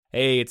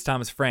Hey, it's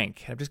Thomas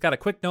Frank. I've just got a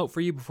quick note for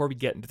you before we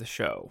get into the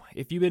show.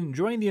 If you've been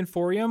enjoying the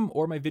Inforium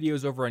or my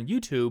videos over on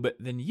YouTube,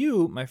 then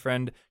you, my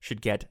friend,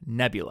 should get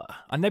Nebula.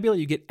 On Nebula,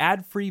 you get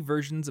ad-free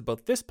versions of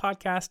both this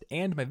podcast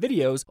and my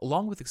videos,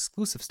 along with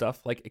exclusive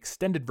stuff like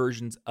extended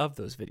versions of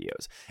those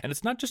videos. And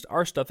it's not just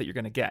our stuff that you're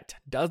going to get.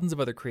 Dozens of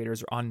other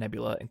creators are on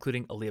Nebula,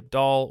 including Ali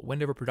Abdaal,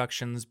 Wendover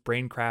Productions,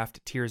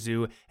 Braincraft,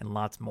 Tierzoo, and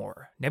lots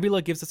more.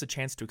 Nebula gives us a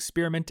chance to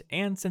experiment,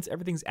 and since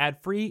everything's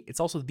ad-free, it's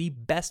also the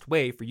best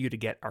way for you to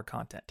get our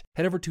content.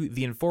 Head over to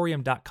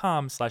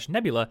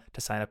theinforium.com/nebula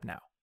to sign up now.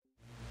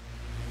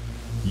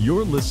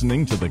 You're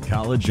listening to the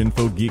College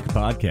Info Geek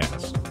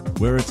Podcast,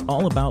 where it's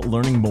all about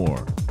learning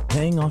more,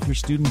 paying off your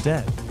student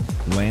debt,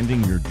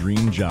 landing your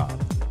dream job,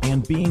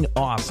 and being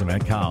awesome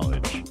at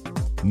college.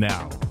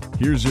 Now,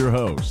 here's your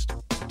host,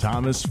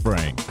 Thomas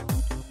Frank.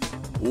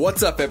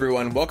 What's up,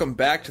 everyone? Welcome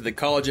back to the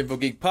College Info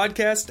Geek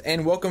Podcast,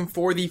 and welcome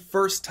for the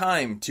first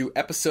time to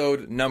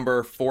episode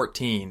number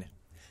 14.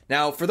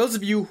 Now, for those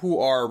of you who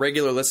are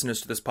regular listeners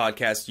to this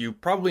podcast, you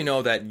probably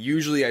know that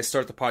usually I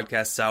start the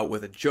podcasts out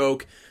with a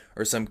joke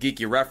or some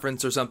geeky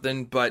reference or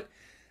something, but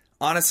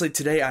honestly,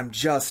 today I'm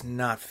just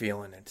not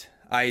feeling it.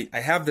 I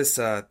have this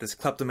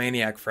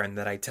kleptomaniac friend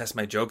that I test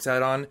my jokes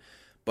out on,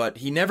 but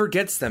he never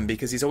gets them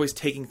because he's always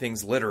taking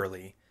things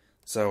literally.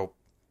 So,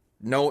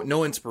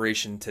 no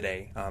inspiration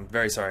today. I'm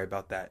very sorry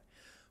about that.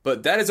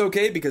 But that is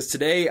okay because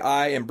today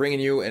I am bringing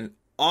you an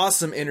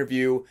awesome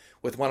interview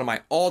with one of my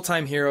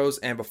all-time heroes,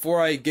 and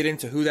before I get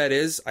into who that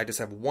is, I just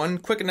have one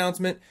quick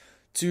announcement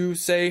to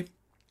say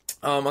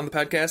on the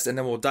podcast, and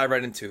then we'll dive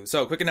right into.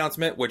 So, quick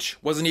announcement, which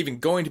wasn't even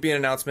going to be an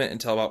announcement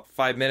until about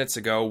 5 minutes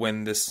ago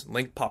when this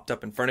link popped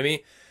up in front of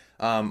me.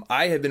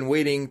 I had been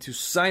waiting to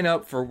sign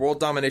up for World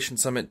Domination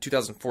Summit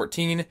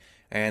 2014,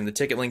 and the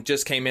ticket link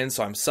just came in,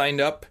 so I'm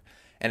signed up.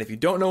 And if you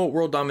don't know what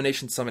World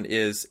Domination Summit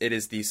is, it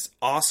is this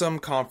awesome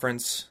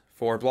conference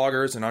for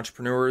bloggers and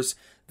entrepreneurs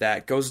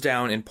that goes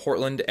down in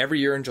Portland every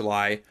year in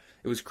July.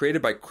 It was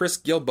created by Chris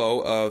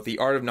Gilbo of The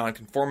Art of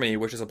Nonconformity,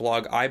 which is a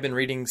blog I've been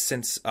reading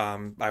since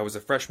I was a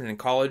freshman in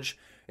college.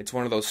 It's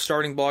one of those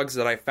starting blogs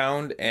that I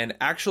found, and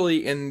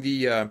actually in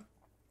the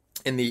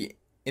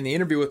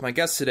interview with my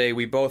guest today,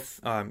 we both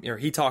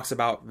he talks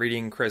about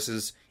reading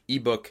Chris's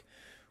ebook,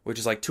 which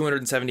is like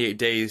 278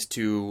 Days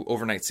to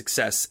Overnight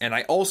Success, and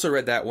I also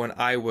read that when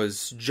I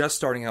was just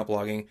starting out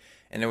blogging,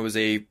 and it was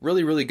a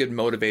really, really good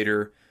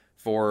motivator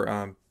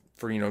for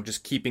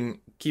just keeping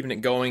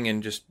it going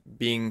and just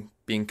being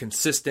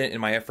consistent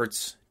in my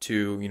efforts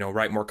to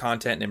write more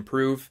content and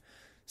improve.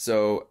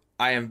 So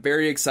I am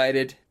very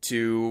excited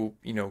to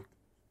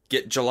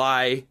get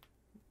July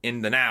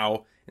in the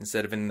now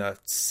instead of in the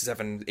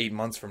 7-8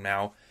 months from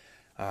now.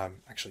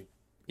 Actually,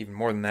 even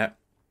more than that,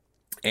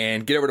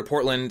 and get over to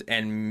Portland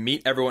and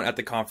meet everyone at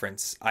the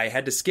conference. I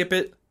had to skip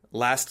it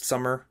last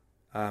summer,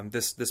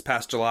 this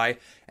past July,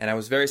 and I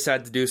was very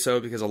sad to do so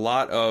because a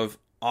lot of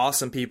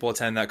awesome people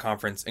attend that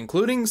conference,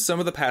 including some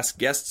of the past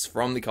guests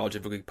from the College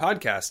Info Geek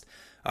podcast.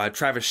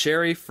 Travis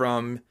Sherry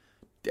from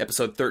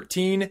episode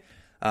 13,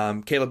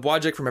 Caleb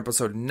Wojcik from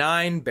episode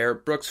 9,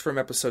 Barrett Brooks from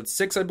episode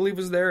 6, I believe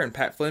was there, and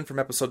Pat Flynn from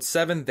episode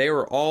 7. They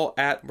were all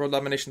at World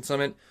Domination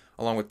Summit,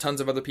 along with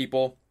tons of other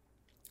people.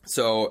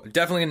 So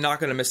definitely not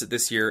going to miss it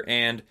this year.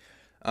 And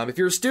if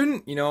you're a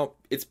student,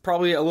 it's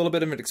probably a little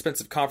bit of an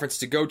expensive conference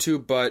to go to,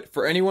 but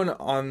for anyone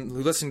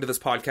who's listening to this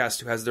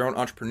podcast who has their own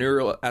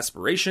entrepreneurial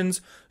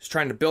aspirations, who's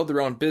trying to build their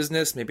own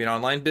business, maybe an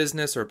online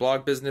business or a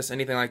blog business,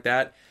 anything like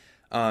that,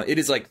 it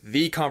is like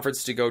the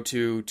conference to go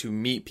to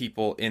meet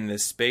people in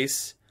this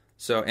space.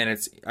 So, and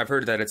I've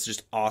heard that it's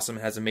just awesome.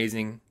 It has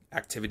amazing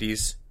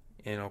activities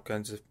and all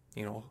kinds of,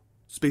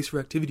 space for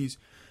activities.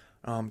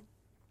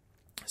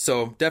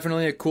 So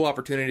definitely a cool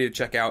opportunity to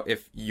check out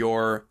if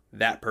you're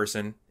that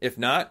person. If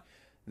not,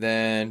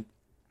 then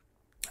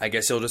I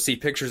guess you'll just see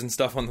pictures and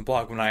stuff on the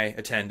blog when I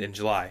attend in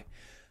July.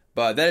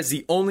 But that is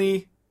the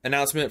only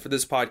announcement for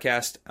this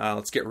podcast.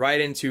 Let's get right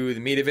into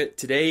the meat of it.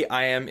 Today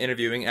I am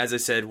interviewing, as I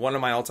said, one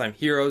of my all-time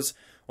heroes,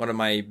 one of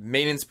my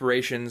main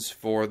inspirations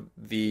for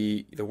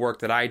the work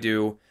that I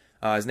do.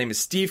 His name is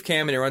Steve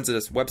Kamb, and he runs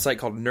this website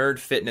called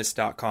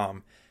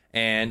nerdfitness.com.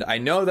 And I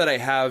know that I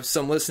have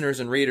some listeners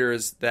and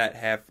readers that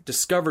have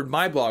discovered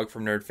my blog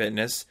from Nerd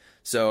Fitness.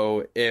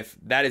 So if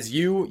that is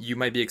you, you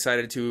might be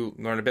excited to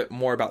learn a bit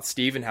more about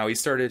Steve and how he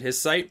started his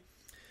site.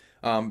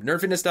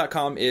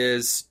 Nerdfitness.com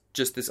is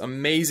just this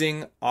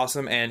amazing,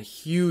 awesome, and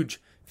huge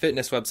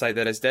fitness website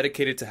that is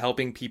dedicated to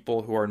helping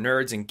people who are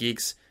nerds and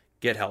geeks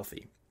get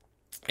healthy.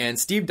 And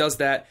Steve does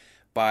that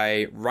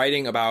by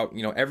writing about,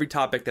 every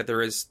topic that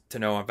there is to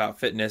know about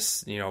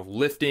fitness,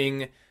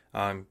 lifting,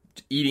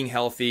 eating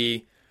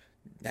healthy,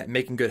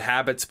 making good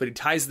habits, but he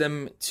ties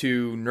them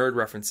to nerd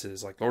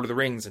references like Lord of the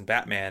Rings and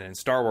Batman and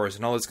Star Wars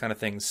and all those kind of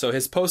things. So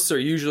his posts are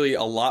usually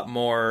a lot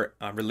more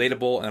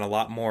relatable and a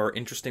lot more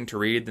interesting to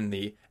read than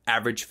the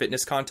average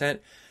fitness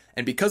content.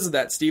 And because of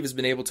that, Steve has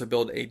been able to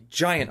build a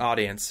giant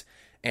audience,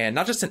 and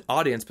not just an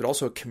audience, but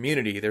also a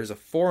community. There's a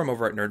forum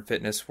over at Nerd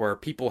Fitness where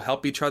people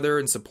help each other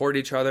and support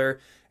each other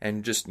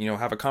and just,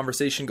 have a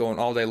conversation going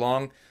all day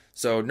long.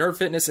 So Nerd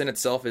Fitness in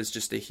itself is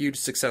just a huge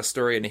success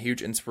story and a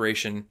huge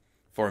inspiration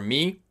for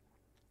me.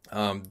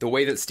 The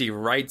way that Steve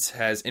writes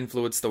has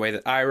influenced the way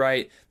that I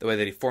write, the way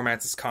that he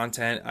formats his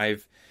content.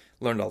 I've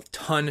learned a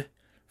ton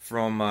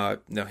from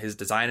his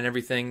design and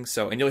everything.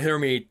 So, and you'll hear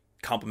me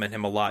compliment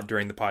him a lot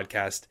during the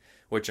podcast,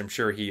 which I'm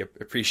sure he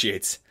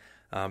appreciates.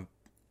 And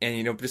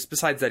just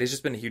besides that, he's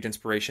just been a huge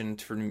inspiration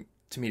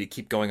to me to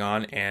keep going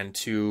on and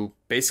to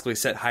basically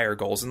set higher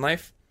goals in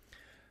life.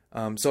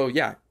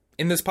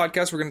 In this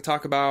podcast, we're going to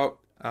talk about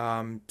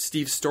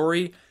Steve's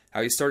story,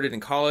 how he started in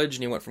college,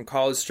 and he went from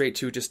college straight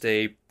to just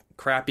a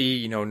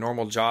crappy,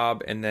 normal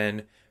job, and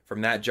then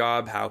from that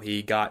job, how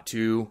he got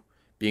to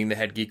being the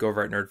head geek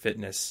over at Nerd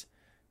Fitness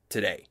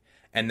today.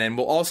 And then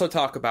we'll also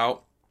talk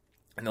about,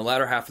 in the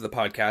latter half of the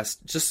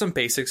podcast, just some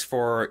basics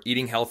for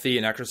eating healthy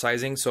and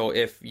exercising. So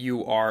if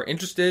you are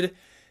interested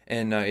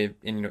in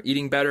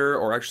eating better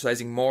or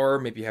exercising more,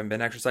 maybe you haven't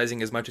been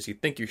exercising as much as you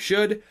think you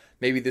should,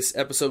 maybe this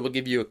episode will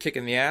give you a kick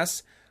in the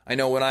ass. I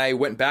know when I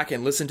went back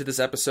and listened to this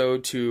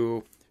episode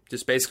to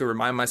just basically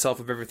remind myself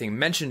of everything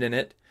mentioned in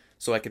it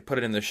so I could put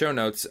it in the show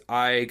notes,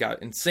 I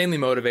got insanely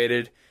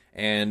motivated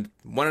and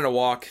went on a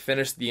walk,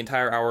 finished the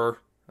entire hour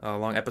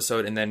long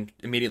episode, and then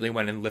immediately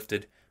went and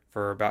lifted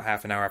for about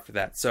half an hour after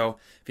that. So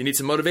if you need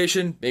some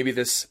motivation, maybe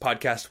this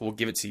podcast will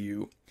give it to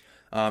you.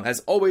 As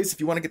always, if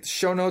you want to get the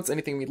show notes,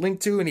 anything we link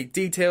to, any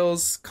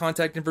details,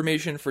 contact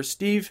information for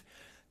Steve,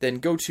 then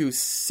go to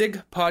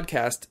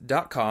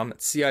sigpodcast.com,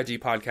 that's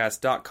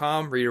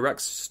CIGpodcast.com,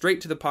 redirects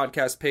straight to the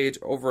podcast page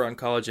over on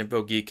College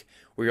Info Geek,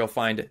 where you'll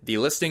find the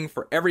listing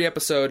for every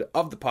episode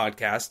of the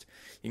podcast.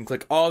 You can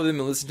click all of them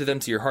and listen to them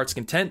to your heart's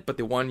content, but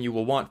the one you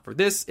will want for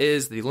this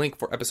is the link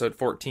for episode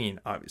 14,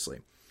 obviously.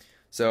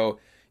 So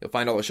you'll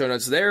find all the show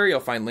notes there. You'll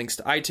find links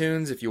to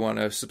iTunes. If you want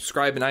to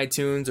subscribe in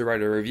iTunes or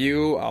write a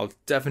review, I'll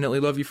definitely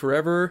love you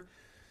forever.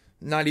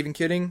 Not even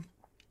kidding.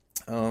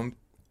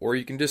 Or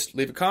you can just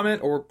leave a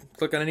comment or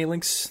click on any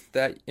links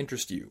that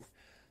interest you.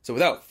 So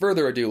without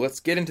further ado, let's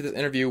get into this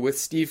interview with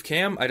Steve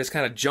Kamb. I just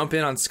kind of jump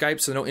in on Skype,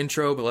 so no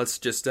intro, but let's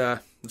just go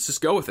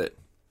with it.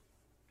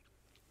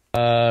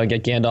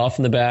 Get Gandalf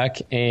in the back,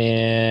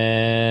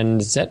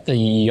 and is that the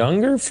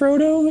younger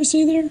Frodo? Is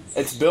he there?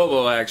 It's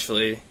Bilbo,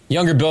 actually.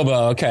 Younger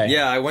Bilbo, okay.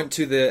 Yeah, I went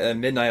to the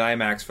Midnight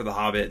IMAX for The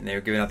Hobbit, and they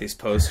were giving out these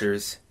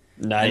posters.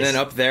 Nice. And then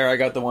up there, I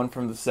got the one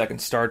from the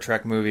second Star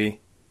Trek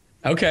movie.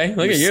 Okay,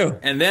 look at you.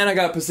 And then I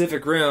got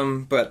Pacific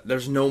Rim, but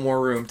there's no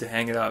more room to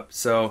hang it up,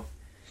 so...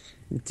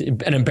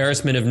 An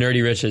embarrassment of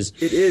nerdy riches.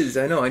 It is,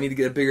 I know. I need to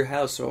get a bigger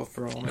house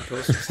for all my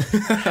posters.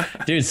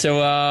 Dude, so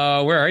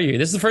where are you?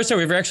 This is the first time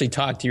we've ever actually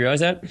talked. Do you realize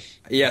that?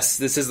 Yes,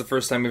 this is the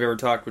first time we've ever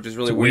talked, which is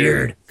really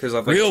weird. Because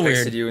I've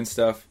texted you and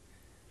stuff.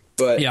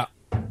 But yeah,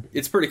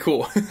 it's pretty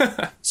cool.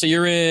 So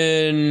you're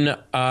in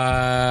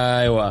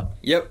Iowa.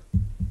 Yep.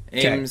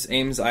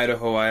 Ames,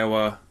 Idaho,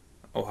 Iowa,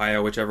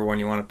 Ohio, whichever one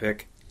you want to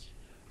pick.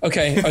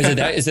 Okay. Oh,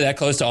 is it that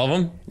close to all of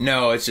them?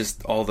 No, it's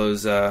just all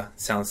those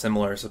sound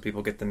similar, so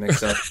people get them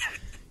mixed up.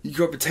 You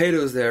grow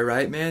potatoes there,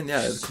 right, man?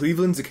 Yeah,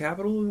 Cleveland's the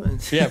capital.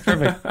 Yeah,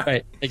 perfect.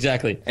 Right,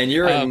 exactly. And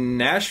you're in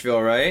Nashville,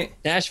 right?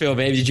 Nashville,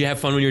 baby. Did you have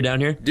fun when you were down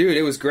here? Dude,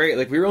 it was great.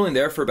 Like, we were only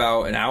there for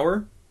about an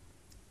hour.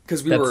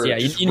 Because we were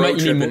you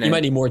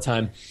might need more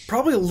time.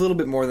 Probably a little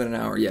bit more than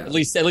an hour, yeah. At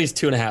least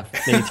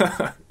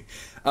 2.5,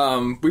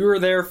 maybe. We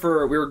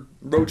were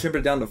road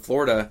tripping down to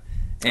Florida.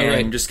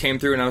 And just came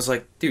through, and I was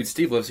like, dude,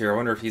 Steve lives here. I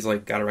wonder if he's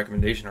like got a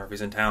recommendation or if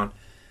he's in town.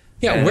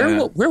 Yeah,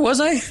 and, where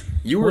was I?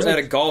 You were at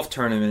a golf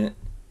tournament.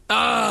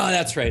 Oh,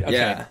 that's right.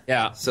 Okay.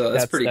 Yeah. So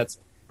that's pretty...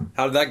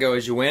 How did that go?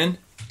 Did you win?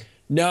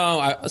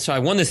 No, so I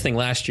won this thing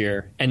last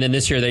year, and then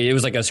this year it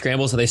was like a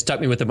scramble, so they stuck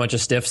me with a bunch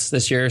of stiffs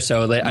this year.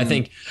 So I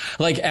think,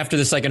 like, after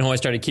the second hole, I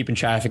started keeping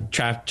track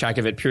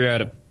of it pure out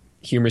of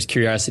humorous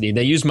curiosity.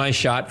 They used my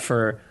shot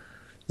for...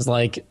 It was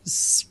like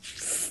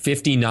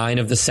 59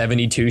 of the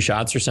 72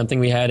 shots or something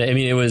we had. I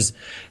mean, it was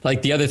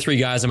like the other three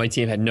guys on my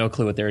team had no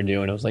clue what they were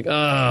doing. I was like,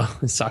 oh,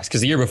 it sucks.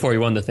 Because the year before we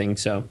won the thing,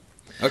 so.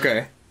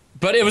 Okay.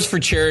 But it was for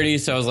charity,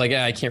 so I was like,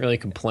 I can't really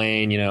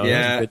complain,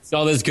 Yeah. It's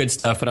all this good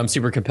stuff, but I'm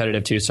super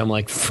competitive too, so I'm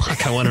like,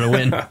 fuck, I wanted to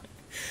win.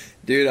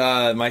 Dude,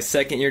 my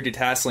second year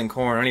detasseling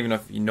corn, I don't even know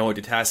if you know what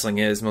detasseling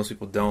is. Most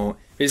people don't.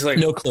 Basically,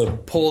 no clue.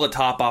 Pull the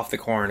top off the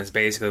corn is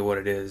basically what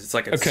it is. It's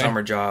like a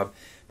summer job.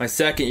 My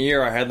second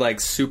year, I had like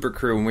super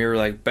crew, and we were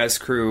like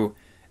best crew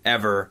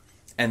ever.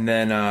 And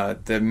then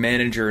the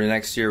manager the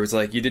next year was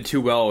like, "You did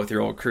too well with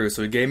your old crew,"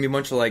 so he gave me a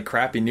bunch of like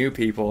crappy new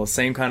people.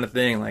 Same kind of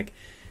thing, like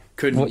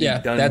couldn't be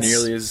done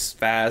nearly as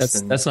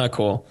fast. That's not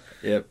cool.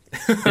 Yep.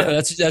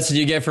 That's what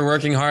you get for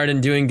working hard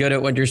and doing good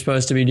at what you're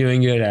supposed to be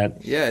doing good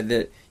at. Yeah,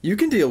 that you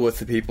can deal with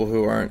the people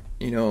who aren't,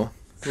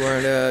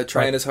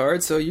 trying as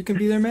hard, so you can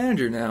be their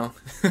manager now.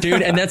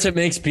 Dude, and that's what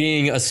makes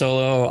being a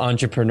solo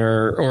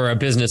entrepreneur or a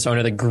business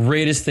owner the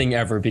greatest thing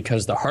ever,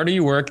 because the harder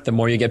you work, the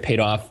more you get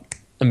paid off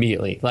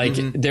immediately. Like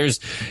and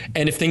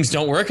if things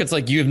don't work, it's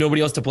like you have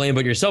nobody else to blame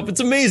but yourself. It's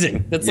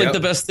amazing. That's like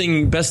the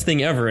best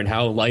thing ever, and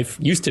how life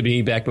used to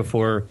be back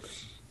before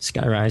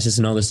sky rises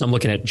and all this. I'm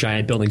looking at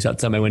giant buildings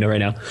outside my window right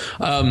now.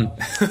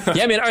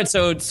 Yeah, man. All right.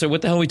 So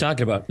what the hell are we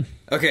talking about?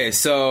 Okay.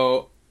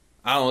 So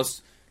I don't know,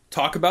 let's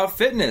talk about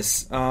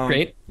fitness.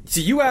 Great. So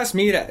you asked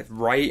me to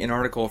write an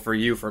article for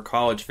you for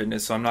college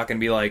fitness, so I'm not going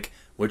to be like,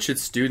 what should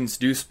students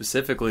do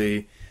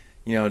specifically,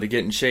 to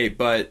get in shape?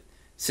 But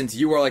since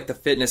you are like the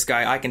fitness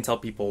guy, I can tell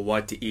people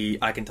what to eat.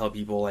 I can tell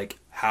people like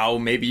how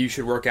maybe you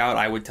should work out.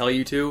 I would tell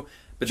you to.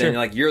 But then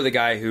like you're the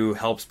guy who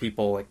helps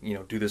people like,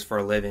 do this for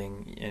a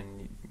living,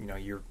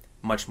 and you're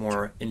much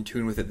more in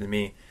tune with it than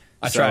me.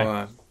 I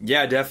try.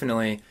 Yeah,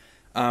 definitely.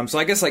 So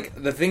I guess like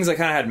the things I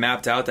kind of had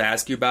mapped out to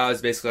ask you about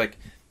is basically like,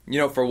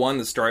 for one,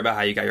 the story about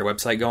how you got your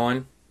website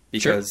going,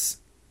 because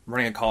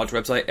running a college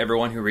website,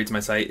 everyone who reads my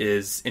site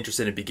is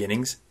interested in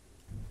beginnings,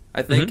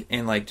 I think,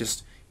 and like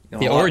just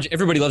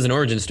everybody loves an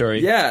origin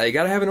story. Yeah, you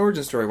got to have an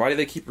origin story. Why do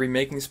they keep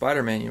remaking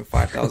Spider-Man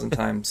 5,000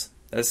 times?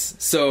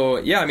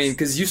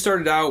 Because you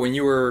started out when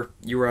you were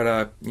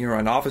at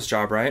an office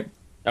job, right?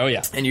 Oh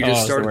yeah, and you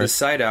just started this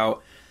site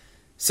out.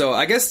 So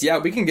I guess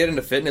we can get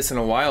into fitness in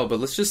a while, but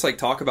let's just like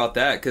talk about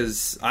that,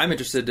 because I'm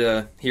interested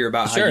to hear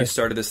about how you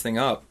started this thing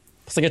up.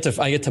 So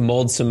I get to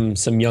mold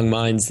some young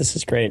minds. This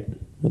is great.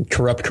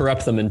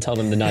 Corrupt them and tell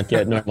them to not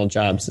get normal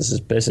jobs.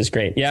 This is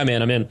great. Yeah,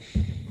 man, I'm in.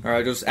 All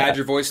right, just add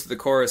your voice to the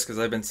chorus, because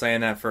I've been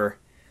saying that for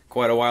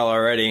quite a while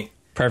already.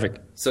 Perfect.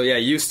 So yeah,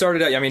 you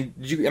started out. I'm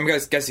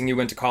guessing you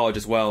went to college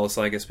as well.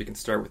 So I guess we can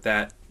start with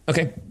that.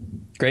 Okay,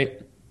 great.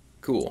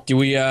 Cool. Do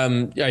we? Are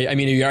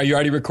you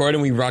already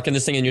recording? We rocking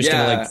this thing, and you're just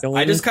gonna like film it?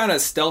 I just kind of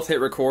stealth hit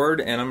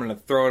record, and I'm gonna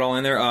throw it all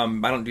in there. I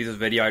don't do this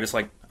video. I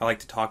like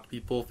to talk to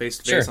people face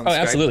to face on Skype.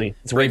 Absolutely.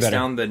 It's way better. Breaks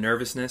down the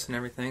nervousness and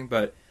everything.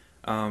 But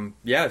so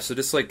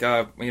just like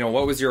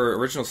what was your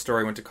original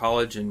story? Went to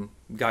college and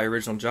got your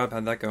original job.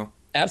 How'd that go?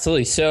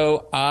 Absolutely.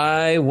 So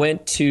I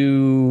went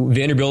to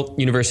Vanderbilt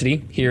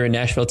University here in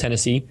Nashville,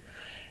 Tennessee,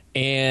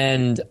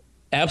 and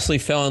absolutely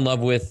fell in love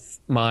with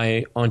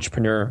my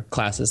entrepreneur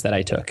classes that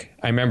I took.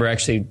 I remember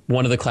actually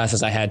one of the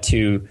classes I had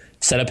to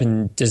set up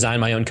and design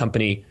my own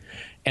company,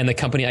 and the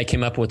company I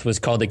came up with was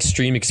called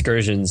Extreme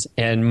Excursions.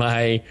 And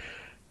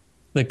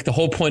the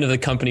whole point of the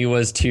company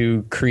was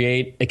to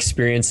create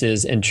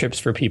experiences and trips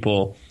for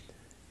people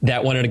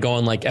that wanted to go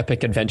on like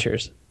epic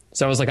adventures.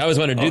 So I was like, I always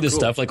wanted to do this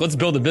stuff. Like, let's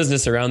build a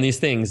business around these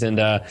things. And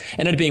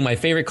ended up being my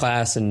favorite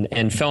class,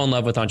 and fell in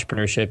love with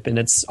entrepreneurship. And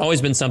it's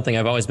always been something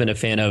I've always been a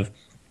fan of.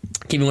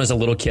 Even when I was a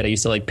little kid, I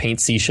used to like paint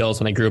seashells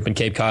when I grew up in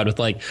Cape Cod with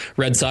like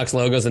Red Sox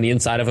logos on the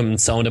inside of them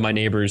and sell them to my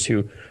neighbors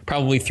who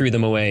probably threw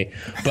them away.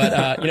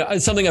 But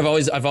it's something I've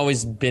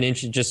always been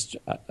interested. Just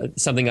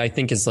something I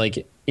think is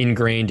like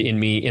ingrained in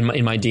me in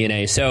my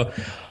DNA. So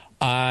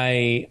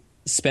I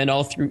spent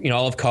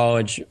all of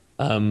college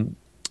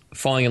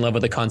falling in love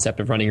with the concept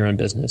of running your own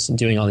business and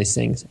doing all these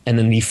things. And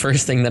then the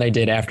first thing that I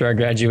did after I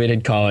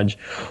graduated college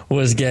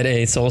was get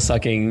a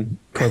soul-sucking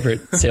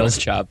corporate sales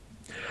job.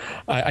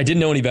 I didn't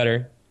know any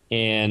better.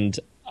 And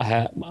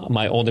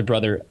my older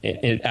brother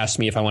asked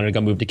me if I wanted to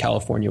go move to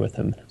California with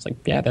him. I was like,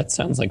 yeah, that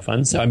sounds like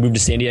fun. So I moved to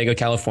San Diego,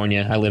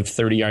 California. I lived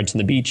 30 yards from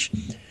the beach.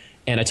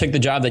 And I took the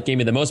job that gave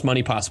me the most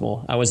money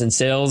possible. I was in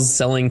sales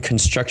selling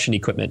construction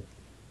equipment.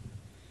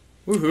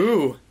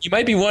 Woohoo. You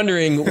might be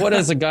wondering, what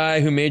does a guy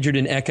who majored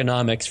in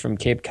economics from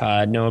Cape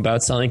Cod know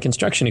about selling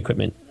construction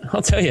equipment?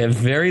 I'll tell you,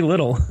 very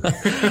little.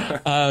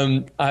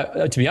 To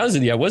be honest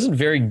with you, I wasn't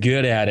very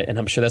good at it, and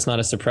I'm sure that's not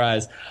a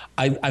surprise.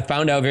 I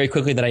found out very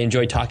quickly that I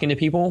enjoy talking to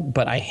people,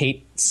 but I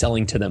hate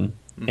selling to them.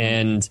 Mm-hmm.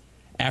 And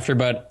after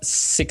about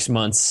 7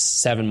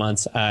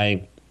 months,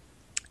 I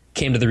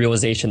came to the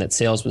realization that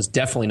sales was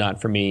definitely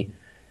not for me,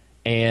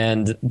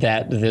 and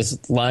that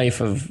this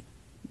life of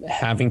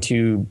having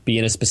to be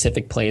in a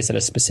specific place at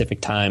a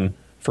specific time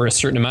for a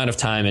certain amount of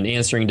time and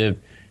answering to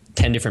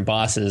 10 different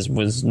bosses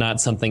was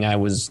not something I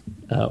was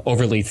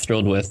overly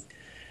thrilled with.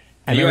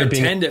 And you had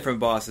 10 different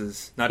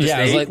bosses, not just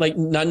 8? Like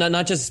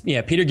not just,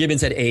 Peter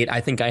Gibbons had 8.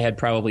 I think I had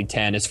probably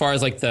 10. As far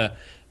as like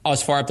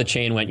as far up the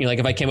chain went, like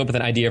if I came up with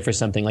an idea for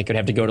something, like I'd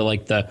have to go to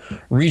like the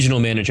regional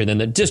manager, then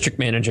the district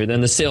manager,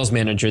 then the sales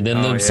manager,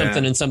 then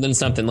something and something and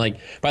something. Like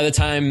by the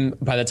time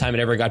it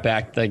ever got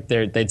back, like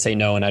they'd say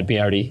no, and I'd be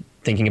already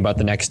thinking about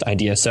the next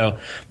idea. So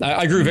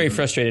I grew very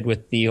frustrated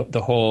with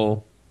the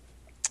whole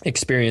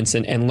experience,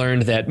 and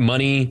learned that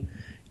money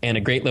and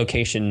a great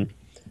location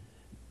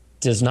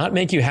does not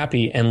make you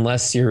happy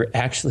unless you're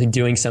actually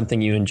doing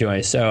something you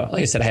enjoy. So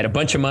like I said, I had a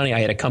bunch of money. I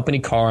had a company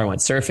car. I went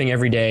surfing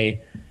every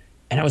day.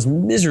 And I was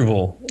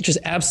miserable, just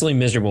absolutely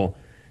miserable.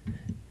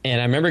 And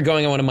I remember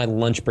going on one of my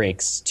lunch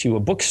breaks to a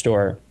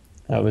bookstore.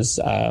 I was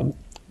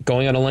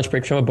going on a lunch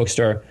break from a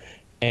bookstore,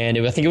 and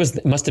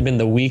it must have been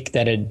the week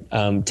that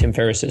Tim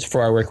Ferriss's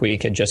 4-Hour Work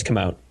Week had just come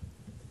out.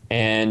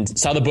 And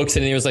saw the books,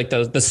 and it was like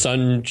the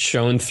sun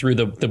shone through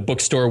the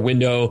bookstore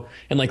window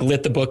and like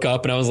lit the book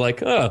up, and I was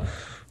like, oh.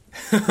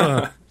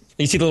 Huh.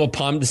 You see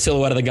the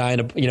silhouette of the guy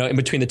in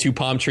between the two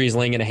palm trees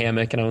laying in a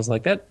hammock, and I was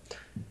like,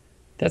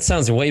 that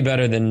sounds way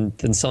better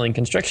than selling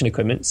construction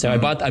equipment. So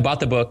mm-hmm. I bought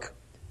the book,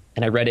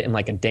 and I read it in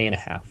like a day and a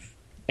half.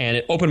 And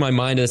it opened my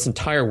mind to this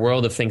entire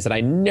world of things that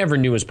I never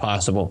knew was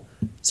possible.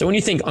 So when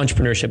you think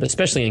entrepreneurship,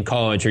 especially in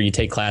college or you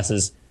take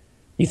classes,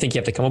 you think you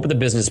have to come up with a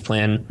business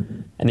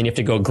plan, and then you have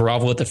to go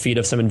grovel at the feet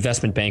of some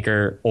investment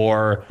banker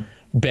or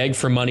beg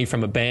for money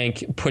from a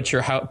bank, put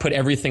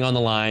everything on the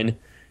line,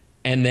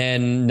 and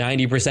then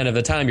 90% of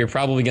the time you're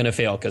probably going to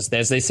fail, because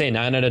as they say,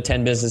 9 out of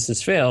 10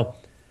 businesses fail.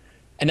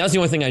 And that was the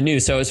only thing I knew.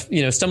 So I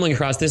was, stumbling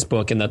across this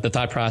book and the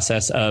thought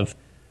process of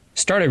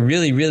start a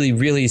really, really,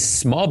 really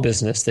small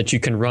business that you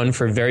can run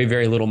for very,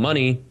 very little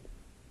money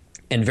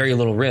and very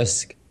little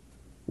risk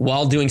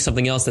while doing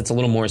something else that's a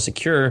little more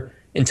secure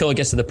until it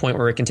gets to the point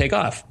where it can take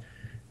off.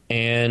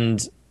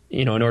 And,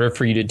 in order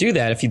for you to do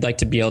that, if you'd like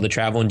to be able to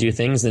travel and do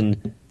things,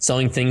 then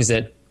selling things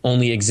that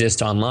only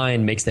exist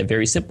online makes that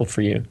very simple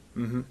for you.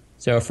 Mm-hmm.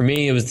 So for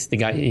me, it was the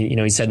guy,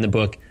 he said in the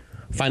book,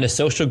 find a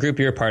social group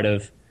you're a part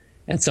of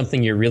and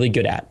something you're really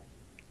good at,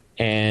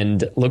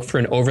 and look for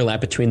an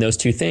overlap between those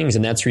two things.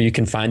 And that's where you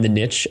can find the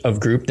niche of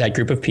that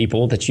group of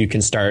people that you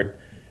can start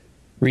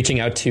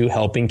reaching out to,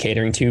 helping,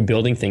 catering to,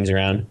 building things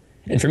around.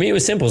 And for me, it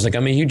was simple. It's like,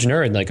 I'm a huge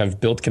nerd. Like,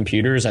 I've built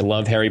computers. I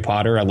love Harry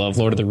Potter. I love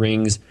Lord of the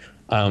Rings.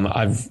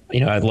 I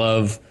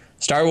love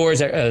Star Wars,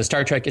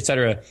 Star Trek,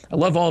 etc. I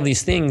love all of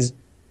these things.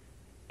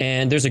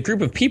 And there's a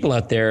group of people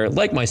out there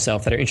like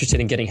myself that are interested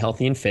in getting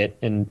healthy and fit.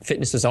 And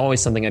fitness is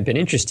always something I've been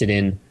interested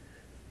in.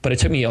 But it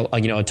took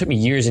me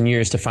years and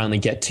years to finally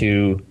get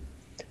to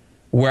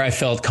where I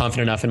felt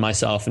confident enough in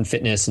myself and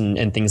fitness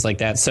and things like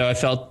that. So I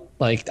felt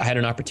like I had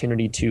an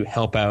opportunity to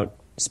help out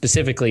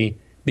specifically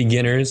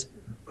beginners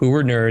who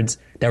were nerds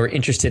that were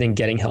interested in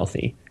getting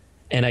healthy.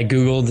 And I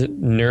Googled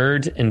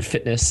nerd and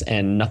fitness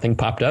and nothing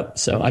popped up.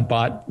 So I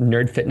bought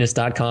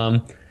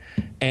nerdfitness.com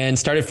and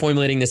started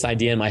formulating this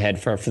idea in my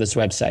head for this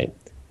website.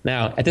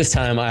 Now, at this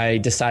time, I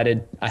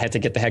decided I had to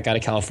get the heck out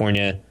of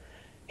California.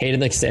 Hated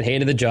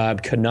the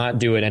job, could not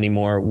do it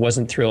anymore,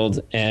 wasn't thrilled,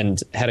 and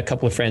had a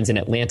couple of friends in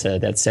Atlanta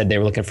that said they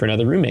were looking for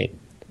another roommate.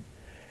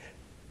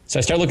 So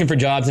I started looking for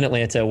jobs in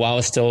Atlanta while I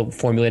was still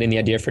formulating the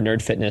idea for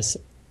Nerd Fitness.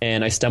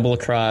 And I stumbled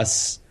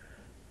across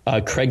a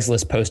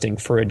Craigslist posting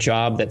for a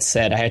job that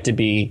said I had to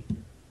be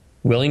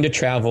willing to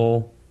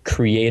travel,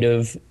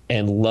 creative,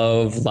 and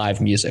love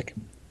live music.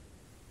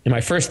 And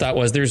my first thought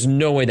was, there's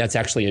no way that's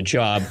actually a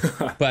job,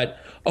 but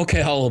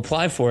okay, I'll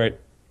apply for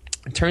it.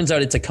 It turns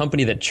out it's a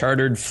company that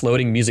chartered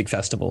floating music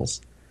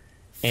festivals.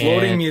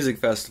 Floating music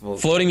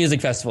festivals.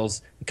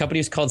 The company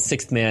is called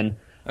Sixth Man.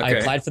 Okay. I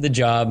applied for the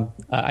job.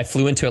 I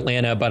flew into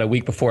Atlanta about a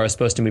week before I was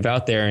supposed to move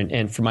out there.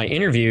 And for my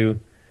interview,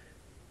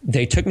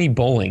 they took me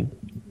bowling.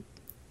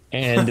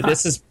 And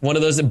this is one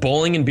of those,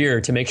 bowling and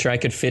beer, to make sure I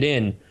could fit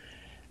in.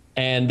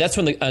 And that's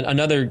when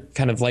another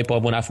kind of light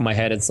bulb went off in my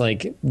head. It's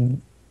like,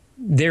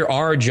 there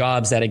are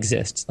jobs that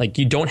exist. Like,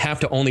 you don't have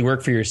to only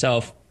work for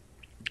yourself.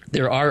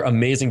 There are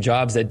amazing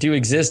jobs that do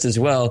exist as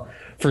well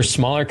for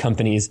smaller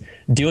companies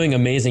doing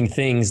amazing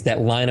things that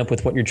line up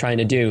with what you're trying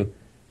to do.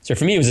 So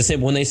for me, it was a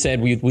simple, when they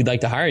said, we'd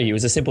like to hire you, it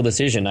was a simple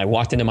decision. I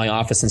walked into my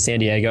office in San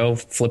Diego,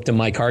 flipped them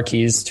my car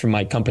keys from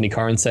my company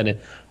car and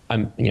said,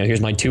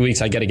 here's my 2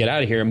 weeks. I got to get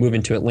out of here. I'm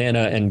moving to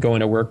Atlanta and going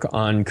to work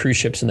on cruise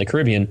ships in the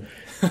Caribbean.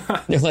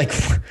 They're like,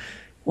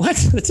 what?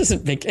 That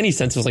doesn't make any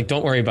sense. I was like,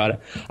 don't worry about it.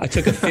 I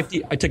took a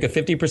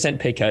 50%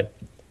 pay cut.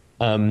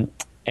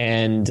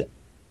 And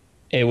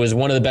it was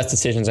one of the best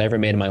decisions I ever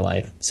made in my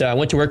life. So I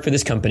went to work for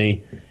this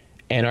company,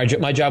 and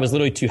my job was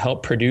literally to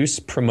help produce,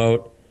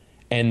 promote,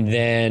 and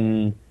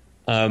then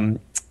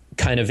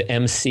kind of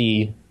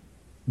MC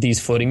these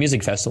floating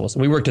music festivals.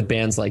 And we worked with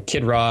bands like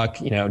Kid Rock,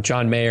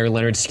 John Mayer,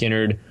 Leonard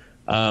Skinner,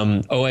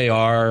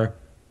 OAR,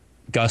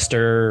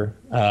 Guster.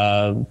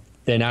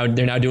 They're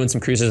now doing some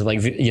cruises like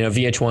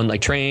VH1,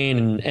 like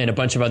Train, and a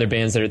bunch of other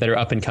bands that are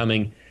up and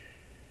coming.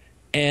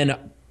 And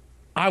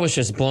I was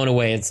just blown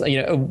away. It's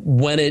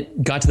when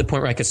it got to the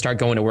point where I could start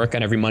going to work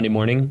on every Monday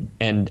morning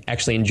and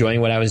actually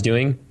enjoying what I was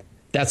doing,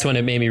 that's when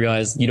it made me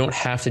realize you don't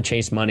have to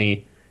chase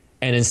money,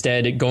 and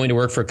instead going to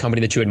work for a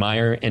company that you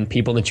admire and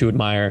people that you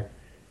admire,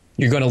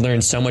 you're going to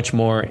learn so much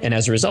more, and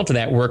as a result of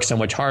that, work so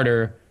much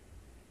harder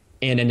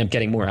and end up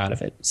getting more out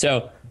of it.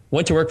 So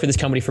went to work for this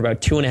company for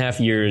about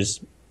 2.5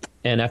 years,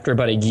 and after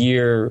about a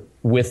year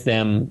with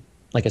them,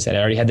 like I said, I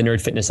already had the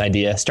Nerd Fitness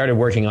idea, started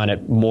working on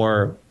it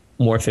more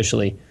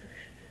officially.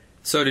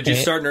 So did you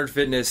start Nerd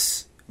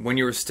Fitness when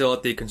you were still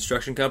at the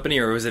construction company,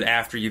 or was it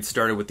after you'd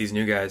started with these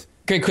new guys?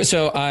 Great.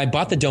 So I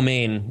bought the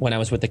domain when I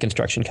was with the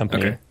construction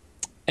company. Okay.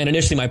 And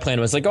initially my plan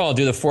was like, I'll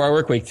do the 4-hour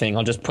work week thing.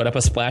 I'll just put up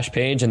a splash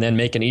page and then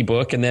make an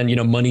ebook, and then,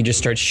 money just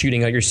starts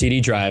shooting out your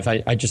CD drive.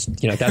 I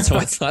just, that's how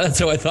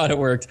I thought it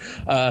worked.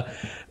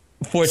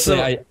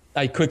 Fortunately,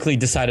 I quickly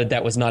decided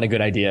that was not a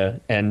good idea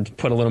and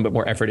put a little bit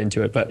more effort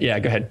into it. But yeah,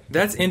 go ahead.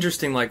 That's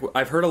interesting. Like,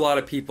 I've heard a lot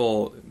of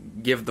people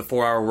give the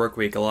 4-hour work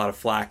week a lot of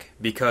flack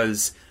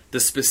because the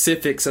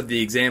specifics of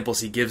the examples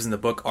he gives in the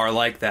book are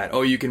like that.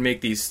 Oh, you can make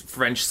these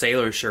French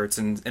sailor shirts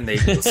and they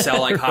sell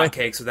like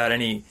hotcakes without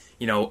any,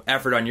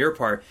 effort on your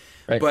part.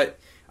 Right. But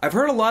I've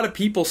heard a lot of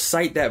people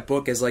cite that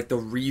book as like the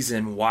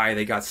reason why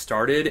they got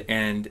started.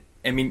 And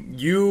I mean,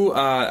 if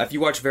you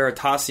watch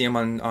Veritasium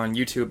on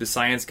YouTube, the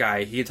science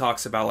guy, he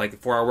talks about like the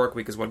 4-hour work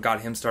week is what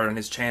got him started on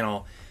his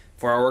channel.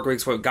 4-hour work week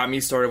is what got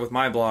me started with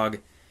my blog.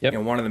 Yep.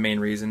 One of the main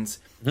reasons.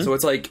 Mm-hmm. So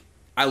it's like,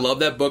 I love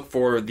that book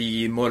for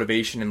the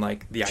motivation and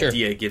like the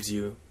idea it gives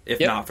you, if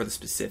not for the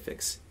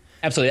specifics.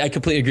 Absolutely. I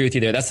completely agree with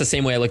you there. That's the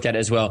same way I looked at it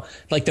as well.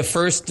 Like the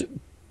first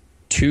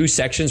 2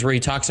 sections where he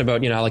talks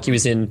about, like he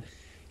was,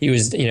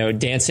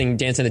 dancing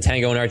the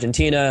tango in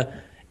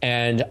Argentina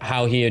and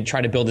how he had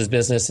tried to build his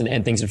business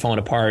and things had fallen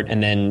apart.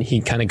 And then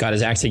he kind of got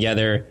his act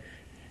together,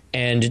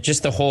 and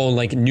just the whole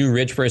like new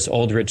rich versus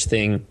old rich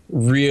thing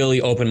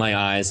really opened my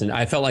eyes. And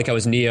I felt like I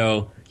was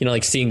Neo,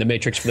 like seeing the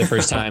Matrix for the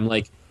first time,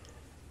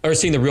 or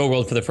seeing the real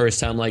world for the first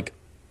time, like,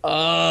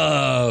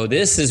 oh,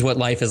 this is what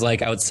life is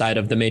like outside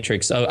of the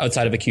Matrix,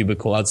 outside of a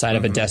cubicle, outside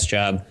of a desk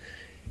job.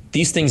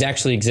 These things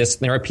actually exist.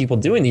 There are people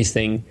doing these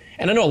things.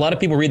 And I know a lot of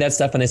people read that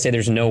stuff and they say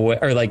there's no way,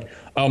 or like,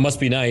 oh, it must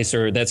be nice,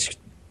 or there's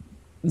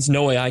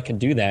no way I can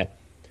do that.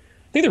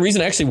 I think the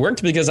reason it actually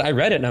worked because I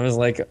read it and I was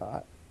like,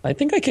 I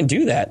think I can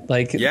do that.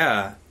 Like,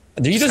 yeah,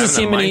 he doesn't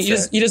seem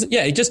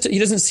he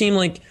doesn't seem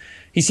like,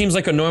 he seems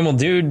like a normal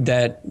dude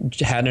that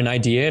had an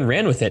idea and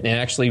ran with it and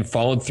actually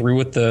followed through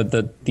with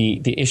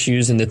the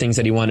issues and the things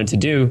that he wanted to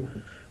do.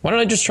 Why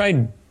don't I just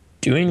try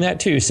doing that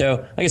too?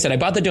 So like I said, I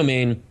bought the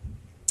domain,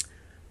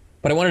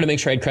 but I wanted to make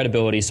sure I had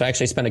credibility. So I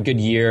actually spent a good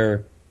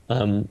year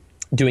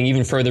doing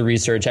even further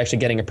research, actually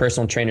getting a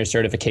personal trainer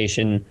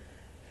certification,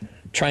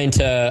 trying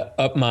to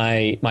up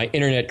my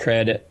internet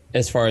cred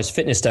as far as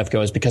fitness stuff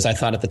goes, because I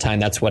thought at the time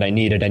that's what I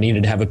needed. I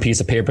needed to have a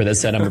piece of paper that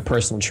said I'm a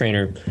personal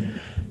trainer.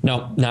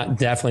 No,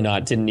 definitely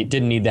not.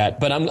 Didn't need that.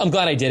 But I'm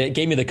glad I did it. It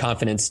gave me the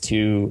confidence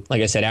to,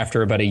 like I said,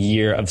 after about a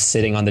year of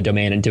sitting on the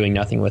domain and doing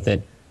nothing with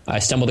it, I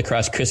stumbled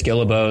across Chris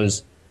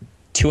Guillebeau's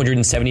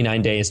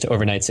 279 Days to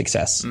Overnight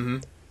Success. Mm-hmm.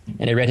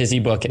 And I read his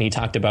ebook, and he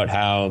talked about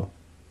how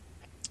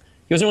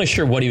he wasn't really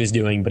sure what he was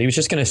doing, but he was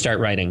just going to start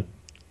writing,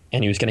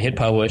 and he was going to hit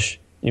publish,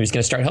 and he was going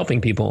to start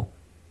helping people.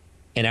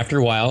 And after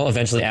a while,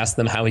 eventually asked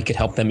them how he could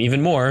help them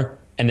even more,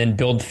 and then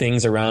build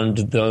things around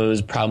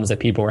those problems that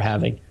people were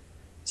having.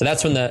 So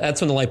that's when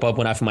the light bulb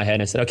went off in my head,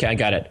 and I said, okay, I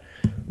got it.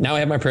 Now I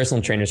have my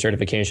personal trainer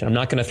certification. I'm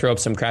not going to throw up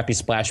some crappy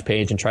splash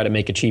page and try to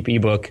make a cheap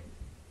ebook.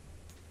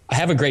 I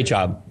have a great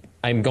job.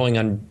 I'm going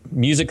on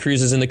music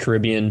cruises in the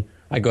Caribbean.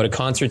 I go to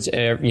concerts,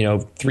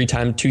 3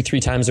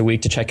 times a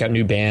week to check out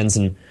new bands.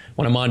 And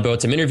when I'm on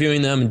boats, I'm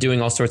interviewing them and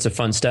doing all sorts of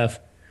fun stuff.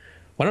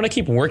 Why don't I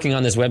keep working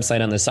on this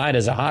website on the side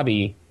as a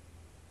hobby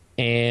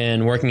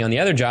and working on the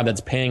other job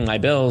that's paying my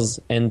bills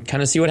and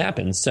kind of see what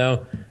happens?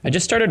 So I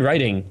just started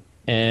writing.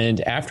 And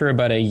after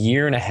about a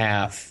year and a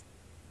half,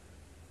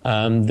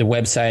 the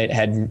website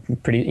had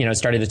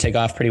started to take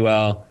off pretty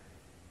well.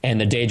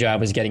 And the day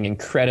job was getting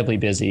incredibly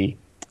busy.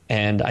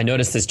 And I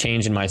noticed this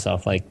change in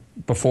myself. Like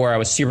before, I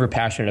was super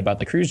passionate about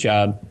the cruise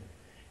job.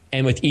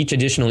 And with each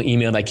additional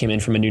email that came in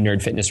from a new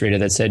Nerd Fitness reader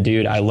that said,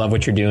 dude, I love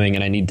what you're doing.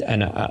 And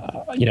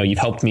you've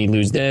helped me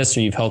lose this,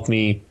 or you've helped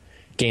me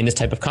gain this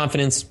type of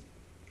confidence.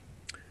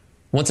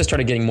 Once I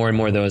started getting more and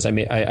more of those,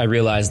 I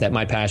realized that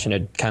my passion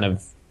had kind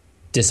of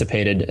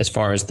dissipated as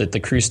far as the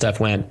cruise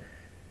stuff went.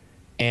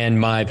 And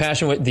my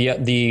passion,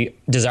 the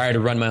desire to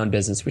run my own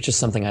business, which is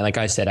something I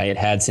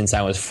had since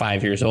I was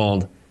 5 years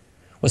old,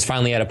 was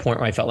finally at a point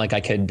where I felt like I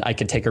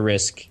could take a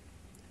risk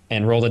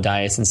and roll the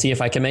dice and see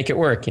if I can make it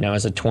work. At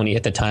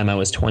the time I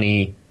was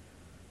 25,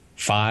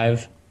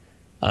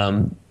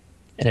 and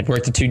had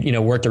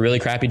worked a really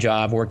crappy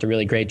job, worked a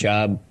really great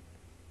job,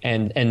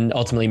 and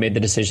ultimately made the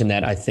decision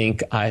that I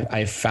think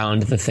I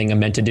found the thing I'm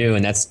meant to do,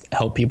 and that's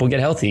help people get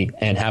healthy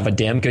and have a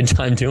damn good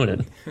time doing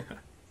it.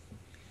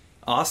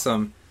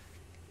 Awesome.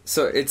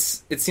 So it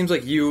seems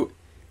like you.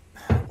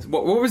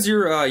 What was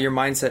your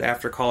mindset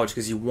after college?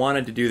 Because you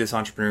wanted to do this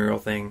entrepreneurial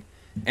thing,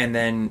 and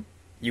then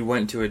you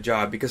went to a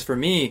job. Because for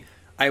me,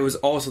 I was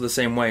also the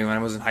same way. When I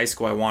was in high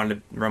school, I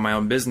wanted to run my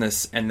own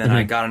business, and then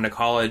I got into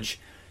college,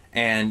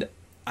 and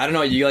I don't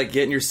know, you like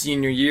get in your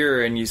senior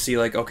year and you see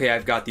like, okay,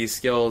 I've got these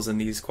skills and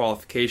these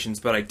qualifications,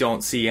 but I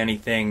don't see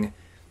anything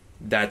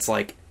that's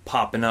like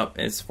popping up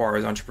as far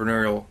as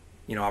entrepreneurial,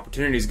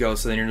 opportunities go.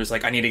 So then you're just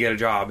like, I need to get a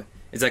job.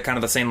 Is that kind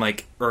of the same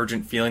like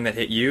urgent feeling that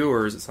hit you,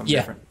 or is it something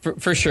different? Yeah,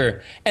 for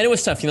sure. And it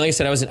was tough. Like I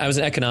said, I was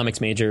an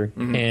economics major,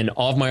 and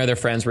all of my other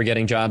friends were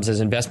getting jobs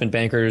as investment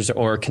bankers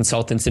or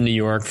consultants in New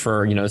York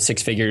for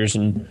 6 figures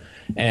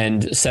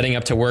and setting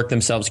up to work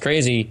themselves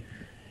crazy.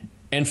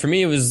 And for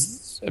me, it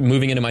was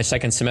moving into my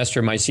second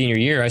semester of my senior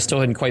year. I still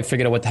hadn't quite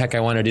figured out what the heck I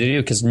wanted to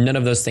do because none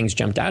of those things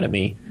jumped out at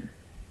me.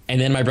 And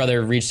then my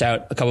brother reached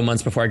out a couple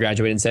months before I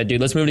graduated and said,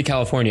 dude, let's move to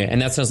California.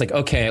 And that's when I was like,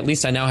 okay, at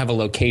least I now have a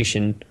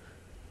location.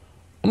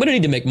 I'm going to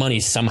need to make money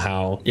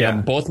somehow. Yeah.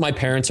 Both my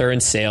parents are in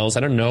sales. I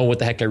don't know what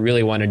the heck I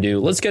really want to do.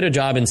 Let's get a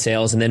job in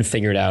sales and then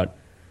figure it out.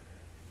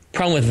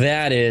 Problem with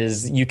that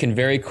is you can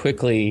very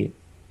quickly,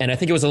 and I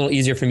think it was a little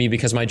easier for me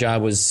because my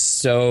job was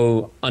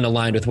so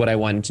unaligned with what I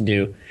wanted to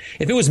do.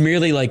 If it was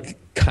merely like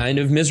kind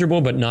of miserable,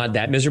 but not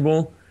that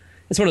miserable,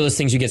 it's one of those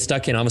things you get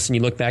stuck in. All of a sudden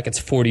you look back, it's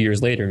 40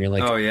 years later and you're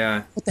like, oh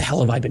yeah, what the hell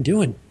have I been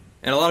doing?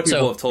 And a lot of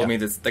people have told me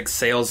that like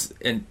sales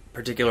in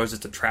particular is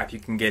just a trap you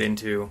can get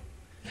into.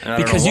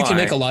 Because you can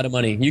make a lot of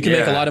money. You can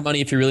make a lot of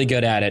money if you're really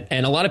good at it.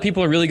 And a lot of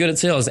people are really good at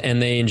sales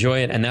and they enjoy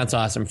it, and that's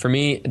awesome. For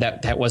me,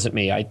 that wasn't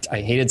me. I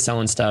hated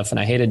selling stuff, and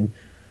I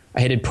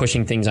hated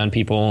pushing things on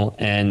people,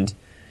 and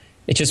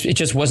it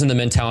just wasn't the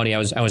mentality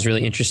I was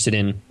really interested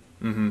in.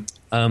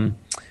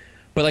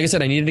 But like I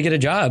said, I needed to get a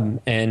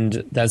job,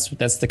 and that's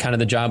the kind of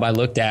the job I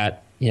looked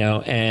at,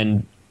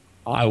 and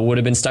I would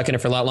have been stuck in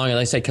it for a lot longer,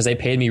 like I said, because they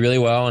paid me really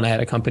well, and I had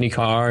a company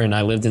car, and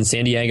I lived in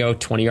San Diego,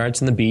 20 yards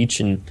from the beach,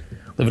 and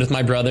lived with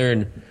my brother.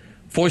 And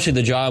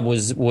fortunately, the job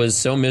was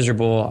so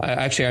miserable.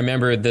 I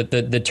remember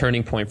the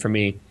turning point for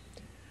me.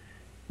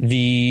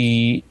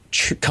 The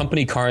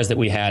company cars that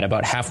we had,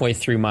 about halfway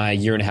through my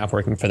year and a half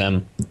working for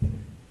them,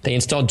 they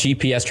installed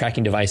GPS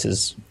tracking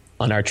devices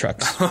on our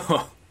trucks.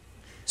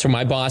 So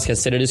my boss could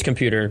sit at his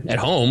computer at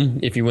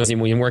home, if he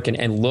wasn't working,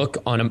 and look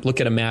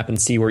at a map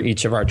and see where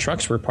each of our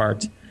trucks were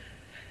parked.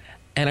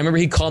 And I remember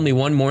he called me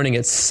one morning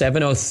at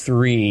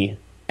 7:03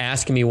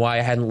 asking me why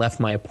I hadn't left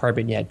my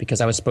apartment yet,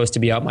 because I was supposed to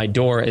be out my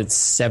door at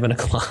 7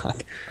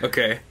 o'clock.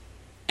 Okay.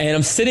 And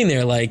I'm sitting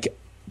there like,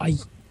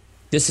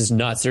 this is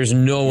nuts. There's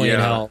no way in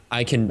hell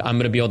I'm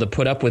going to be able to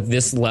put up with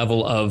this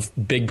level of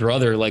big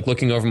brother, like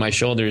looking over my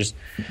shoulders.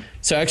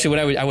 So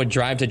actually I would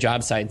drive to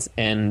job sites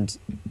and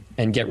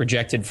get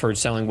rejected for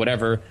selling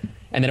whatever.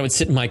 And then I would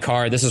sit in my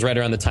car. This is right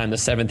around the time the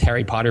 7th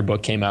Harry Potter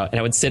book came out. And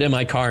I would sit in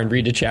my car and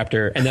read a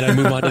chapter. And then I'd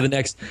move on to the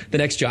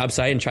next job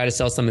site and try to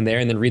sell something there,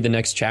 and then read the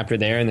next chapter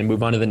there, and then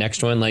move on to the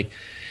next one. Like,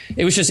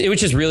 it was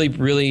just really,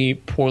 really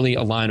poorly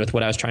aligned with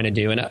what I was trying to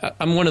do. And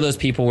I'm one of those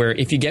people where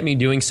if you get me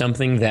doing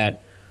something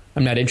that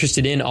I'm not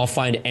interested in, I'll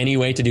find any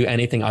way to do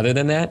anything other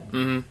than that.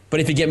 Mm-hmm. But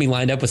if you get me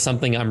lined up with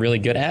something I'm really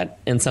good at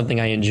and something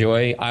I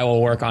enjoy, I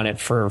will work on it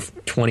for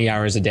 20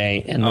 hours a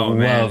day and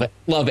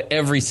love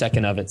every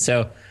second of it.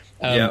 So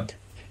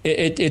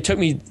it took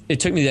me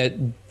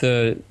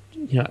that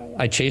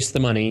I chased the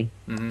money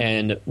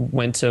and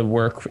went to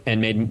work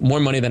and made more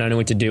money than I knew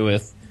what to do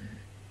with.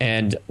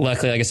 And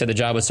luckily, like I said, the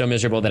job was so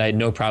miserable that I had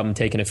no problem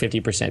taking a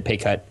 50% pay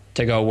cut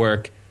to go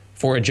work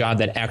for a job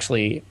that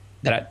actually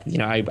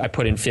I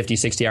put in 50,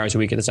 60 hours a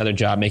week at this other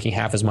job, making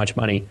half as much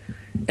money,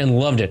 and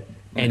loved it.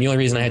 And the only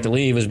reason I had to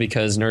leave was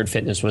because Nerd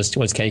Fitness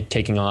was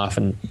taking off,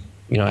 and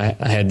I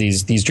had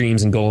these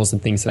dreams and goals and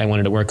things that I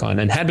wanted to work on,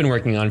 and had been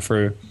working on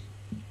for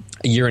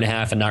a year and a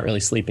half and not really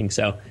sleeping.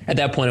 So at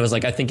that point, I was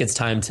like, I think it's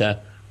time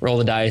to roll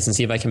the dice and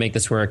see if I can make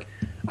this work.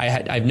 I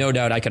have no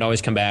doubt I could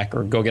always come back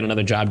or go get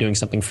another job doing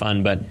something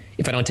fun, but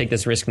if I don't take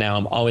this risk now,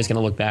 I'm always going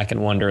to look back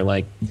and wonder,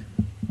 like,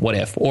 what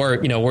if?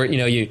 Or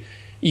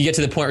you get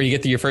to the point where you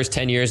get through your first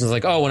 10 years and it's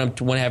like, oh,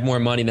 when I have more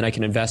money, then I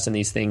can invest in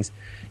these things.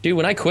 Dude,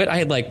 when I quit, I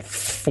had like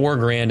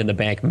 $4,000 in the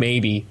bank,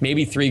 maybe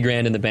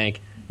 $3,000 in the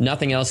bank.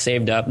 Nothing else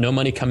saved up, no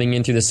money coming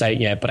in through the site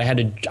yet, but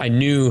I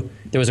knew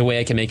there was a way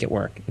I could make it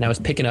work. And I was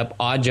picking up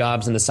odd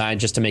jobs on the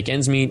side just to make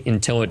ends meet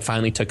until it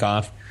finally took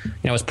off.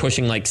 I was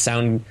pushing like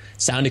sound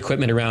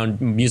equipment around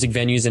music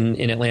venues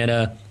in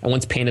Atlanta. I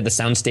once painted the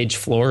soundstage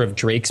floor of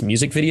Drake's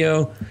music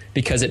video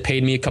because it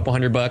paid me a couple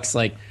 $100.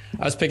 Like,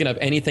 I was picking up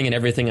anything and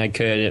everything I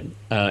could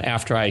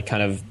after I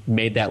kind of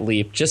made that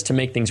leap just to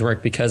make things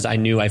work, because I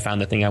knew I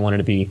found the thing I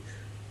wanted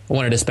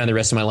to spend the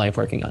rest of my life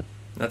working on.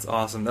 That's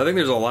awesome. I think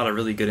there's a lot of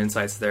really good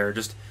insights there.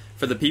 Just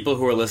for the people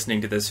who are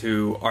listening to this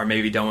who are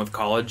maybe done with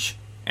college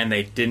and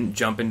they didn't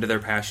jump into their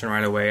passion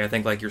right away, I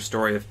think like your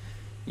story of,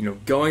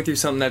 going through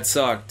something that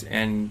sucked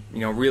and,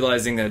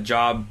 realizing that a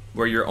job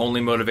where your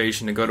only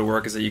motivation to go to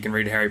work is that you can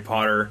read Harry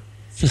Potter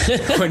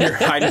when you're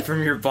hiding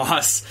from your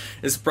boss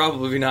is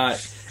probably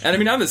not. And I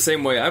mean, I'm the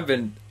same way.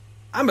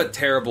 I'm a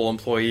terrible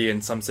employee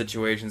in some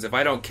situations. If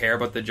I don't care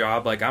about the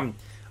job, like I'm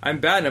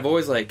bad, and I've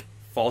always like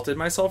faulted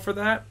myself for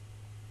that.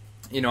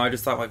 I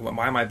just thought, like,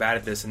 why am I bad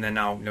at this? And then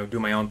now, do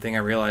my own thing. I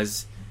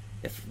realize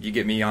if you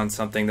get me on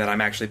something that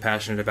I'm actually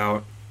passionate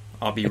about,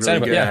 I'll be really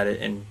good at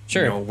it and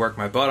work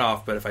my butt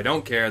off. But if I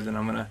don't care, then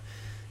I'm gonna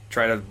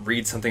try to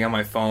read something on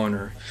my phone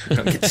or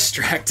get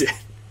distracted.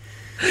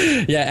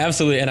 Yeah,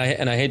 absolutely.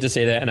 And I hate to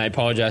say that, and I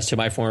apologize to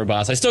my former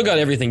boss. I still got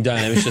everything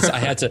done. It was just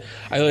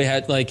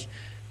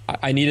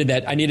I needed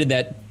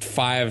that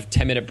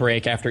 5-10 minute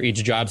break after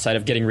each job site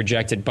of getting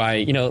rejected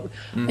by,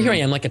 here I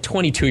am, like a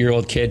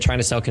 22-year-old kid trying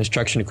to sell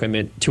construction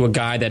equipment to a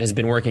guy that has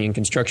been working in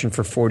construction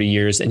for 40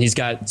 years, and he's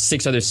got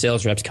 6 other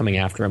sales reps coming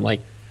after him.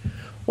 Like,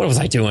 what was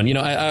I doing?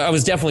 I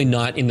was definitely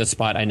not in the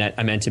spot I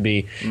meant to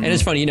be. Mm-hmm. And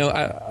it's funny,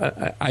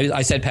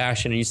 I said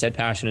passion, and you said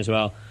passion as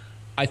well.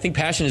 I think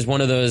passion is one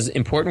of those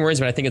important words,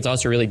 but I think it's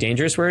also a really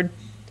dangerous word.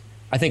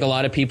 I think a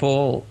lot of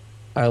people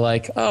are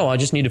like, oh, I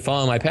just need to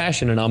follow my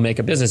passion and I'll make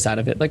a business out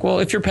of it. Like, well,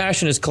 if your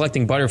passion is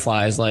collecting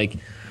butterflies, or,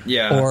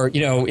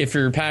 if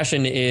your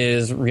passion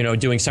is,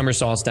 doing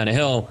somersaults down a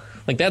hill,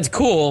 like, that's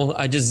cool.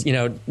 I just,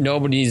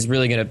 nobody's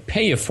really going to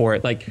pay you for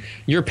it. Like,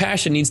 your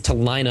passion needs to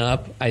line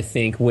up, I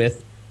think,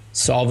 with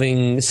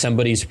solving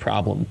somebody's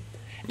problem.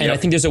 And I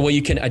think there's a way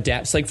you can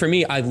adapt. So, like, for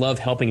me, I love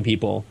helping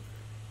people,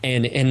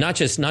 and not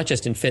just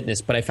in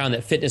fitness, but I found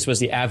that fitness was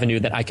the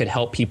avenue that I could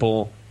help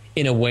people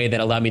in a way that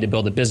allowed me to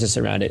build a business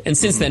around it. And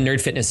since then, Nerd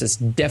Fitness has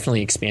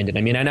definitely expanded.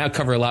 I mean, I now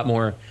cover a lot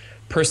more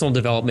personal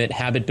development,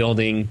 habit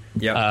building,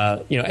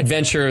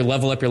 adventure,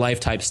 level up your life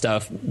type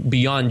stuff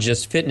beyond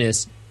just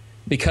fitness,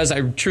 because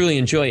I truly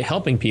enjoy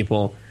helping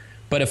people.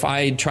 But if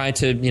I try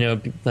to,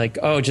 you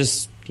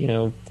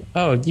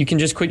can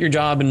just quit your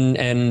job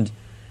and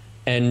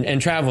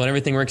and travel and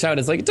everything works out.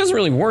 It's like, it doesn't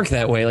really work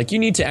that way. Like, you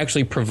need to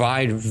actually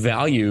provide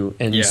value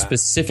and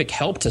specific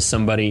help to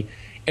somebody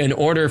in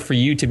order for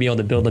you to be able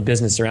to build a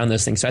business around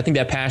those things. So I think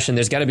that passion,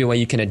 there's got to be a way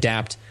you can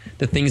adapt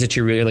the things that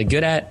you're really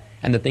good at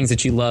and the things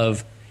that you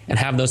love, and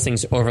have those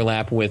things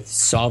overlap with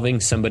solving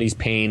somebody's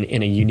pain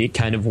in a unique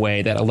kind of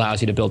way that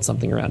allows you to build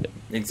something around it.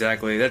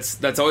 Exactly.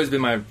 That's always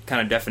been my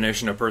kind of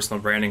definition of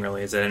personal branding,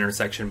 really, is that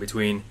intersection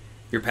between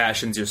your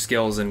passions, your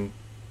skills, and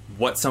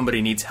what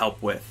somebody needs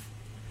help with.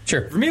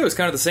 Sure. For me, it was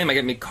kind of the same.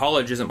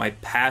 College isn't my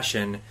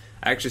passion.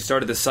 I actually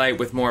started the site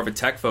with more of a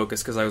tech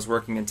focus because I was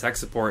working in tech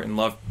support and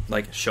loved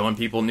like showing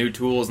people new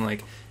tools and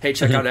like, hey,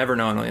 check out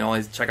Evernote,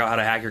 always check out how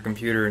to hack your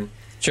computer, and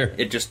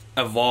it just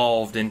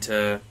evolved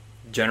into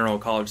general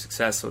college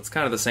success. So it's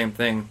kind of the same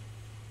thing,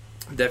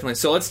 definitely.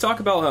 So let's talk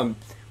about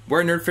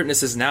where Nerd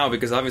Fitness is now,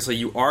 because obviously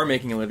you are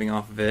making a living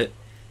off of it,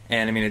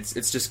 and I mean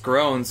it's just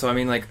grown. So I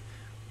mean, like,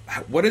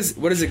 what is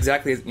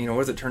exactly, what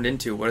has it turned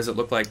into? What does it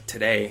look like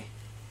today?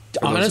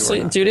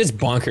 Honestly, dude, it's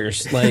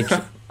bonkers. Like,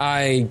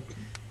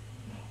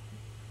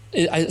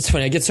 it's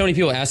funny. I get so many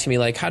people asking me,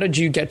 like, how did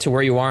you get to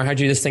where you are? How'd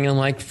you do this thing? And I'm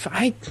like,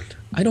 I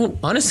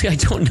don't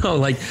know.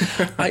 Like,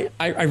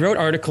 I wrote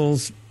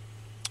articles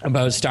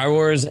about Star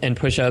Wars and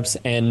push-ups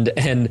and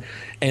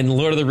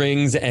Lord of the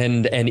Rings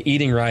and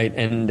eating right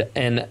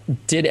and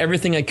did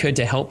everything I could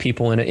to help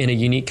people in a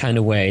unique kind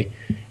of way,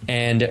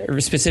 and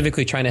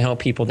specifically trying to help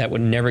people that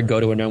would never go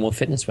to a normal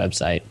fitness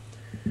website.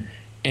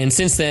 And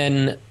since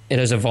then, it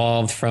has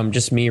evolved from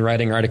just me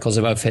writing articles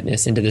about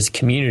fitness into this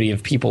community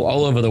of people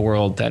all over the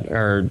world that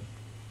are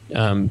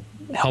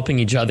helping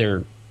each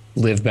other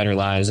live better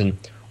lives and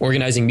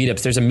organizing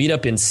meetups. There's a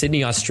meetup in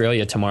Sydney,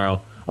 Australia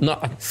tomorrow.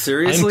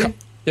 Seriously?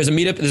 There's a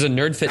meetup. There's a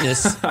Nerd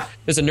Fitness.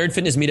 There's a Nerd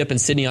Fitness meetup in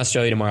Sydney,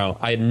 Australia tomorrow.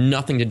 I had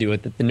nothing to do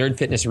with it. The Nerd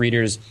Fitness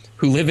readers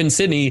who live in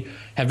Sydney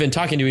have been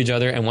talking to each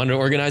other and wanted to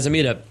organize a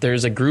meetup.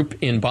 There's a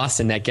group in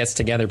Boston that gets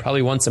together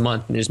probably once a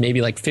month, and there's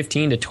maybe like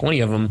 15 to 20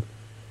 of them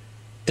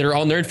that are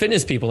all Nerd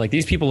Fitness people. Like,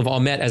 these people have all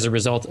met as a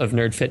result of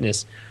Nerd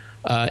Fitness.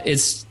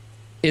 It's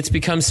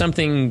become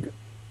something,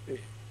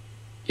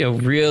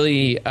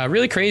 really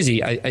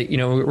crazy.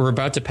 We're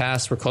about to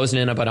pass. We're closing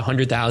in about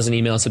 100,000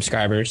 email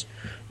subscribers.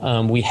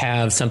 We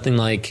have something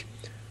like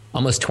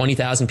almost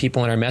 20,000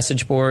 people on our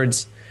message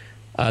boards.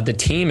 The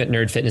team at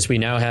Nerd Fitness, we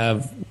now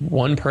have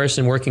one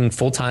person working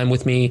full time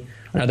with me,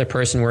 another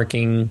person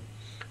working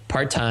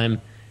part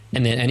time,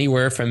 and then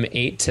anywhere from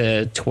 8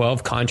 to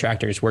 12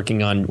 contractors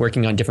working on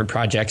different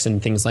projects and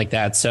things like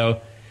that.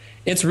 So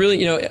it's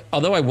really,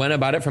 although I went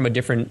about it from a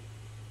different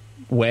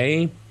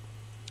way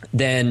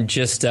than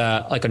just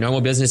like a normal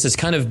business, it's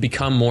kind of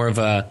become more of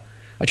a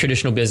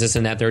traditional business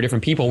in that there are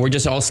different people. We're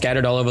just all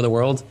scattered all over the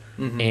world,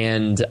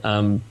 and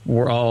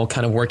we're all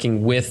kind of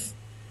working with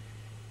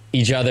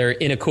each other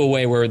in a cool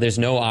way where there's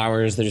no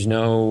hours, there's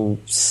no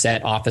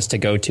set office to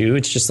go to.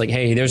 It's just like,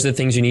 hey, there's the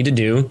things you need to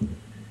do.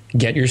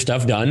 Get your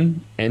stuff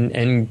done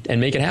and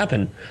make it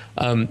happen.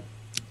 And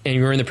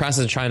we're in the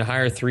process of trying to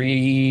hire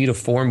 3 to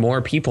 4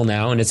 more people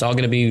now, and it's all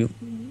going to be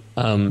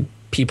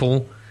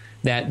people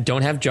that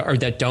don't have or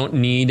that don't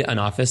need an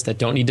office, that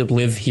don't need to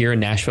live here in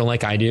Nashville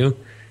like I do.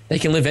 They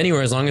can live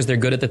anywhere as long as they're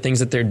good at the things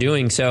that they're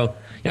doing. So,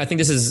 I think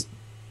this is,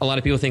 a lot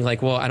of people think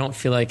like, well, I don't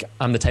feel like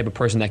I'm the type of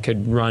person that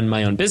could run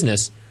my own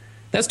business.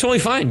 That's totally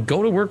fine.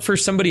 Go to work for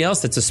somebody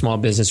else that's a small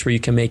business where you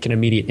can make an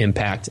immediate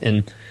impact.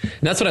 And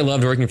that's what I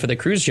loved working for the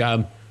cruise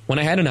job. When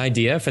I had an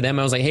idea for them,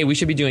 I was like, hey, we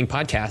should be doing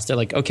podcasts. They're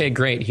like, okay,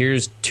 great.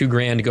 Here's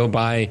 $2,000 to go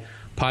buy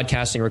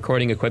podcasting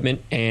recording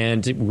equipment,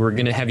 and we're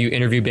going to have you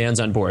interview bands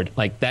on board.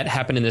 Like, that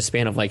happened in the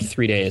span of like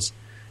 3 days.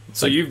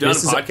 So you've done a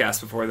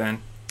podcast before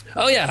then?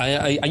 Oh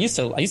yeah, I used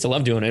to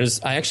love doing it.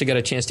 I actually got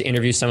a chance to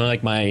interview some of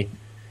like my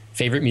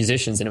favorite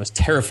musicians, and it was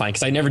terrifying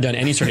because I'd never done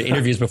any sort of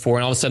interviews before,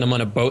 and all of a sudden I'm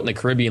on a boat in the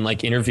Caribbean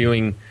like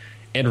interviewing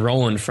Ed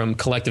Roland from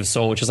Collective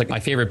Soul, which is like my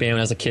favorite band when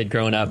I was a kid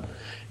growing up.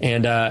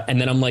 And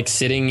then I'm like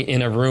sitting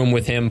in a room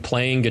with him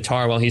playing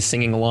guitar while he's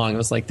singing along. I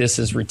was like, this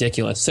is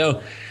ridiculous.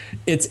 So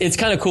it's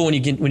kind of cool when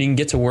you can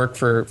get to work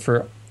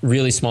for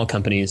really small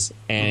companies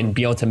and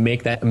be able to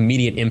make that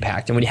immediate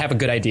impact. And when you have a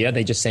good idea,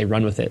 they just say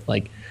run with it.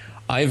 Like,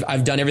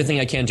 I've done everything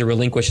I can to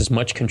relinquish as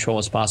much control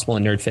as possible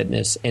in Nerd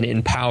Fitness and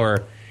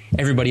empower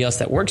everybody else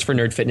that works for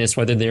Nerd Fitness,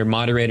 whether they're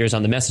moderators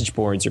on the message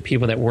boards or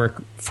people that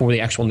work for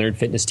the actual Nerd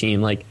Fitness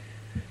team. Like,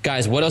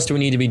 guys, what else do we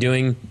need to be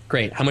doing?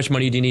 Great. How much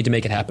money do you need to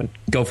make it happen?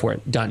 Go for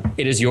it. Done.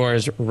 It is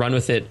yours. Run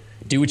with it.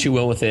 Do what you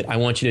will with it. I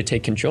want you to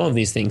take control of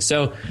these things.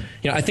 So,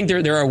 I think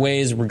there are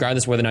ways,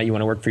 regardless of whether or not you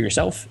want to work for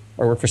yourself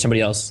or work for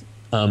somebody else,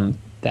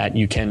 that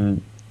you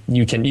can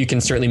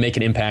certainly make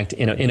an impact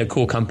in a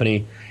cool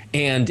company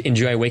and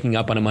enjoy waking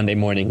up on a Monday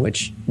morning,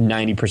 which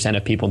 90%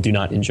 of people do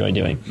not enjoy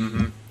doing.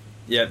 Mm-hmm.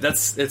 Yeah,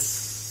 it's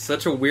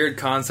such a weird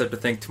concept to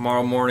think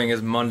tomorrow morning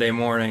is Monday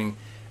morning,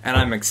 and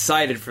I'm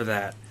excited for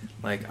that.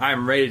 Like,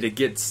 I'm ready to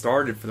get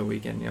started for the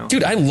weekend, you know?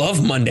 Dude, I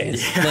love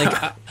Mondays. Yeah.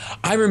 Like,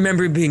 I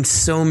remember being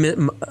so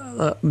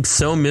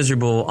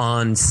miserable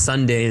on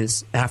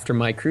Sundays after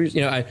my cruise.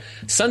 You know,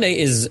 Sunday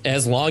is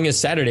as long as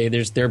Saturday.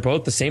 They're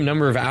both the same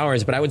number of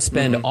hours, but I would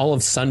spend all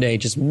of Sunday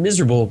just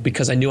miserable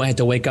because I knew I had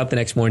to wake up the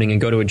next morning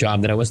and go to a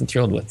job that I wasn't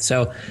thrilled with.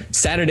 So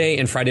Saturday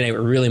and Friday night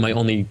were really my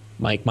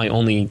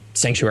only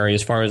sanctuary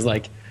as far as,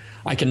 like,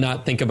 I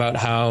cannot think about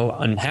how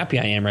unhappy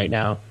I am right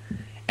now.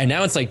 And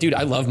now it's like, dude,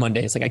 I love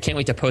Mondays. Like, I can't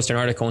wait to post an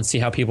article and see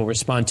how people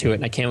respond to it.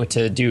 And I can't wait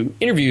to do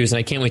interviews, and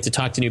I can't wait to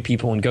talk to new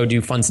people and go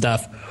do fun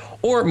stuff.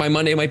 Or my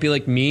Monday might be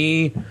like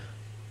me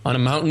on a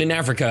mountain in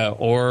Africa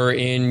or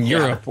in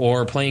Europe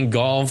or playing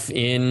golf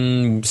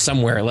in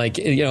somewhere. Like,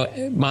 you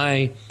know,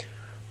 my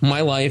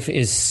life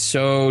is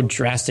so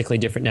drastically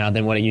different now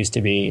than what it used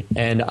to be.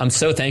 And I'm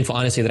so thankful,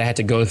 honestly, that I had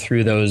to go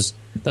through those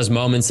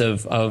moments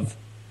of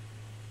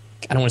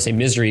I don't want to say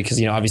misery, because,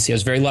 you know, obviously I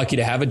was very lucky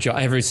to have a job.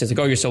 Everybody says, like,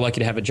 oh, you're so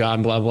lucky to have a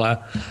job, blah, blah.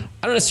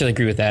 I don't necessarily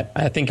agree with that.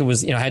 I think it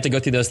was, you know, I had to go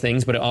through those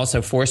things, but it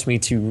also forced me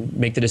to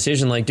make the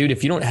decision, like, dude,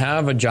 if you don't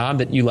have a job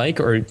that you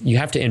like, or you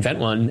have to invent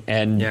one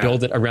and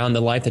build it around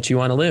the life that you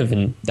want to live.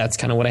 And that's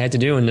kind of what I had to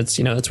do. And it's,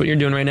 you know, that's what you're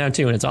doing right now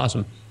too. And it's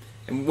awesome.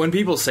 And when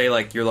people say,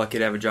 like, you're lucky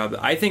to have a job,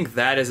 I think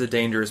that is a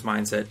dangerous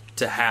mindset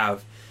to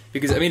have.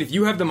 Because, I mean, if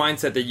you have the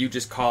mindset that you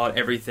just call out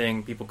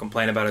everything people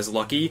complain about as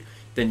lucky,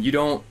 then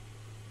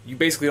you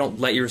basically don't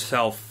let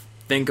yourself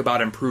think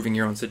about improving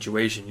your own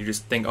situation. You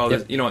just think,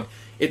 oh, you know,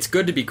 it's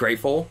good to be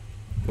grateful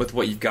with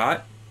what you've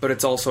got, but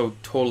it's also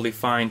totally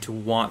fine to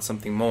want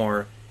something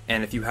more.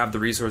 And if you have the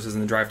resources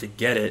and the drive to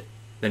get it,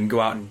 then go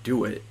out and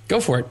do it. Go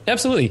for it.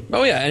 Absolutely.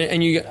 Oh yeah.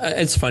 And you,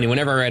 it's funny.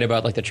 Whenever I write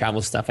about, like, the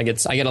travel stuff, I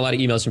get a lot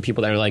of emails from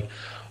people that are like,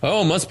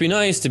 oh, must be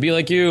nice to be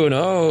like you. And,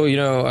 oh, you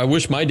know, I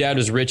wish my dad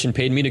was rich and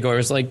paid me to go. I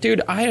was like,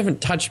 dude, I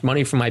haven't touched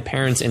money from my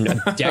parents in a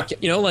decade,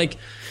 you know, like,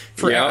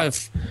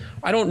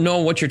 I don't know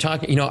what you're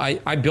talking. You know,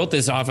 I built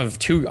this off of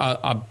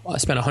I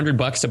spent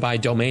 $100 to buy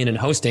domain and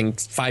hosting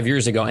 5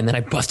 years ago, and then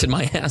I busted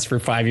my ass for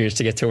 5 years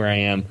to get to where I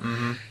am.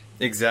 Mm-hmm.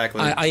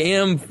 Exactly. I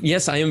am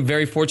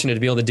very fortunate to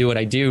be able to do what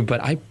I do,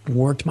 but I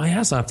worked my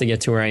ass off to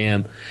get to where I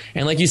am.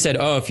 And like you said,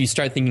 oh, if you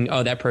start thinking,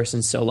 oh, that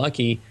person's so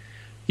lucky,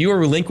 you are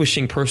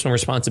relinquishing personal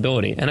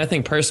responsibility. And I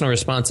think personal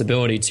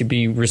responsibility, to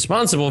be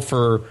responsible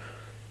for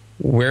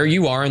where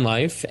you are in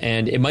life,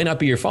 and it might not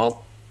be your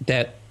fault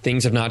that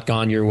things have not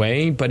gone your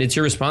way, but it's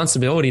your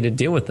responsibility to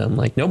deal with them.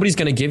 Like, nobody's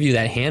going to give you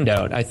that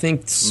handout. I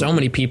think so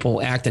many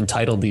people act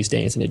entitled these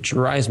days, and it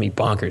drives me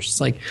bonkers.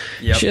 It's like,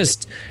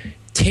 just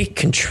take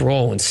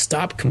control and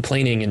stop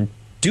complaining and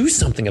do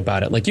something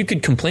about it. Like, you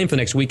could complain for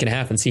the next week and a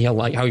half and see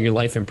how your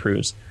life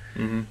improves.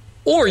 Mm-hmm.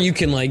 Or you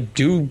can, like,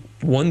 do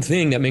one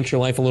thing that makes your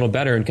life a little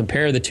better and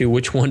compare the two,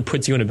 which one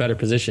puts you in a better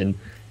position.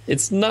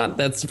 It's not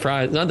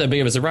that big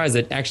of a surprise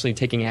that actually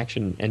taking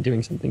action and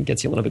doing something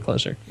gets you a little bit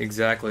closer.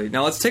 Exactly.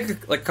 Now let's take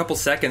a couple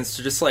seconds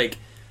to just, like,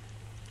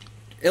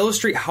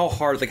 illustrate how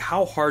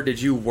hard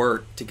did you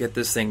work to get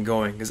this thing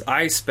going? Because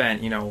I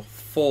spent, you know,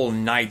 full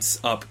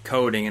nights up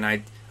coding, and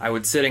I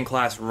would sit in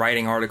class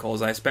writing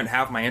articles. I spent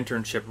half my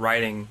internship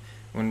writing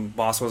when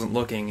boss wasn't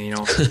looking. You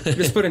know,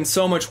 just put in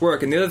so much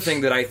work. And the other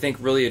thing that I think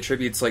really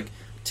attributes, like,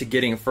 to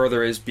getting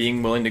further is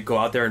being willing to go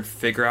out there and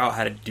figure out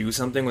how to do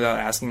something without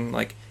asking.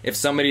 Like, if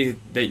somebody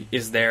that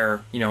is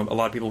there, you know, a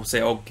lot of people will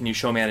say, oh, can you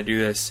show me how to do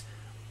this?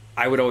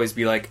 I would always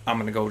be like, I'm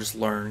going to go just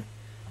learn.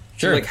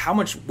 Sure. So, like, how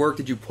much work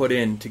did you put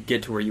in to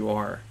get to where you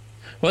are?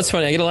 Well, it's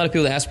funny. I get a lot of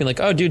people that ask me,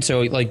 like, oh, dude,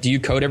 so, like, do you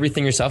code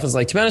everything yourself? It's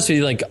like, to be honest with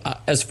you, like,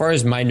 as far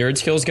as my nerd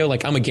skills go,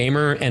 like, I'm a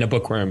gamer and a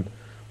bookworm.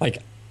 Like,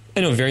 I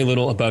know very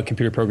little about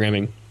computer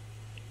programming.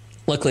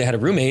 Luckily, I had a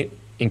roommate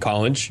in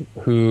college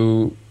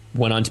who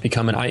went on to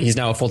become he's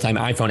now a full-time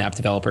iPhone app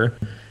developer.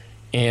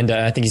 And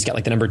I think he's got,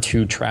 like, the number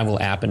 2 travel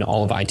app in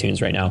all of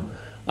iTunes right now.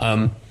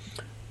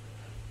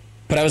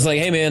 But I was like,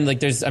 hey, man,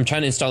 like, I'm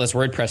trying to install this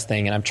WordPress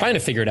thing, and I'm trying to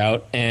figure it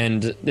out.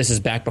 And this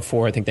is back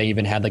before I think they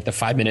even had, like, the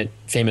 5-minute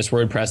famous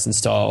WordPress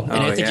install. And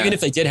I think even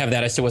if they did have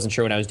that, I still wasn't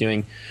sure what I was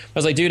doing. I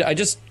was like, dude, I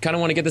just kind of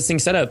want to get this thing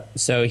set up.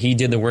 So he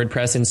did the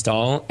WordPress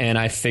install, and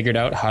I figured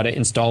out how to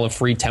install a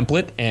free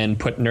template and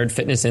put Nerd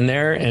Fitness in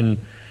there.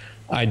 And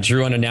I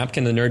drew on a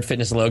napkin the Nerd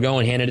Fitness logo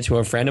and handed it to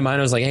a friend of mine.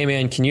 I was like, hey,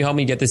 man, can you help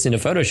me get this into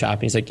Photoshop?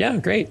 And he's like, yeah,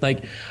 great.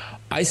 Like,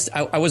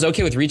 I was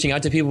okay with reaching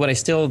out to people, but I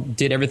still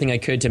did everything I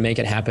could to make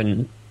it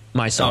happen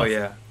myself. Oh,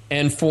 yeah.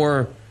 And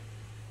for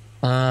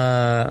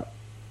about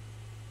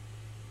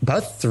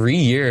 3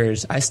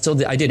 years, I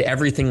did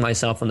everything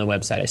myself on the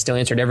website. I still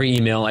answered every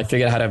email. I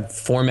figured out how to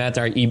format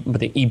the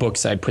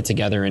ebooks I put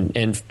together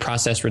and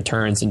process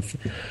returns. And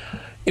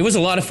it was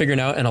a lot of figuring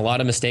out, and a lot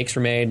of mistakes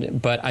were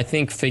made. But I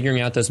think figuring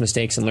out those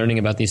mistakes and learning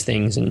about these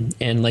things,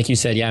 and like you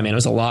said, yeah, man, it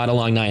was a lot of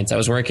long nights. I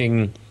was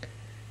working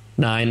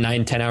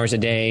 9, 10 hours a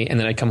day, and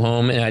then I'd come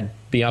home and I'd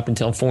be up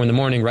until 4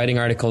 a.m. writing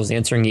articles,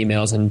 answering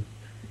emails, and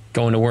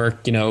going to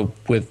work, you know,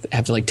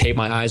 have to, like, tape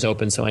my eyes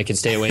open so I could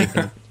stay awake.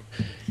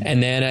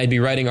 And then I'd be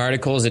writing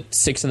articles at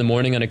 6 a.m.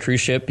 on a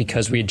cruise ship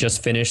because we had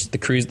just finished the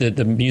cruise.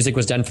 The music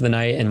was done for the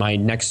night, and my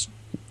next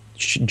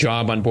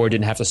job on board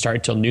didn't have to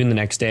start till noon the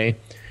next day.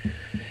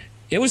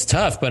 It was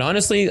tough, but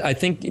honestly, I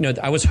think,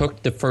 I was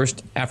hooked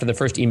after the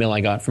first email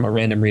I got from a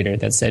random reader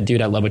that said,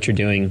 dude, I love what you're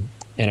doing,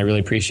 and I really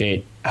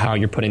appreciate how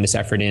you're putting this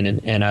effort in,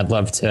 and I'd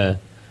love to,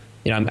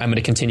 I'm going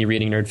to continue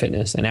reading Nerd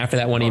Fitness. And after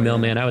that one email,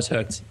 man, I was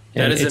hooked.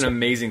 That is an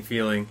amazing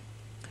feeling.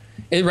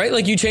 Right?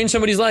 Like, you changed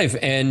somebody's life,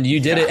 and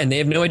you did it, and they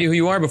have no idea who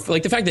you are. But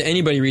like, the fact that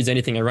anybody reads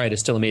anything I write is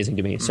still amazing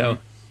to me. So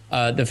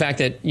the fact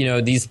that,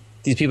 these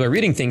people are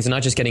reading things and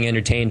not just getting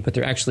entertained, but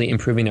they're actually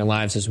improving their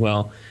lives as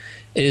well,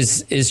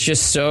 is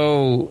just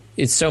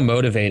it's so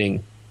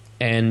motivating.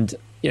 And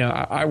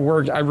I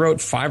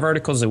wrote 5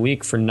 articles a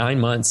week for 9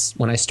 months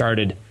when I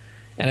started,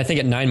 and I think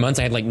at 9 months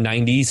I had like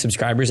 90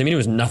 subscribers. I mean, it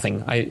was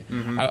nothing. I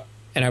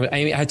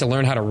had to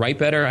learn how to write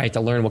better. I had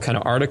to learn what kind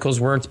of articles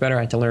worked better.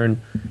 I had to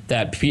learn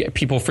that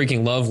people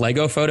freaking love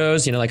Lego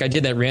photos. Like, I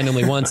did that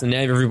randomly once, and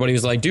everybody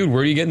was like, dude,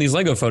 where are you getting these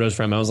Lego photos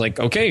from? I was like,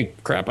 okay,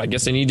 crap, I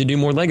guess I need to do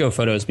more Lego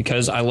photos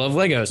because I love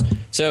Legos.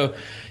 So,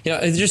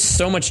 it's just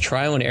so much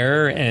trial and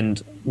error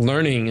and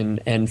learning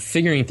and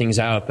figuring things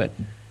out. But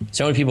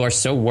so many people are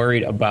so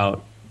worried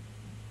about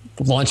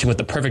launching with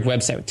the perfect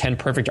website with 10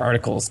 perfect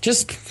articles.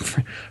 Just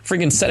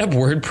freaking set up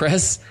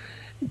WordPress,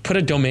 put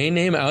a domain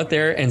name out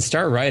there, and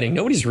start writing.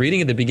 Nobody's reading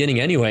at the beginning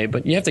anyway,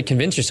 but you have to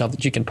convince yourself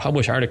that you can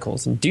publish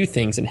articles and do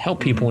things and help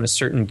people in a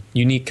certain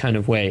unique kind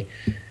of way.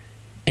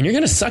 And you're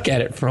going to suck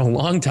at it for a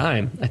long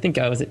time. I think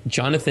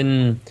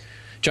Jonathan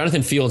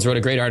Fields wrote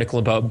a great article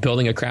about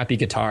building a crappy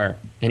guitar.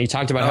 And he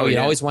talked about how he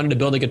always wanted to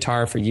build a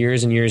guitar for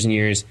years and years and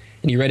years.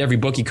 And he read every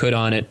book he could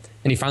on it.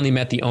 And he finally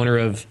met the owner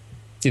of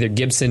either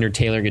Gibson or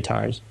Taylor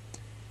guitars.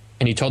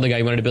 And he told the guy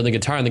he wanted to build a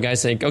guitar. And the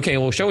guy's like, okay,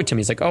 well, show it to me.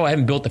 He's like, oh, I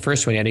haven't built the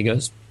first one yet. He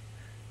goes,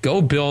 go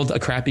build a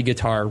crappy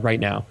guitar right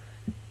now,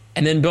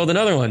 and then build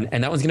another one,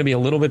 and that one's going to be a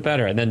little bit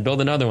better, and then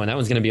build another one. That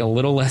one's going to be a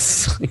little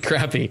less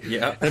crappy.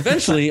 Yeah. And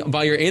eventually,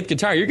 by your 8th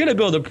guitar, you're going to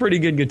build a pretty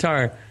good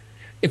guitar.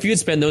 If you would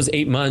spend those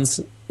 8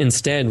 months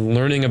instead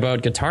learning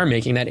about guitar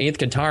making, that 8th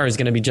guitar is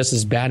going to be just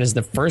as bad as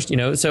the first,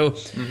 So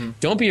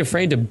don't be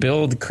afraid to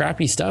build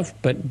crappy stuff,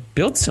 but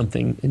build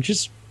something and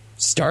just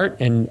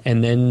start and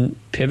then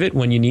pivot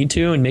when you need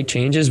to and make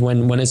changes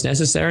when it's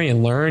necessary,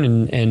 and learn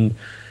and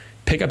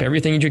pick up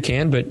everything that you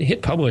can, but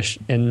hit publish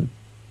and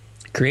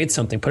create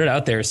something, put it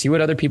out there, see what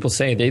other people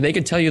say. They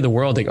could tell you the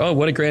world, like, oh,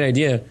 what a great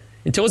idea,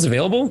 until it's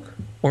available,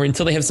 or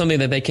until they have something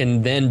that they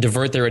can then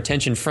divert their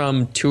attention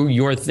from to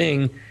your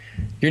thing.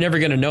 You're never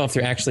going to know if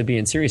they're actually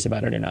being serious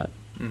about it or not.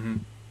 Mm-hmm.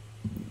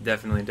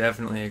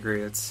 Definitely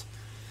agree.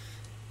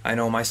 I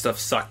know my stuff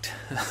sucked.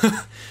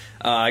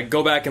 I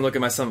go back and look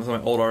at some of my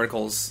old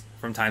articles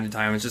from time to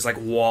time. It's just like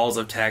walls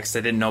of text.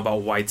 I didn't know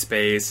about white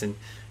space and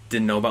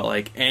didn't know about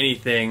like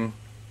anything.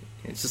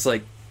 It's just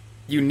like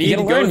you need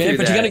to go through that.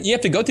 But you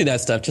have to go through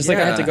that stuff. Just like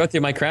I had to go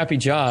through my crappy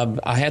job,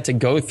 I had to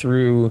go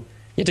through.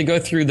 You have to go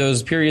through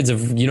those periods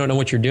of you don't know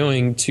what you're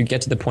doing to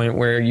get to the point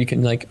where you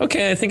can like,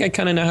 okay, I think I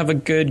kind of now have a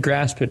good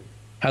grasp at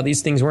how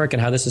these things work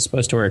and how this is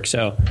supposed to work.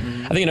 So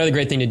I think another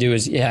great thing to do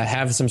is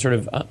have some sort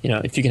of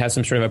if you can have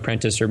some sort of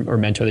apprentice or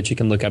mentor that you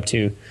can look up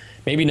to.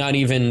 Maybe not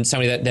even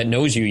somebody that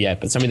knows you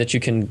yet, but somebody that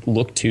you can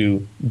look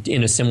to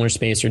in a similar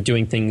space or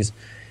doing things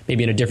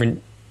maybe in a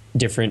different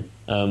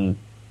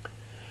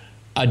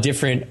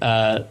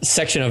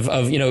section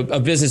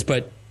of business,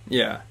 but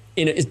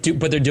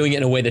but they're doing it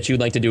in a way that you'd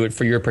like to do it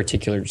for your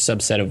particular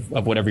subset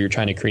of whatever you're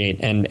trying to create,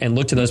 and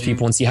look to those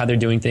people and see how they're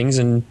doing things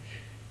and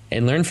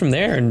learn from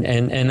there, and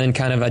then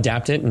kind of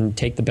adapt it and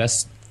take the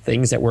best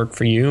things that work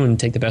for you and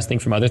take the best thing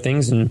from other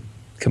things and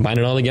combine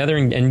it all together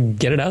and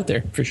get it out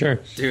there for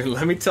sure. Dude,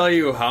 let me tell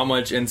you how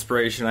much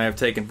inspiration I have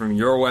taken from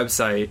your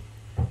website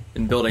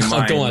in building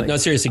mine. Go on. Like, no,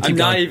 seriously, keep I'm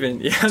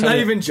going. I'm not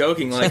even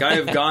joking. Like, I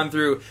have gone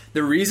through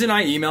the reason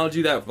I emailed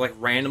you that like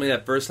randomly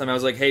that first time. I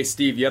was like, hey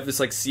Steve, you have this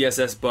like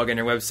CSS bug on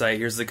your website,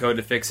 here's the code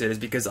to fix it, is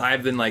because I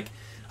had been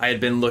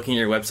looking at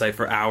your website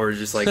for hours,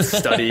 just like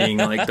studying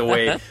like the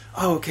way,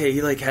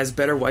 he like has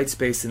better white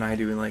space than I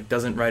do and like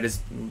doesn't write his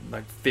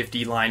like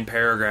 50 line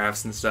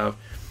paragraphs and stuff.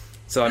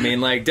 So I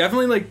mean, like,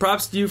 definitely like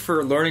props to you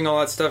for learning all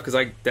that stuff, because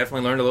I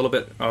definitely learned a little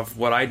bit of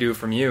what I do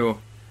from you.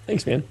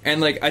 Thanks, man.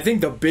 And like, I think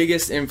the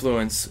biggest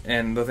influence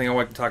and the thing I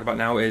want to talk about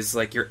now is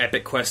like your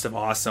epic quest of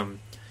awesome.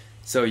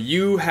 So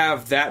you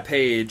have that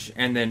page,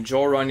 and then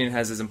Joel Runyon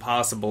has his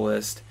impossible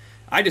list.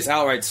 I just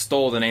outright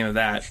stole the name of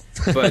that.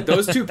 But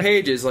those two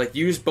pages, like,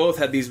 you both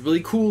had these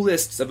really cool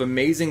lists of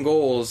amazing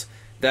goals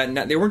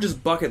that they weren't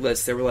just bucket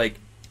lists. They were like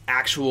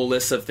actual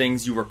lists of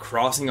things you were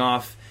crossing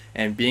off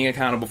and being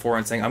accountable for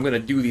and saying, I'm going to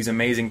do these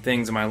amazing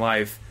things in my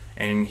life,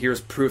 and here's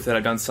proof that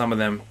I've done some of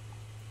them.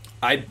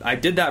 I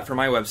did that for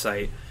my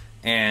website,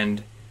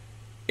 and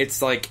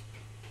it's like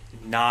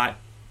not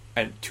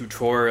a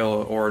tutorial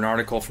or an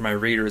article for my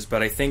readers,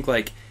 but I think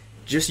like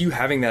just you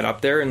having that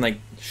up there and like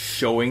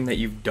showing that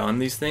you've done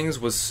these things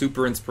was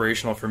super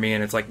inspirational for me,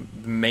 and it's like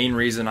the main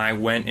reason I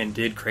went and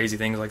did crazy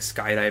things like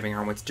skydiving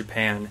or went to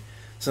Japan.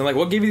 So like,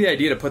 what gave you the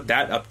idea to put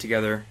that up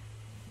together?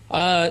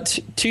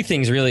 Two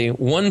things really.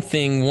 One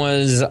thing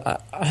was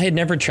I had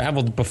never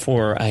traveled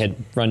before I had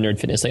run Nerd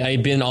Fitness. Like, I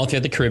had been all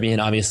throughout the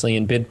Caribbean, obviously,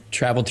 and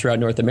traveled throughout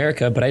North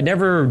America, but I'd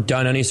never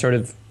done any sort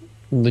of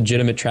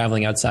legitimate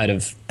traveling outside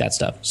of that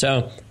stuff.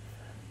 So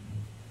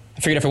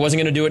I figured if I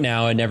wasn't going to do it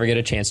now, I'd never get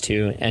a chance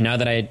to. And now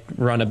that I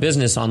run a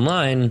business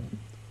online,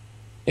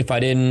 if I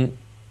didn't,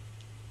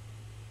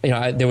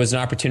 there was an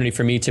opportunity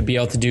for me to be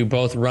able to do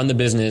both, run the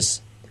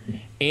business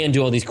and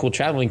do all these cool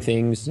traveling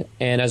things.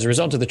 And as a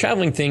result of the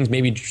traveling things,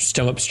 maybe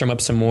strum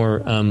up some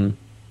more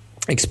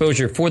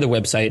exposure for the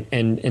website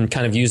and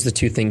kind of use the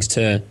two things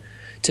to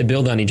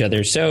build on each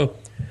other. So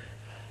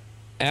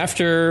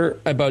after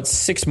about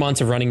 6 months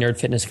of running Nerd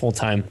Fitness full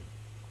time,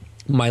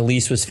 my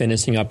lease was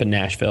finishing up in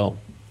Nashville.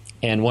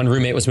 And one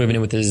roommate was moving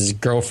in with his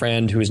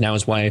girlfriend, who is now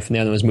his wife, and the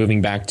other was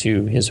moving back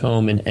to his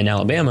home in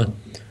Alabama.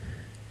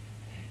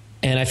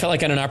 And I felt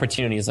like I had an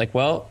opportunity. It's like,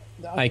 well,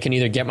 I can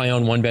either get my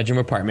own one-bedroom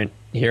apartment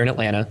here in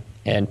Atlanta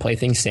and play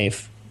things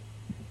safe,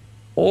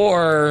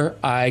 or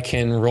I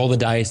can roll the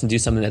dice and do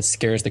something that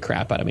scares the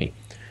crap out of me.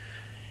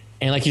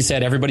 And like you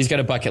said, everybody's got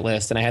a bucket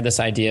list. And I had this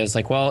idea. It's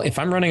like, well, if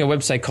I'm running a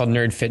website called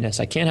Nerd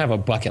Fitness, I can't have a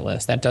bucket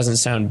list. That doesn't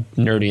sound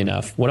nerdy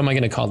enough. What am I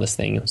going to call this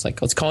thing? It was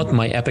like, let's call it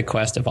my epic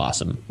quest of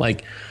awesome.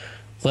 Like,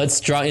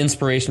 let's draw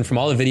inspiration from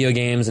all the video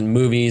games and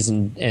movies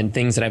and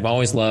things that I've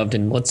always loved,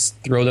 and let's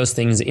throw those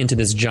things into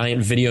this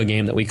giant video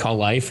game that we call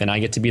life, and I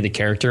get to be the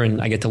character,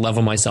 and I get to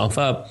level myself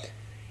up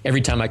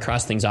every time I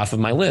cross things off of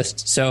my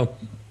list. So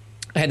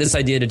I had this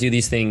idea to do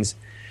these things,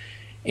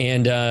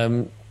 and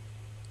like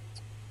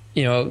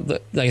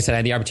I said, I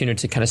had the opportunity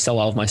to kind of sell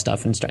all of my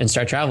stuff and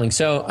start traveling.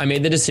 So I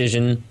made the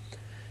decision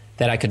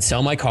that I could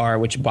sell my car,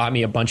 which bought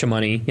me a bunch of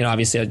money.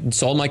 Obviously I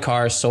sold my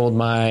car, sold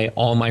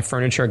all my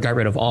furniture, got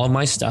rid of all of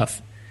my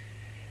stuff.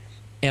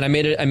 And I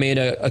made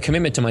a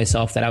commitment to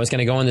myself that I was going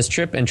to go on this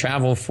trip and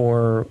travel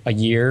for a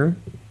year.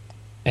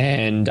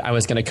 And I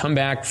was going to come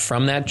back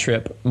from that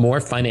trip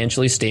more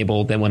financially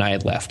stable than when I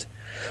had left.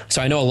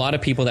 So I know a lot of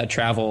people that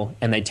travel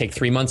and they take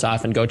 3 months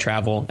off and go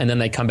travel, and then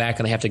they come back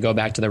and they have to go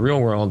back to the real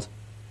world.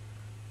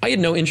 I had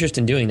no interest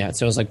in doing that.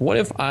 So I was like, what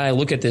if I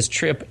look at this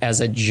trip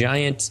as a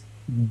giant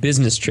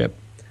business trip?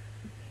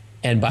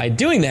 And by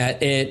doing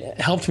that, it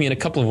helped me in a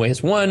couple of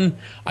ways. One,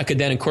 I could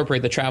then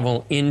incorporate the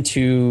travel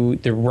into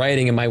the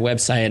writing of my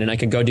website, and I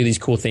could go do these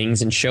cool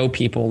things and show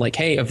people like,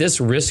 hey, if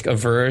this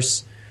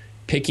risk-averse,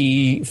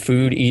 picky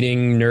food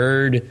eating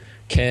nerd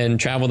can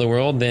travel the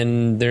world,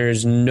 then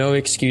there's no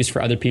excuse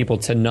for other people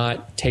to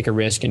not take a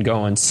risk and go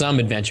on some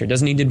adventure. It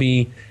doesn't need to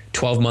be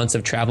 12 months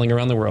of traveling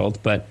around the world,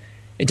 but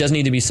it does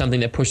need to be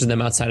something that pushes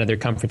them outside of their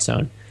comfort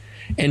zone.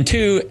 And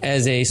two,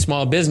 as a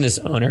small business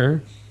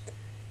owner,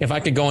 if I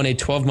could go on a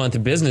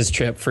 12-month business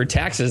trip for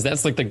taxes,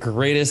 that's like the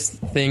greatest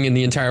thing in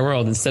the entire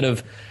world. Instead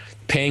of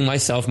paying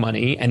myself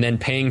money and then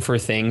paying for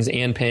things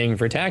and paying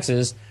for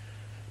taxes,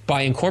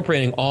 by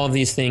incorporating all of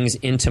these things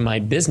into my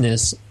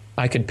business,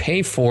 I could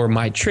pay for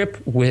my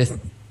trip with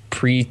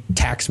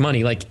pre-tax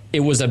money. Like, it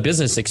was a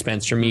business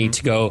expense for me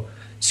to go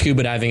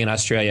scuba diving in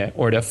Australia,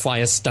 or to fly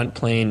a stunt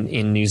plane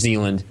in New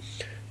Zealand,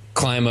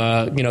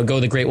 go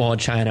the Great Wall of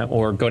China,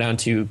 or go down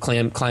to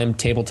climb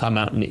Tabletop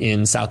Mountain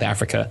in South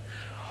Africa.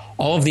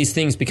 All of these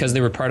things, because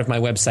they were part of my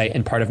website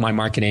and part of my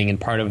marketing and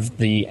part of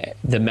the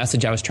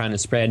message I was trying to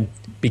spread,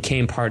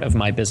 became part of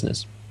my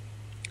business,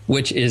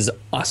 which is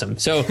awesome.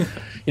 So,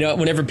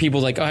 whenever people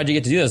are like, oh, how'd you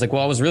get to do this? Like,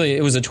 well,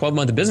 it was a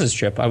 12-month business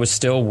trip. I was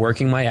still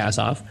working my ass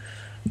off.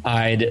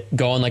 I'd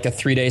go on like a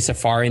 3-day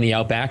safari in the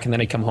outback, and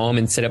then I'd come home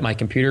and sit at my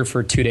computer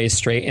for 2 days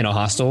straight in a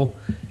hostel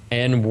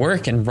and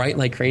work and write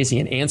like crazy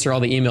and answer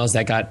all the emails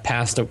that got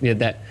passed,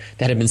 that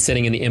had been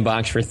sitting in the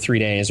inbox for 3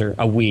 days or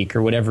a week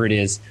or whatever it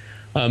is.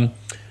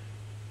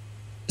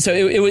 So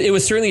it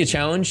was certainly a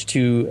challenge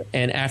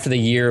and after the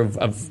year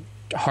of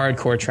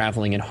hardcore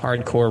traveling and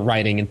hardcore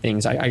writing and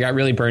things, I got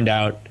really burned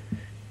out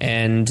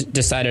and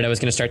decided I was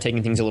going to start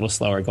taking things a little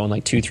slower, going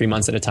like 2-3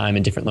 months at a time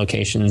in different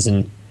locations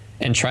and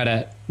try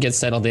to get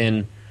settled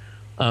in.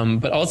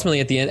 But ultimately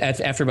at the end,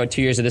 after about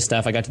 2 years of this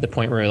stuff, I got to the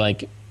point where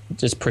like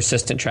just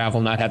persistent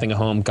travel, not having a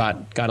home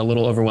got a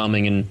little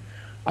overwhelming, and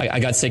I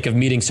got sick of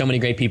meeting so many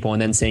great people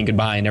and then saying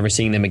goodbye and never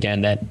seeing them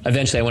again, that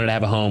eventually I wanted to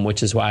have a home,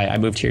 which is why I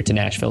moved here to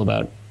Nashville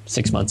about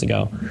 6 months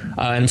ago. And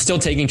I'm still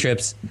taking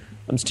trips.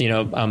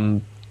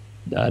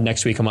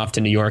 Next week I'm off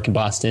to New York and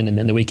Boston, and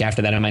then the week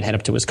after that I might head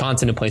up to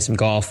Wisconsin to play some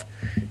golf,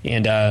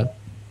 and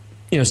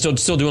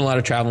still doing a lot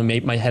of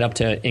traveling. Might head up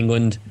to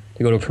England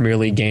to go to a Premier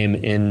League game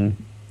in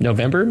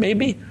November,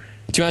 maybe.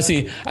 To be honest,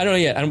 I don't know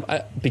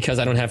yet. Because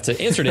I don't have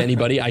to answer to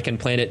anybody, I can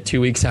plan it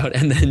 2 weeks out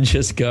and then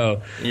just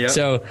go. Yep.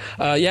 So,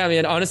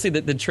 man, honestly,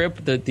 the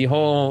trip, the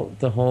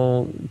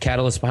whole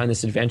catalyst behind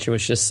this adventure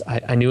was just,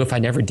 I knew if I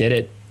never did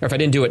it, or if I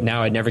didn't do it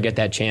now, I'd never get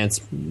that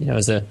chance.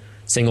 As a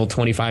single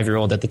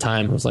 25-year-old at the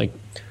time, I was like,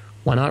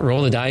 why not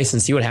roll the dice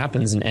and see what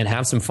happens and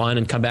have some fun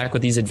and come back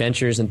with these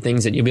adventures and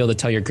things that you'll be able to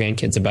tell your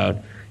grandkids about,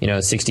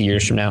 60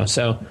 years from now.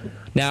 So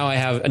now I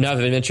have enough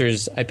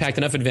adventures. I packed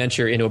enough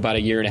adventure into about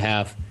a year and a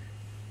half.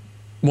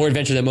 More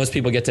adventure than most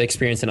people get to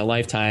experience in a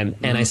lifetime,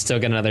 and I still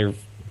got another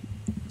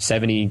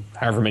 70,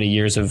 however many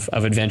years of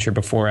adventure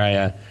before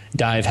I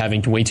die,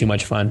 having way too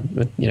much fun.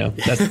 But,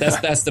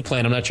 that's the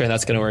plan. I'm not sure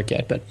that's going to work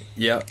yet, but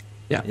yeah,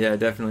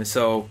 definitely.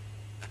 So,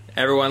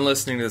 everyone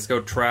listening to this, go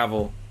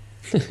travel.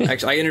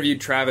 Actually, I interviewed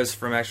Travis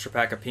from Extra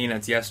Pack of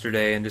Peanuts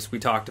yesterday, and we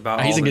talked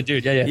about. He's a good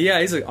dude. Yeah.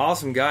 He's an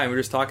awesome guy. And we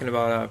were just talking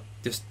about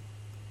just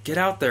get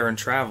out there and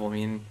travel. I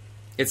mean,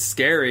 it's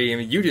scary. I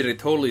mean, you did it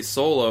totally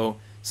solo,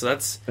 so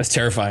that's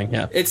terrifying.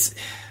 Yeah,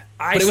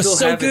 But it was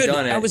so good.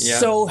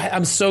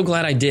 I'm so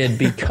glad I did,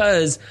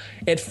 because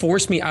it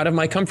forced me out of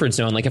my comfort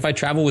zone. Like, if I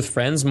travel with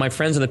friends, my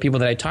friends are the people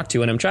that I talk to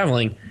when I'm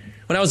traveling.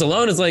 When I was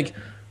alone, it's like,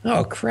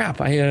 oh crap,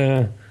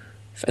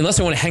 unless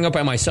I want to hang out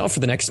by myself for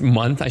the next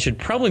month, I should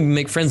probably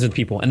make friends with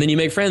people. And then you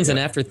make friends, and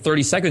after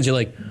 30 seconds, you're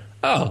like,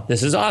 oh,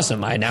 this is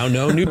awesome. I now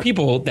know new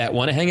people that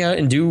want to hang out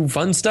and do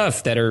fun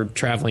stuff that are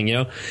traveling, you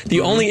know?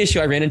 The only issue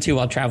I ran into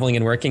while traveling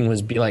and working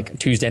was be like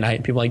Tuesday night,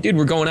 and people like, dude,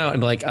 we're going out.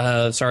 And be like,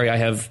 sorry, I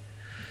have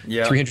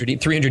 300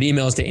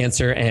 emails to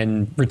answer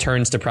and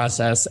returns to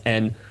process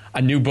and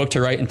a new book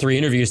to write and 3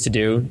 interviews to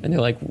do. And they're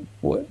like,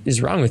 what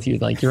is wrong with you?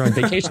 Like, you're on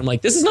vacation. I'm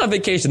like, this is not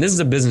vacation. This is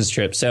a business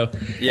trip. So,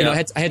 you know,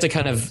 I had to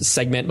kind of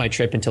segment my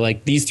trip into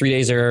like, these 3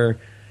 days are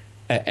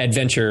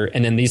adventure,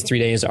 and then these 3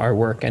 days are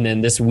work, and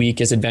then this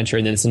week is adventure,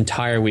 and then this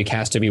entire week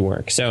has to be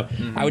work. So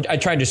I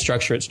tried to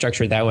structure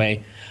it that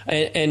way.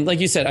 And like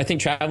you said, I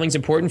think traveling is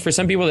important. For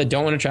some people that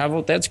don't want to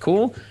travel, that's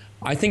cool.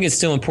 I think it's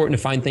still important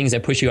to find things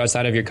that push you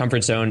outside of your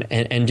comfort zone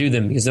and do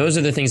them, because those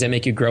are the things that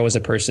make you grow as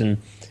a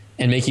person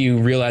and make you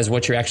realize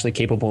what you're actually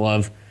capable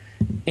of,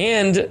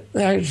 and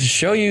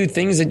show you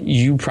things that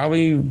you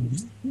probably,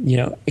 you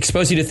know,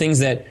 expose you to things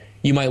that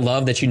you might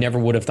love that you never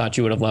would have thought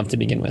you would have loved to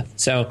begin with.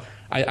 So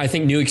I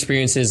think new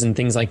experiences and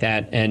things like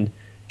that, and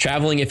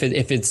traveling, if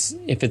it's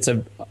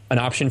an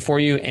option for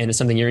you and it's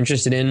something you're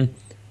interested in,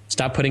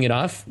 stop putting it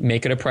off,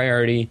 make it a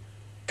priority,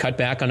 cut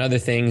back on other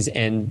things,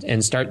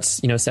 and start,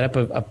 you know, set up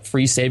a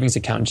free savings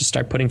account and just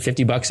start putting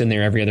 $50 in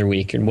there every other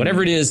week, and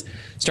whatever it is,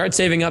 start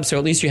saving up so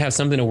at least you have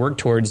something to work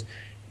towards.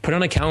 Put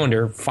on a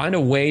calendar, find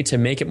a way to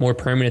make it more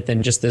permanent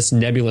than just this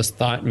nebulous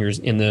thought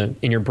in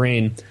your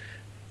brain.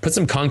 Put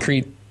some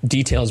concrete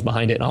details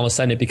behind it, and all of a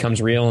sudden it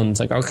becomes real, and it's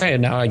like, okay,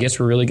 now I guess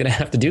we're really going to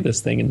have to do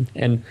this thing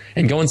and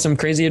go on some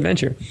crazy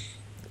adventure.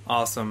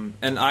 Awesome.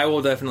 And I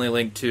will definitely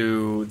link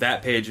to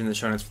that page in the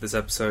show notes for this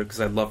episode, because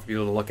I'd love for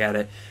people to look at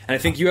it. And I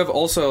think you have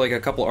also like a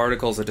couple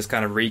articles that just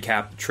kind of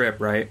recap the trip,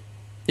 right?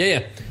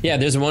 Yeah.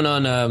 There's one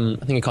on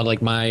I think I called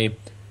like my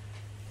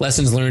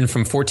lessons learned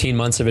from 14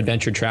 months of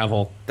adventure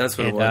travel. That's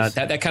what it was.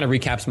 That kind of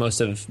recaps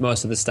most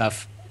of the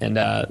stuff. And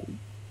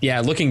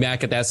looking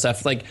back at that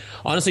stuff, like,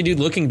 honestly, dude,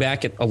 looking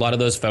back at a lot of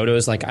those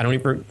photos, like, I don't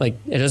even, like,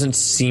 it doesn't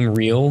seem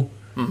real.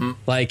 Mm-hmm.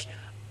 Like,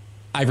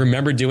 I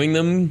remember doing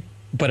them,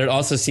 but it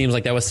also seems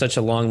like that was such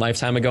a long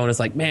lifetime ago. And it's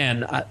like,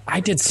 man, I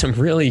did some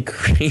really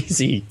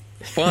crazy,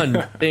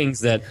 fun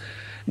things that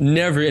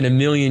never in a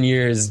million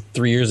years,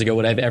 3 years ago,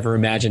 would I've ever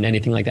imagined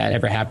anything like that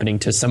ever happening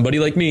to somebody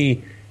like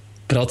me.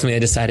 But ultimately I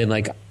decided,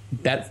 like,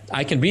 that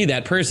I can be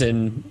that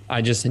person.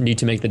 I just need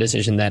to make the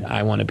decision that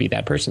I want to be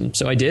that person.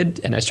 So I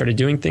did, and I started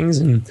doing things,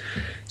 and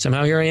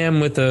somehow here I am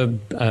with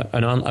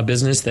a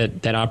business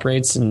that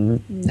operates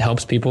and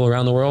helps people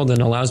around the world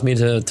and allows me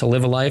to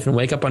live a life and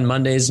wake up on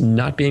Mondays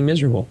not being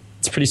miserable.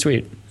 It's pretty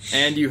sweet.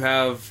 And you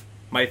have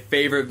my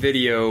favorite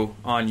video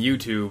on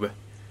YouTube,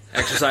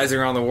 exercising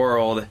around the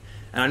world.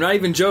 And I'm not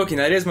even joking.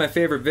 That is my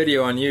favorite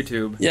video on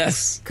YouTube.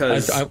 Yes.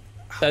 Because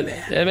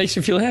that makes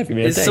you feel happy,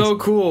 man. It's Thanks. So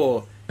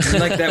cool.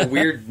 Like that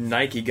weird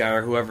Nike guy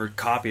or whoever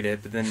copied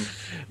it, but then...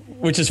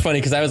 Which is funny,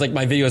 because I was like,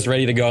 my video was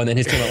ready to go, and then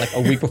his came out like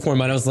a week before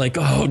mine. I was like,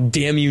 oh,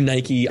 damn you,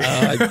 Nike.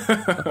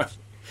 I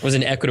was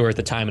in Ecuador at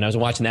the time, and I was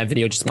watching that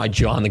video, just my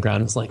jaw on the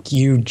ground. I was like,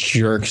 you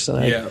jerks.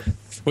 Yeah.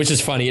 Which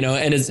is funny, you know,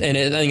 and I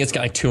think it's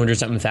got like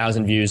 200-something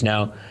thousand views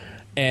now.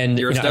 And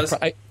yours does?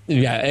 Okay.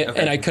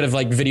 And I could have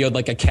like videoed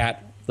like a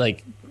cat,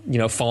 like, you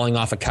know, falling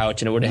off a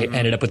couch, and it would have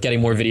ended up with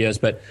getting more videos,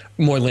 but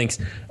more links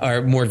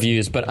or more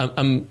views. But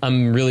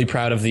I'm really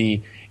proud of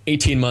the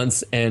 18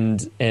 months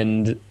and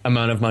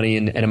amount of money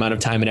and amount of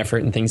time and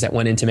effort and things that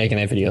went into making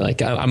that video.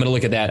 Like, I'm going to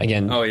look at that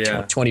again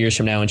 20 years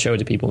from now and show it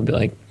to people and be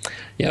like,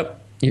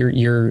 yep,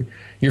 your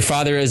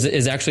father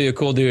is actually a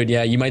cool dude.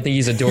 Yeah, you might think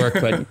he's a dork,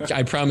 but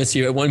I promise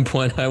you, at one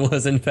point I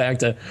was in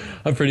fact a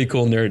pretty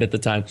cool nerd at the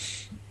time.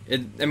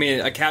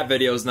 A cat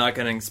video is not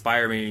going to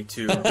inspire me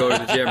to go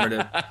to the gym or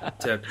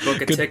to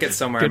book a ticket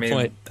somewhere.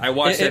 Point. I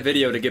watched that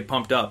video to get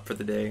pumped up for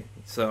the day.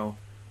 So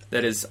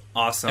that is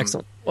awesome.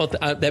 Excellent. Well,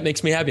 that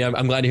makes me happy.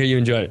 I'm glad to hear you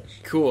enjoyed it.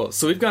 Cool.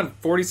 So we've gone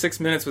 46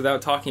 minutes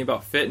without talking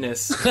about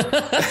fitness.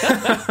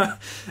 And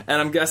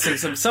I'm guessing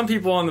some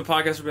people on the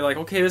podcast will be like,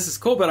 okay, this is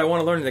cool, but I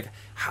want to learn, like,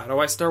 how do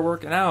I start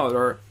working out?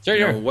 Or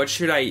what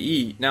should I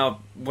eat?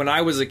 Now, when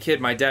I was a kid,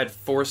 my dad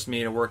forced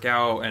me to work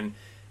out, and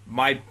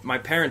my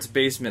parents'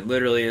 basement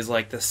literally is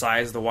like the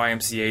size of the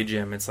YMCA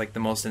gym. It's like the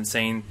most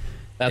insane.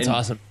 That's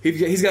awesome.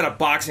 He's got a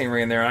boxing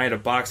ring in there, and I had to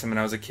box him when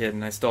I was a kid,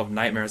 and I still have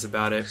nightmares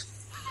about it.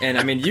 And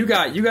I mean, you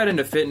got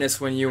into fitness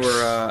when you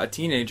were a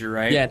teenager,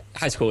 right? Yeah,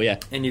 high school, yeah.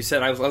 And you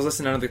said, I was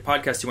listening to another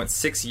podcast, you went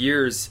 6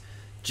 years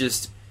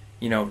just,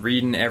 you know,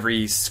 reading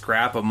every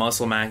scrap of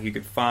muscle mass you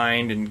could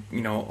find, and, you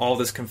know, all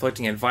this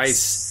conflicting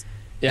advice.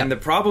 Yeah. And the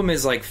problem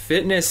is, like,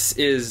 fitness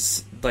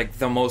is like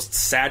the most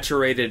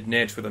saturated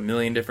niche with a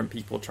million different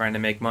people trying to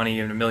make money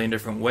in a million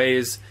different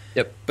ways.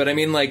 Yep. But I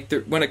mean, like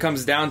when it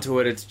comes down to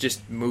it, it's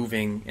just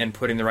moving and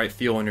putting the right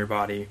fuel in your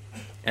body.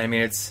 And I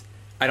mean,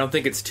 I don't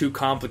think it's too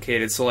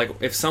complicated. So like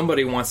if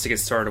somebody wants to get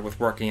started with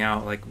working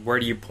out, like where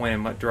do you point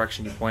them? What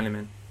direction do you point them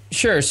in?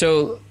 Sure.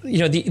 So,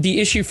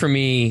 the issue for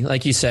me,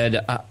 like you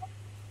said,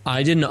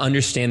 I didn't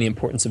understand the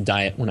importance of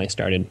diet when I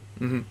started.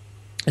 Mm-hmm.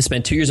 I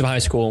spent 2 years of high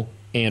school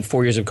and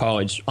 4 years of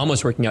college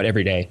almost working out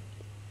every day.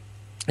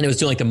 And it was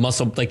doing like the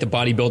muscle, like the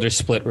bodybuilder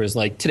split where it's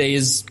like today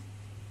is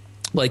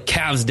like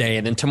calves day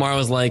and then tomorrow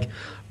is like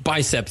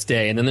biceps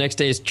day and then the next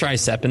day is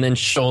tricep and then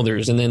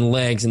shoulders and then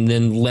legs and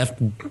then left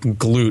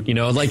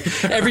glute, like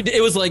every day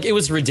it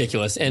was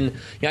ridiculous. And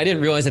I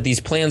didn't realize that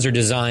these plans are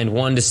designed,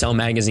 one, to sell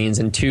magazines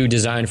and two,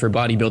 designed for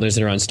bodybuilders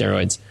that are on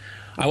steroids.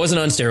 I wasn't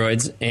on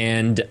steroids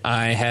and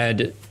I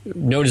had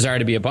no desire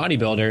to be a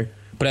bodybuilder,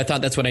 but I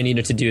thought that's what I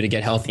needed to do to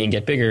get healthy and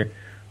get bigger.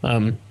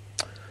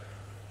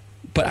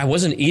 But I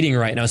wasn't eating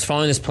right, and I was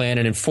following this plan,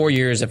 and in 4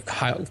 years of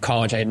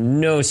college, I had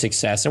no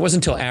success. It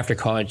wasn't until after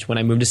college, when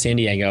I moved to San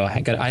Diego,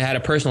 I had a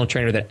personal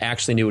trainer that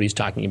actually knew what he's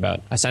talking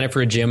about. I signed up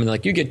for a gym, and they're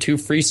like, you get 2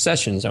 free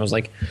sessions. I was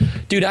like,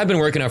 dude, I've been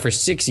working out for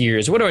 6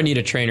 years. What do I need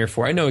a trainer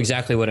for? I know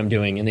exactly what I'm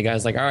doing. And the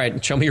guy's like, all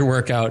right, show me your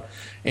workout,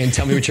 and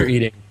tell me what you're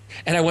eating.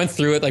 And I went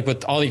through it like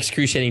with all the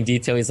excruciating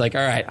detail. He's like,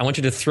 all right, I want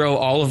you to throw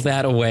all of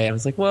that away. I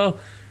was like, well,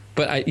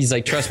 he's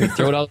like, trust me,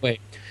 throw it all away.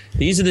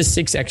 These are the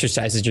 6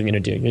 exercises you're going to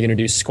do. You're going to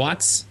do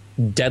squats,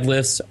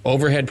 deadlifts,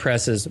 overhead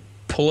presses,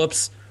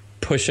 pull-ups,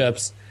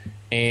 push-ups,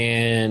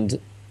 and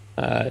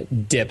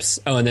dips.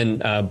 Oh, and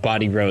then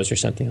body rows or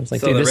something. I was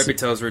like, so the Rippy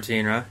Toes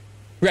routine, right?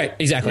 Right,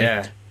 exactly.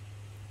 Yeah.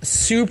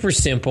 Super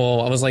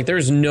simple. I was like,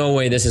 there's no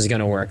way this is going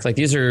to work. Like,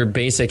 these are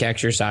basic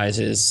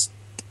exercises.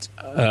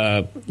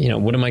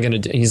 What am I going to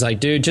do? He's like,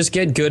 dude, just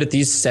get good at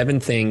these 7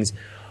 things.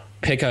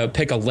 Pick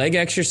a leg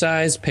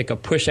exercise, pick a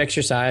push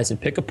exercise, and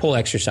pick a pull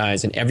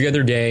exercise, and every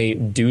other day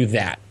do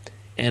that.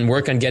 And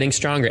work on getting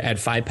stronger. Add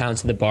 5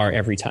 pounds to the bar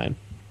every time.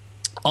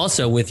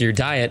 Also, with your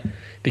diet,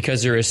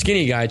 because you're a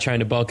skinny guy trying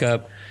to bulk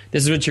up,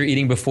 this is what you're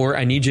eating before.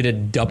 I need you to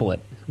double it.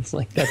 It's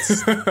like,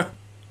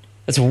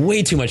 that's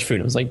way too much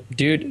food. I was like,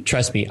 dude,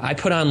 trust me. I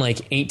put on like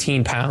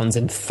 18 pounds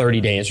in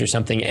 30 days or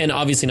something. And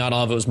obviously not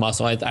all of it was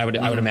muscle. I would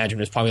imagine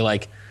it was probably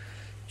like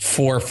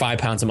 4 or 5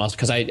 pounds of muscle.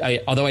 Because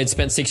I although I had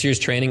spent 6 years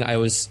training, I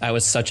was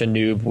such a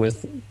noob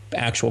with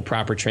actual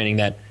proper training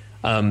that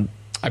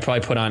I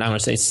probably put on, I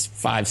want to say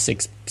 5,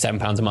 6, 7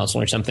 pounds of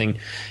muscle or something,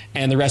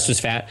 and the rest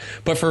was fat.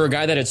 But for a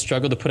guy that had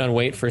struggled to put on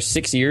weight for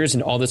 6 years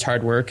and all this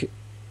hard work,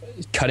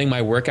 cutting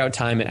my workout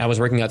time, and I was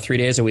working out 3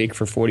 days a week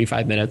for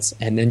 45 minutes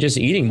and then just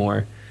eating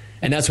more.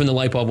 And that's when the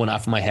light bulb went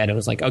off in my head. It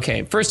was like,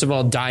 okay, first of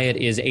all, diet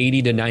is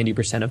 80 to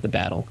 90% of the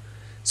battle.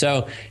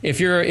 So if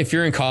you're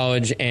in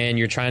college and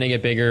you're trying to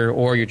get bigger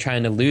or you're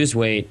trying to lose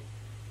weight,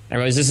 I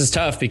realize this is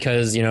tough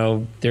because,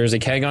 there's a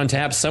keg on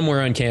tap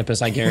somewhere on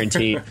campus, I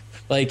guarantee.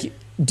 Like,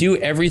 do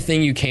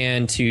everything you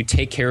can to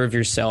take care of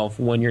yourself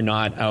when you're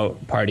not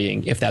out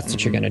partying, if that's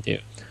what you're going to do.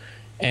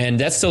 And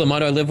that's still the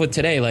motto I live with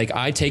today. Like,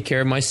 I take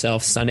care of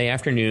myself Sunday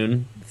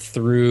afternoon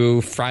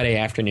through Friday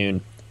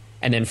afternoon,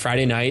 and then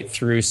Friday night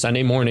through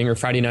Sunday morning, or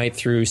Friday night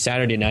through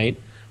Saturday night.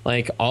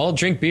 Like, I'll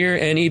drink beer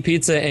and eat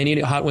pizza and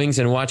eat hot wings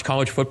and watch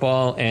college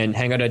football and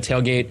hang out at a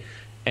tailgate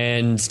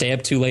and stay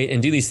up too late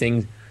and do these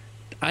things.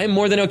 I'm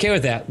more than okay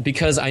with that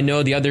because I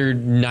know the other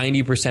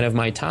 90% of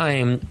my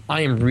time,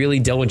 I am really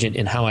diligent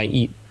in how I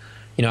eat.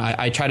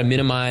 I try to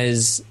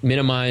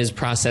minimize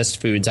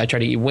processed foods. I try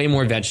to eat way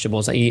more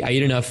vegetables. I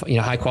eat enough,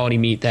 high quality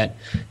meat that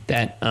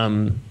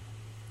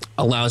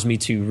allows me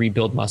to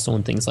rebuild muscle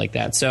and things like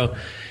that. So,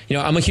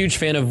 I'm a huge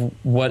fan of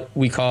what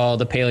we call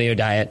the paleo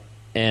diet,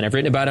 and I've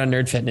written about it on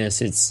Nerd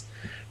Fitness. It's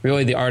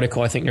really the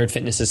article. I think Nerd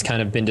Fitness has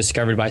kind of been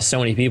discovered by so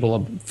many people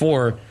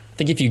before. I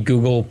think if you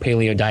Google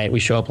paleo diet,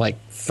 we show up like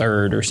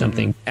 3rd or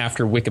something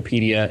after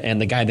Wikipedia and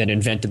the guy that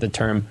invented the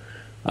term.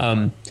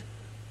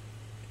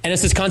 And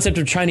it's this concept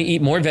of trying to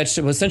eat more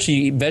vegetables. Essentially,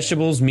 you eat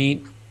vegetables,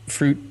 meat,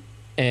 fruit,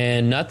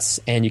 and nuts,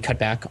 and you cut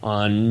back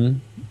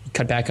on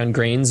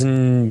grains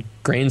and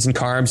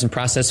carbs and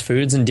processed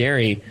foods and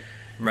dairy.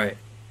 Right.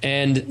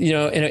 And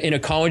in a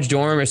college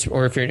dorm,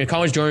 or if you're in a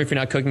college dorm, if you're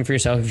not cooking for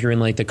yourself, if you're in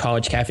like the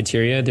college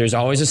cafeteria, there's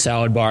always a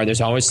salad bar.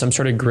 There's always some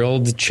sort of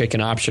grilled chicken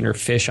option or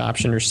fish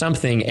option or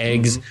something,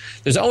 eggs.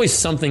 There's always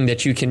something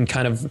that you can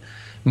kind of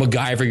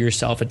MacGyver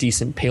yourself a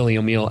decent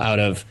paleo meal out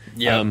of.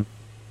 Yeah.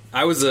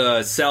 I was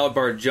a salad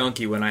bar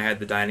junkie when I had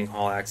the dining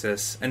hall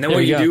access. And then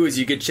what you do is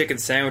you get chicken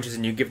sandwiches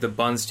and you give the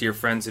buns to your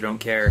friends who don't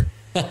care.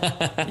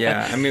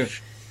 Yeah, I mean,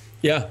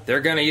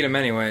 they're going to eat them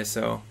anyway,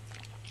 so.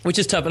 Which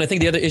is tough. And I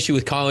think the other issue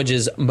with college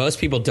is most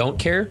people don't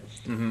care.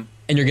 Mm-hmm.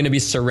 And you're going to be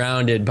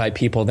surrounded by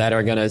people that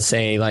are going to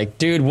say, like,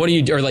 dude, what do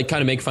you do? Or like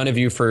kind of make fun of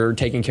you for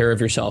taking care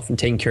of yourself and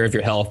taking care of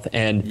your health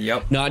and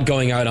not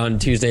going out on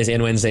Tuesdays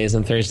and Wednesdays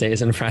and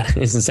Thursdays and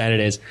Fridays and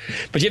Saturdays.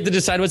 But you have to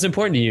decide what's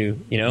important to you.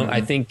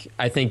 Mm-hmm.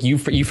 I think you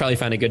probably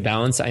found a good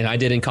balance. And I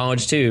did in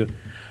college too.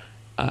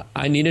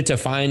 I needed to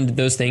find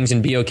those things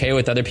and be okay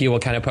with other people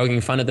kind of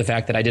poking fun at the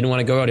fact that I didn't want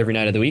to go out every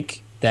night of the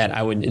week. that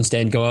I would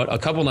instead go out a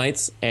couple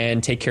nights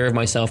and take care of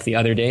myself the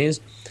other days.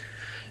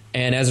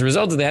 And as a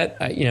result of that,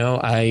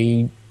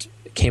 I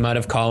came out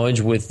of college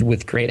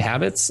with great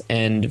habits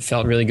and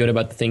felt really good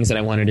about the things that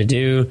I wanted to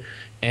do,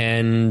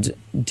 and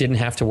didn't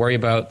have to worry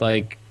about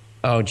like,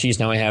 oh geez,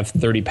 now I have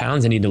 30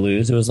 pounds I need to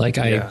lose. It was like,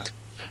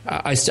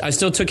 I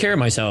still took care of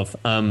myself.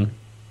 And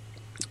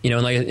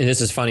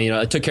this is funny,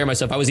 I took care of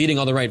myself. I was eating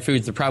all the right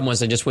foods. The problem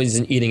was I just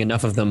wasn't eating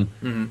enough of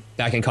them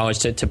back in college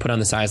to put on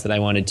the size that I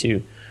wanted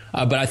to.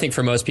 But I think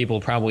for most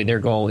people, probably their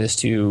goal is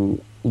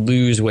to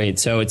lose weight.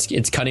 So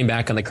it's cutting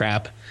back on the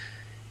crap.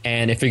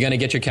 And if you're going to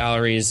get your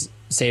calories,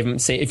 save them.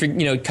 If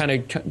you're, kind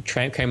of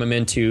cram them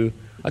into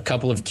a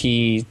couple of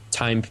key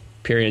time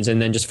periods,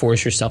 and then just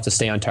force yourself to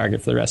stay on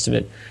target for the rest of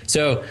it.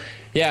 So,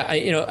 yeah,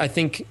 I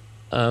think if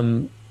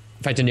I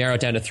had to narrow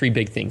it down to 3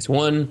 big things.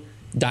 1,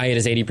 diet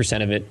is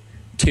 80% of it.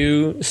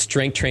 2,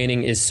 strength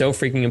training is so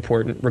freaking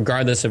important,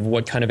 regardless of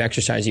what kind of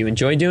exercise you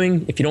enjoy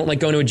doing. If you don't like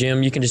going to a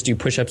gym, you can just do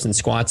push-ups and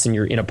squats and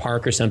you're in a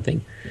park or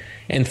something.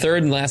 And 3rd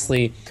and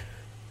lastly,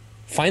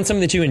 find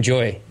something that you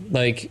enjoy.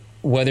 Like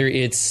whether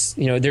it's,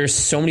 there's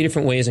so many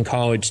different ways in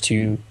college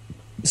to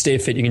stay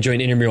fit. You can join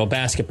intramural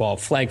basketball,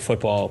 flag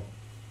football.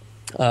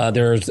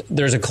 There's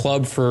a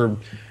club for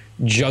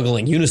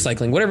juggling,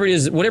 unicycling, whatever it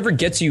is, whatever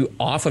gets you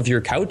off of your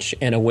couch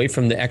and away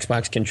from the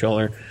Xbox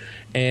controller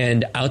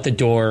and out the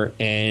door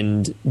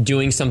and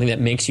doing something that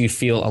makes you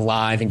feel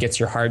alive and gets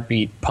your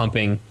heartbeat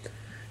pumping,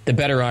 the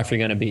better off you're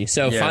going to be.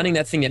 So finding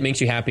that thing that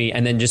makes you happy,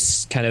 and then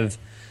just kind of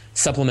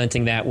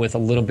supplementing that with a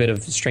little bit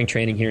of strength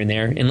training here and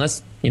there.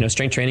 Unless,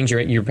 strength training's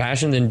your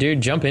passion, then dude,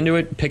 jump into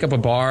it, pick up a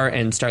bar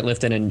and start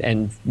lifting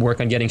and work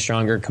on getting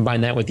stronger.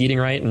 Combine that with eating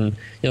right, and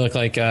you look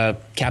like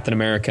Captain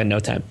America in no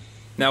time.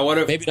 Now, what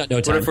if maybe not no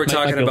time. What if we're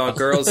talking about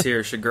girls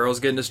here? Should girls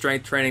get into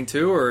strength training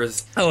too, or are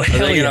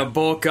they going to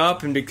bulk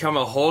up and become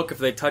a Hulk if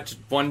they touch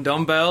one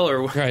dumbbell?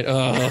 Or right?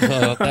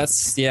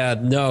 That's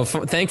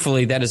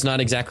thankfully, that is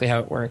not exactly how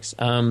it works.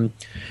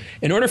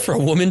 In order for a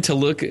woman to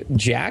look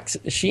jacked,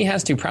 she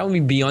has to probably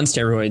be on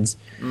steroids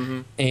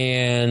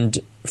and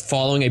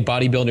following a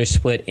bodybuilder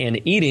split and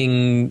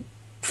eating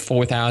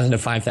 4,000 to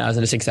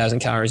 5,000 to 6,000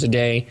 calories a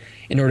day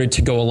in order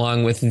to go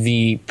along with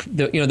the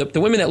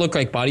women that look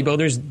like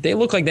bodybuilders. They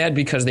look like that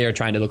because they are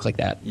trying to look like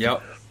that.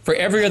 Yep. For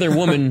every other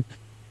woman,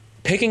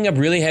 picking up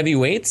really heavy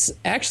weights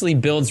actually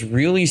builds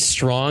really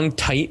strong,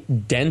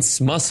 tight, dense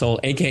muscle,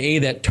 aka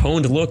that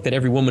toned look that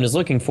every woman is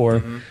looking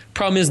for.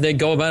 Problem is they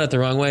go about it the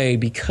wrong way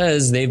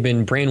because they've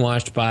been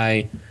brainwashed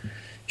by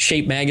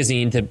Shape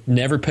magazine to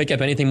never pick up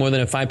anything more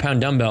than a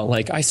 5-pound dumbbell.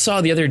 Like I saw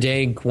the other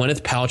day,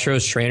 Gwyneth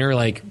Paltrow's trainer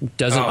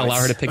doesn't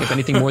allow her to pick up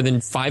anything more than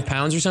 5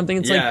 pounds or something.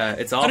 It's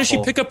it's awful. How does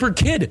she pick up her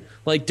kid?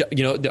 Like,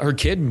 her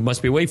kid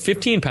must be weigh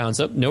 15 pounds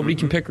up. Nobody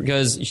can pick her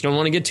because you don't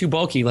want to get too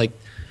bulky. Like,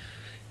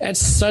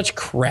 that's such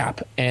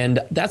crap.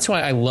 And that's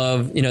why I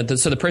love,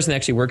 so the person that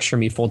actually works for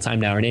me full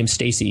time now, her name's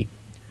Stacy.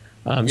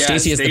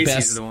 Stacy is the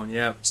best. The one,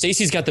 yeah.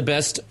 Stacy's got the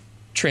best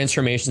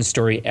transformation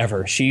story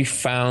ever. She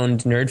found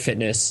Nerd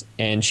Fitness,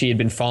 and she had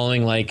been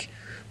following like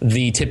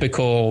the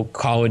typical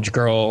college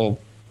girl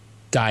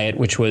diet,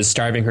 which was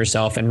starving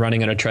herself and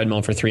running on a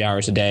treadmill for 3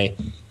 hours a day.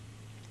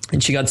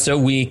 And she got so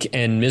weak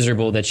and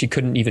miserable that she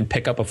couldn't even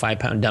pick up a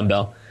 5-pound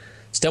dumbbell.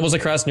 Stumbles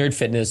across Nerd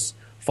Fitness,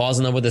 falls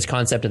in love with this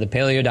concept of the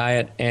paleo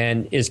diet,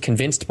 and is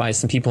convinced by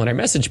some people on our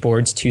message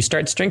boards to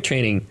start strength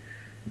training.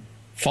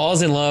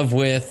 Falls in love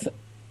with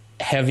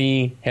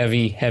heavy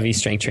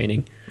strength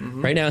training.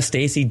 Right now,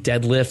 Stacy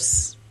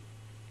deadlifts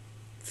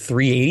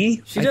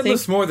 380. She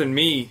deadlifts more than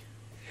me.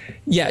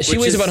 Yeah, she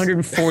weighs about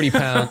 140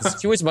 pounds.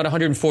 She weighs about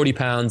 140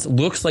 pounds,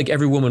 looks like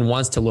every woman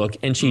wants to look,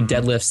 and she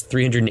deadlifts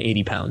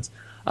 380 pounds.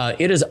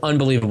 It is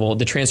unbelievable,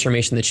 the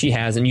transformation that she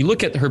has. And you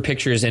look at her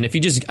pictures, and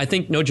I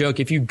think, no joke,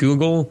 if you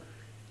Google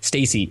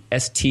Stacy,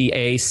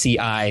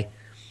 Staci,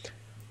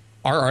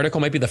 our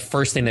article might be the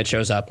first thing that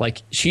shows up.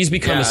 Like, she's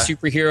become a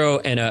superhero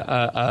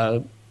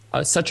and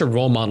such a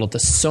role model to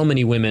so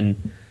many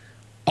women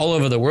all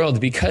over the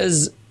world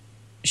because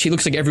she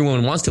looks like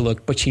everyone wants to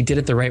look, but she did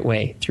it the right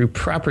way through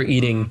proper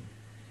eating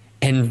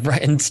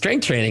and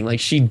strength training. Like,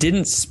 she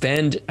didn't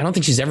spend, I don't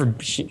think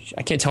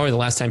I can't tell her the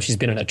last time she's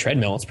been on a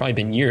treadmill. It's probably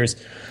been years.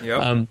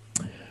 Yep.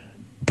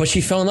 But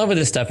she fell in love with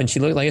this stuff, and she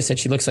looked, like I said,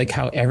 she looks like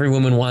how every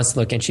woman wants to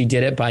look, and she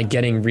did it by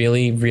getting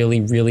really,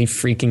 really, really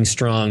freaking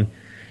strong.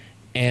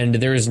 And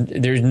there's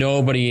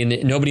nobody in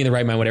the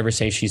right mind would ever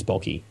say she's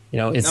bulky. She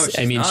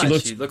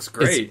looks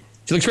great.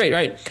 She looks great,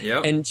 right?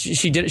 Yep. And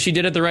she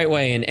did it the right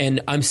way.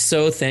 And I'm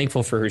so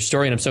thankful for her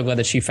story, and I'm so glad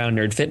that she found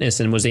Nerd Fitness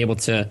and was able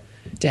to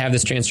have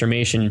this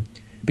transformation,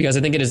 because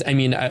I think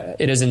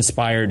it has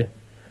inspired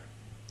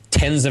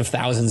tens of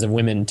thousands of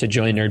women to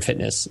join Nerd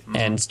Fitness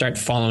and start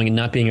following and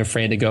not being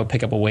afraid to go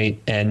pick up a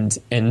weight and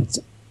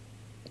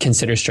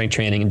consider strength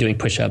training and doing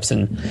push-ups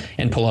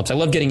and pull-ups. I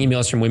love getting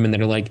emails from women that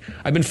are like,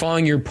 I've been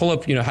following your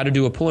pull-up, how to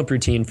do a pull-up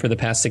routine for the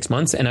past 6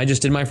 months, and I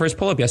just did my first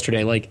pull-up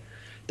yesterday. Like,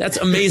 that's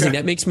amazing.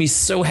 That makes me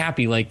so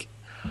happy. Like,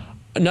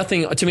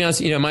 nothing, to be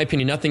honest, in my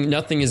opinion,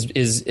 nothing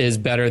is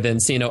better than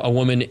seeing a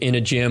woman in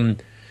a gym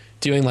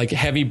doing like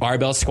heavy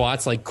barbell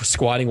squats, like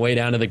squatting way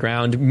down to the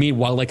ground.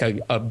 Meanwhile, like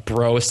a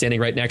bro standing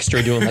right next to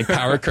her doing like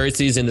power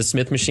curtsies in the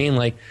Smith machine.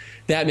 Like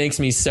that makes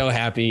me so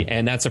happy.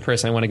 And that's a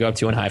person I want to go up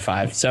to and high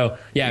five. So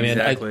yeah,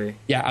 exactly.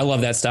 man, I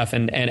love that stuff.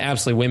 And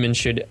absolutely women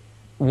should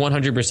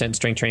 100%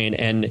 strength train.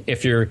 And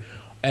if you're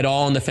at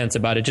all on the fence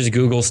about it, just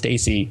Google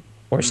Stacy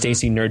or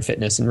Stacy Nerd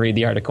Fitness and read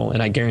the article.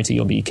 And I guarantee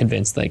you'll be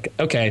convinced like,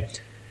 okay,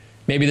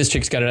 maybe this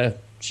chick's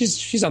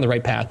she's on the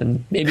right path.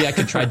 And maybe I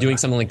could try doing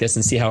something like this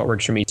and see how it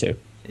works for me too.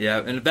 Yeah,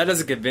 and if that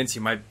doesn't convince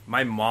you,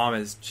 my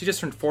mom she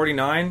just turned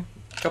 49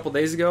 a couple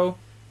days ago.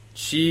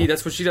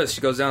 That's what she does.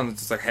 She goes down with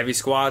just like heavy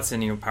squats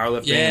and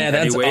powerlifting,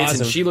 heavy weights,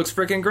 awesome. And she looks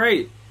freaking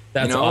great.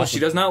 That's awesome. She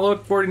does not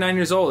look 49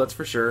 years old. That's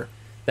for sure.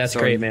 That's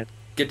great, man.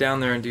 Get down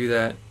there and do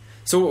that.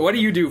 So, what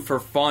do you do for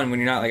fun when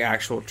you're not like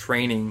actual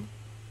training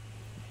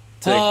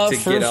to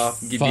get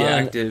off, be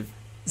active?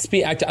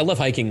 Be active. I love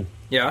hiking.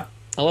 Yeah.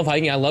 I love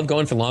hiking. I love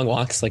going for long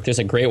walks. Like there's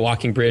a great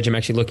walking bridge. I'm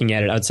actually looking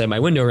at it outside my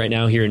window right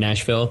now here in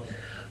Nashville.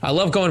 I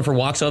love going for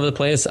walks all over the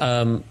place.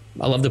 I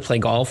love to play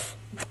golf.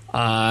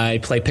 I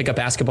play pickup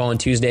basketball on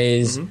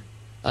Tuesdays.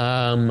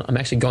 I'm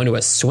actually going to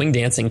a swing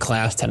dancing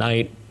class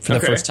tonight for the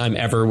first time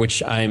ever,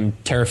 which I'm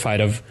terrified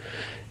of,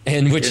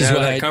 and which is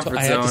why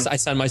I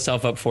signed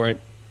myself up for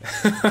it.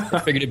 I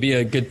figured it'd be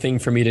a good thing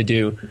for me to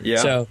do. Yeah.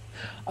 So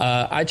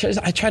I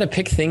try to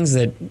pick things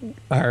that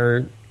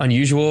are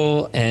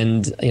unusual,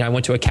 and I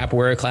went to a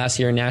capoeira class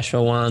here in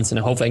Nashville once, and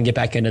hopefully I can get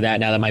back into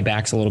that now that my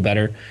back's a little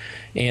better.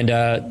 And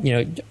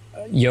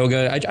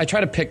yoga. I try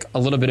to pick a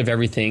little bit of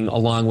everything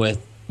along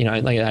with,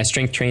 I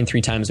strength train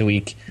 3 times a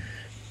week.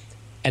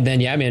 And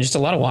then, just a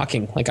lot of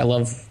walking. Like I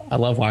love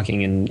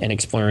walking and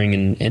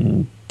exploring.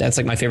 And that's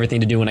like my favorite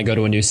thing to do when I go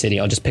to a new city.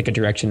 I'll just pick a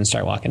direction and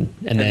start walking.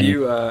 And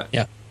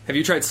have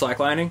you tried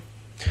slacklining?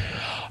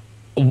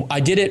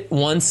 I did it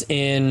once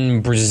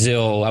in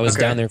Brazil. I was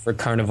down there for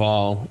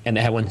Carnival, and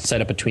they had one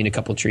set up between a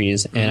couple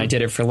trees. And I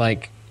did it for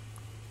like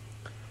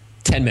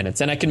 10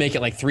 minutes, and I could make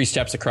it like 3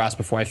 steps across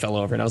before I fell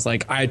over. And I was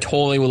like, I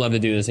totally would love to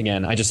do this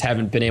again. I just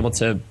haven't been able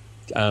to.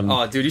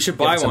 Oh, dude, you should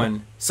buy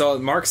one. So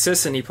Mark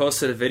Sisson, he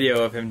posted a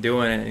video of him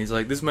doing it, and he's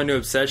like, this is my new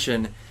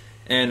obsession.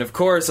 And of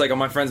course, like all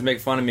my friends make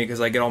fun of me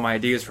because I get all my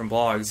ideas from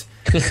blogs.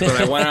 But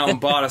I went out and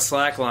bought a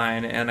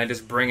slackline, and I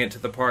just bring it to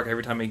the park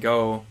every time we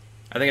go.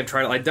 I think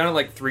I've done it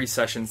like 3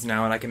 sessions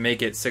now, and I can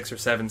make it 6 or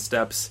 7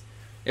 steps.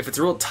 If it's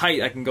real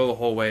tight, I can go the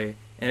whole way,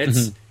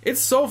 and it's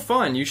so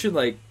fun. You should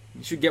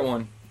get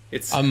one.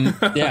 It's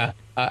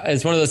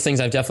it's one of those things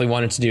I've definitely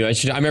wanted to do.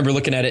 I remember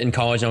looking at it in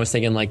college, and I was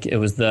thinking like it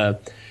was the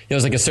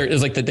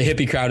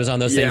hippie crowd is on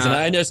those things, and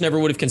I just never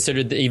would have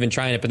considered even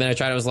trying it. But then I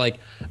tried it, I was like,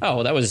 oh,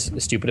 well, that was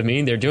stupid of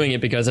me. They're doing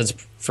it because it's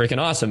freaking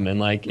awesome, and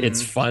like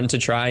it's fun to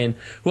try. And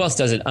who else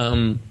does it?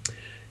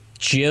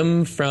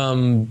 Jim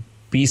from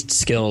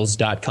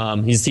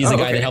beastskills.com. He's the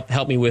guy that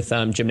helped me with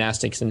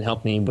gymnastics and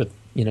helped me with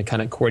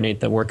kind of coordinate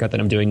the workout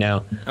that I'm doing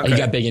now. He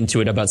got big into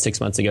it about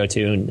 6 months ago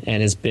too,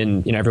 and has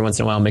been every once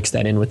in a while mix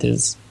that in with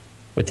his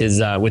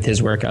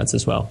workouts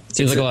as well.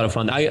 Seems like a lot of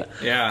fun.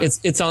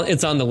 It's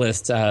on the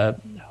list.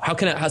 How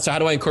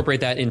do I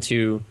incorporate that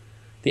into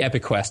the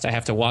Epic Quest? I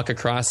have to walk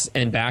across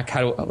and back.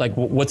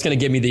 What's going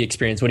to give me the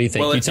experience? What do you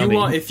think?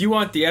 Well, if you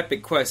want the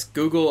Epic Quest,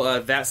 Google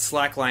that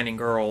slacklining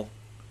girl.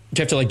 Do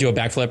you have to do a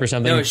backflip or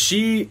something? No,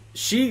 she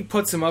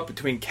puts him up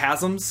between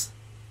chasms.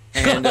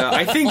 And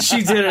I think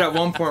she did it at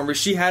one point where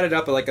she had it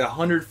up at like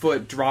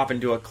 100-foot drop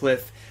into a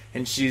cliff,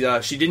 and she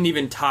didn't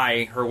even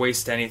tie her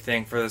waist to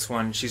anything for this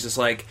one. She's just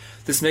like,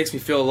 this makes me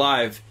feel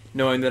alive,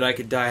 knowing that I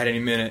could die at any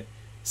minute.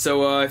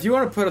 So if you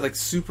want to put a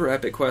super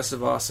epic quest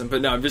of awesome,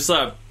 but no, I'm just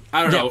I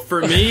don't know.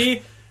 For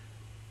me,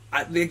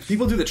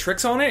 people do the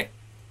tricks on it,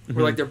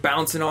 where they're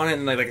bouncing on it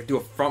and they do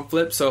a front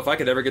flip. So if I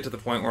could ever get to the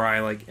point where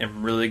I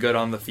am really good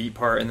on the feet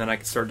part, and then I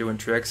could start doing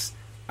tricks,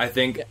 I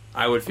think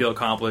I would feel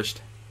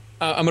accomplished.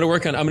 I'm going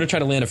to try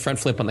to land a front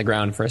flip on the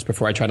ground first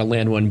before I try to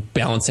land one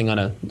balancing on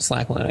a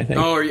slackline, I think.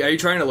 Oh, are you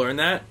trying to learn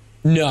that?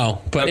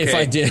 No, but if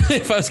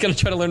I was going to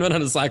try to learn one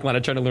on a slackline,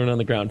 I'd try to learn it on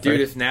the ground first. Dude,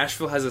 if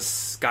Nashville has a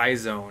sky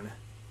zone,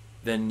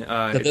 then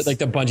like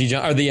the bungee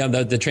jump or the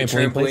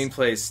trampoline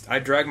place. I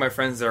drag my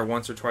friends there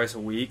once or twice a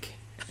week,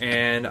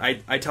 and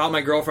I taught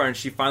my girlfriend, and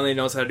she finally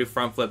knows how to do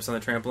front flips on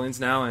the trampolines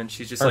now, and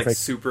she's just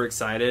super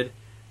excited.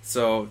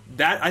 So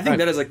that I think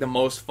that is the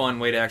most fun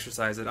way to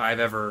exercise that I've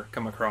ever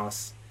come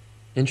across.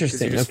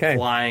 Interesting. You're just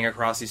flying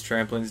across these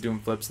trampolines, doing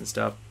flips and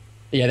stuff.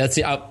 Yeah,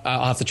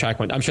 I'll have to track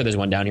one. I'm sure there's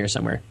one down here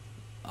somewhere.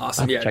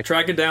 Awesome. Yeah,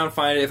 track it down.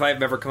 Find it. If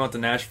I've ever come out to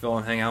Nashville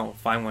and hang out, we'll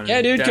find one.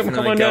 Yeah, dude, come on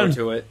go down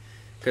to it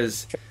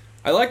because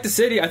I like the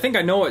city. I think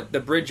I know what the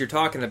bridge you're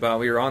talking about.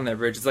 We were on that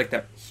bridge. It's like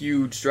that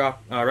huge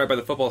drop right by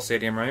the football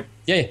stadium, right?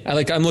 Yeah.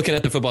 I'm looking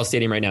at the football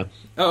stadium right now.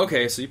 Oh,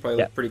 okay. So you probably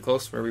live pretty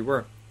close to where we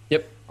were.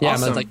 Yep. Yeah,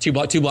 awesome. I'm two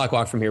block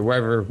walk from here,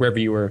 wherever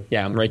you were.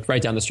 Yeah, I'm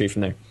right down the street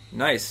from there.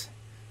 Nice.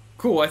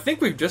 Cool. I think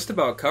we've just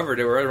about covered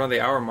it. We're right around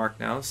the hour mark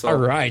now. So all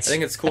right. I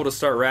think it's cool to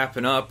start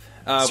wrapping up.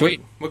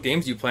 Sweet. What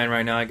games are you playing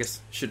right now? I guess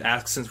I should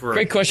ask since we're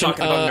great question.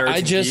 talking about nerds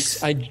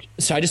and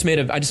geeks. I just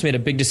made a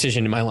big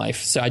decision in my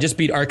life. So I just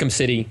beat Arkham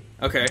City.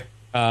 Okay.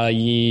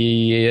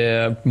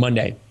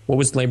 Monday. what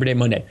was Labor Day?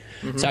 Monday.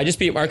 So I just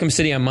beat Arkham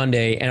City on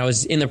Monday, and I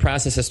was in the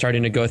process of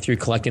starting to go through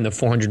collecting the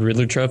 400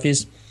 Riddler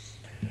trophies.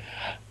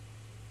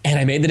 And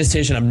I made the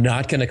decision I'm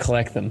not going to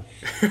collect them.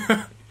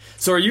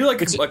 So are you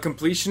like a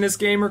completionist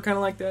gamer kind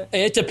of like that?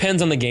 It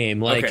depends on the game.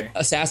 Like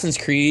Assassin's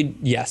Creed,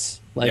 yes.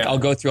 Like I'll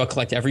go through, I'll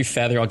collect every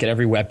feather, I'll get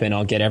every weapon,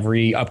 I'll get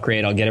every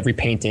upgrade, I'll get every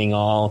painting,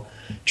 I'll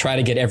try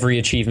to get every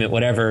achievement,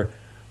 whatever.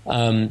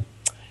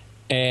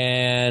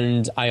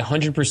 And I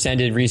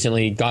 100%ed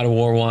recently God of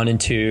War 1 and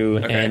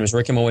 2 and was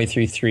working my way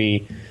through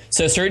 3.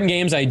 So certain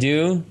games I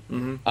do.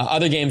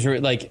 Other games were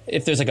like,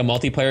 if there's like a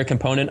multiplayer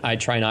component, I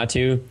try not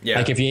to. Yeah.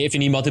 Like if you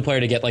need multiplayer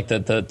to get like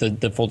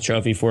the full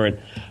trophy for it,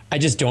 I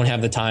just don't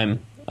have the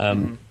time.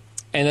 And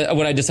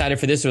what I decided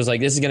for this was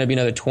like, this is going to be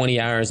another 20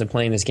 hours of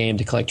playing this game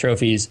to collect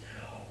trophies.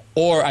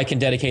 Or I can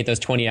dedicate those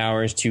 20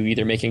 hours to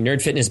either making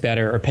Nerd Fitness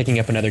better or picking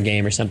up another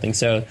game or something.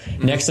 So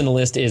next on the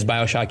list is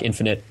BioShock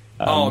Infinite.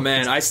 Oh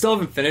man, I still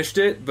haven't finished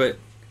it, but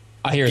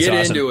I hear it's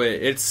awesome. Into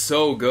it. It's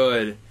so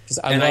good,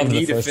 and I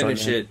need to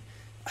finish it.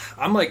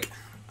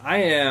 I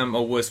am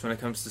a wuss when it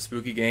comes to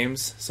spooky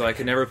games, so I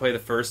can never play the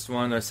first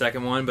one or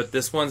second one, but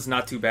this one's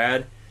not too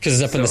bad.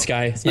 Because it's up in the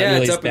sky. It's not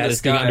really it's as up bad in the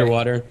as being sky.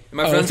 underwater.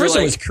 The first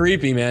one was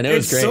creepy, man. It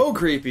was great. It's so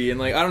creepy, and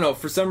like I don't know,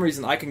 for some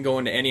reason I can go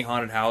into any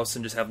haunted house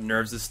and just have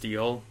nerves of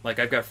steel. Like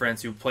I've got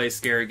friends who play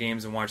scary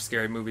games and watch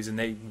scary movies, and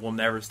they will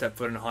never step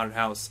foot in a haunted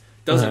house.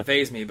 Doesn't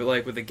faze me, but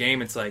like with the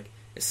game, it's like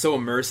it's so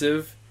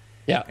immersive.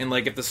 Yeah. And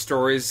like if the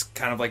story's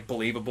kind of like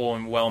believable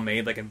and well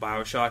made, like in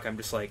BioShock, I'm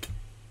just like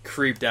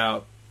creeped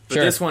out. But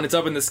this one, it's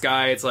up in the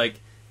sky. It's like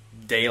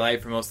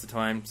daylight for most of the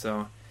time.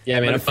 So yeah,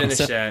 man, I'm gonna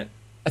finish that.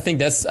 I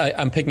think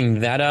I'm picking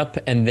that up,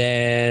 and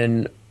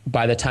then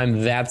by the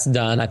time that's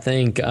done, I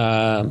think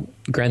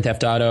Grand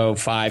Theft Auto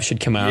 5 should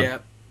come out. Yeah,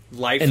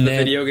 Life, and the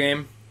video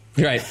game.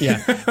 Right.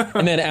 Yeah.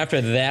 And then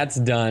after that's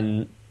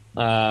done,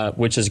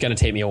 which is going to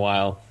take me a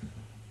while,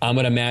 I'm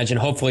going to imagine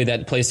hopefully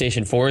that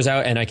PlayStation 4 is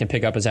out and I can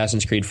pick up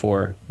Assassin's Creed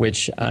 4,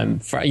 which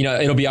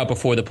it'll be out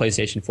before the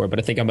PlayStation 4, but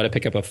I think I'm going to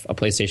pick up a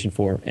PlayStation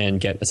 4 and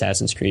get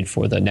Assassin's Creed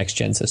for the next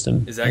gen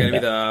system. Is that going to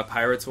be the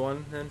Pirates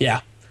one then?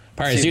 Yeah.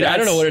 Pirates. Dude, I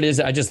don't know what it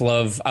is. I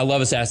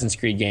love Assassin's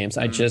Creed games.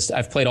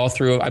 I've played all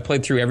through. I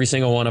played through every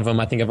single one of them.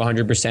 I think I've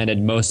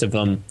 100%ed most of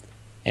them.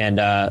 And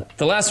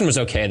the last one was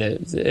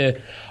okay.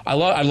 I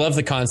love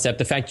the concept.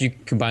 The fact you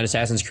combine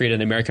Assassin's Creed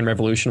and the American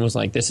Revolution was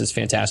like, this is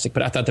fantastic.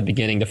 But I thought the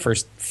beginning, the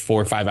first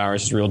 4 or 5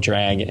 hours, was a real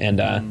drag. And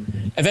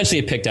eventually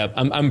it picked up.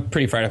 I'm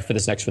pretty fired up for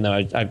this next one,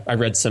 though. I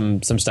read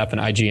some stuff in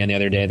IGN the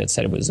other day that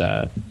said it was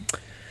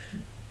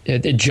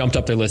it jumped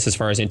up their list as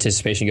far as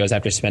anticipation goes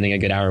after spending a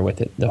good hour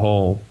with it.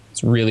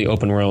 It's really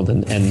open world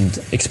and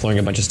exploring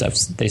a bunch of stuff.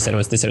 They said it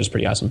was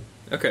pretty awesome.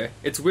 Okay,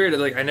 it's weird.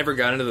 Like I never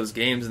got into those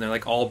games, and they're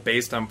like all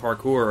based on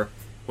parkour,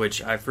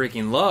 which I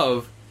freaking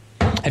love.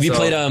 Have you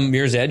played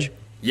Mirror's Edge?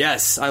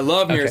 Yes, I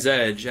love Mirror's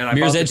Edge, and I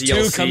Mirror's bought the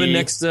Edge DLC. 2 coming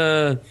next.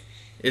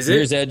 Is it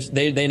Mirror's Edge?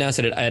 They announced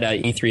it at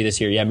E3 this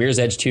year. Yeah, Mirror's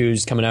Edge 2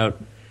 is coming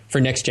out for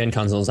next gen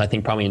consoles. I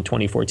think probably in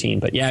 2014.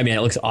 But yeah, man,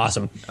 it looks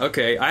awesome.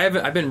 Okay,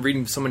 I've been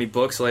reading so many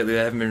books lately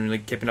that I haven't been really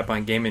keeping up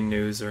on gaming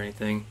news or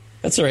anything.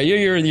 That's all right. You're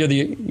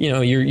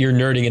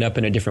nerding it up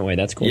in a different way.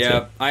 That's cool. Yeah,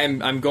 too.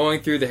 I'm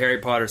going through the Harry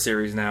Potter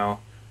series now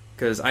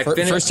because I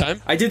finished. First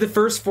time? I did the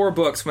first 4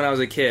 books when I was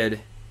a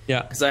kid.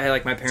 Yeah, because I had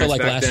like my parents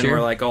back then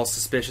were like all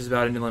suspicious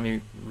about it and didn't let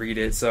me read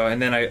it. So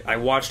and then I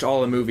watched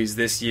all the movies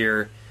this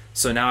year.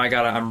 So now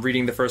I'm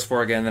reading the first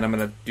 4 again. And then I'm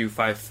gonna do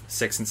 5,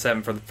 6, and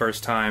 7 for the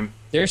first time.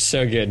 They're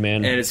so good,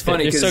 man. And it's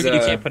funny because so good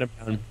you can't put them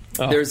down.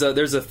 Oh.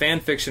 There's a fan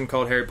fiction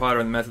called Harry Potter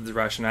and the Methods of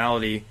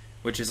Rationality,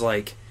 which is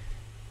like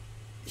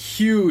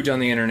huge on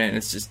the internet,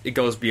 and it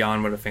goes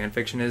beyond what a fan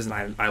fiction is,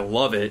 and I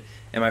love it.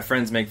 And my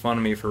friends make fun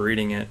of me for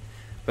reading it.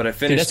 But I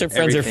finished. Dude, that's what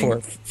friends are for.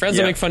 Friends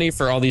will make fun of you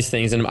for all these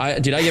things, and I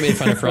get made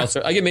fun of for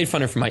also. I get made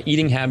fun of for my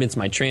eating habits,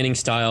 my training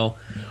style,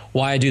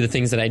 why I do the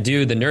things that I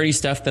do, the nerdy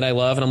stuff that I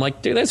love, and I'm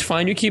like, dude, that's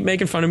fine. You keep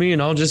making fun of me,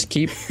 and I'll just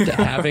keep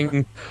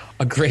having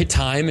a great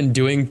time and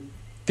doing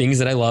things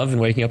that I love, and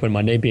waking up on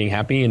Monday being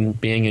happy and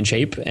being in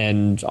shape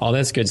and all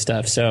that's good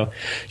stuff. So,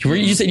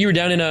 you said you were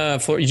down in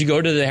Florida. Did you go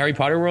to the Harry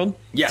Potter world?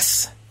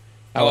 Yes.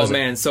 Oh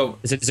man, so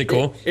is it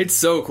cool? It's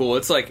so cool.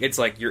 It's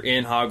like you're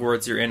in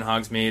Hogwarts, you're in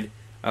Hogsmeade.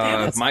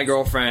 My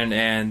girlfriend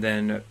and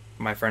then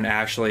my friend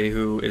Ashley,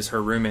 who is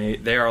her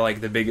roommate, they are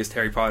like the biggest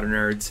Harry Potter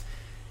nerds.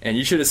 And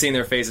you should have seen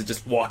their faces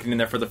just walking in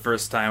there for the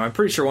first time. I'm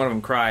pretty sure one of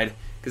them cried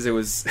because it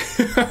was.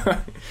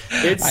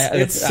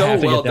 it's so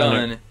well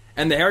done.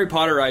 And the Harry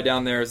Potter ride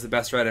down there is the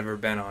best ride I've ever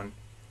been on.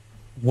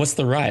 What's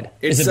the ride?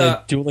 Is it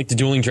the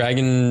Dueling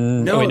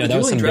Dragon? No, the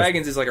Dueling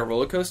Dragons is like a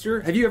roller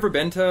coaster. Have you ever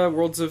been to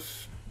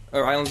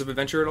Islands of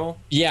Adventure at all?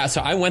 Yeah,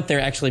 so I went there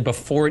actually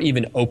before it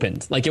even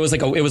opened. Like it was like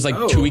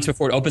 2 weeks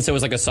before it opened, so it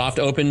was like a soft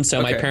open.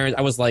 So my parents,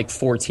 I was like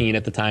 14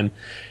 at the time,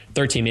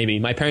 13 maybe.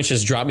 My parents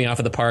just dropped me off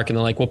at the park and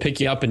they're like, "We'll pick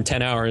you up in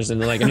 10 hours." And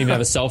they're like, "I don't even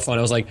have a cell phone."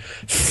 I was like,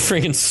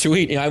 "Freaking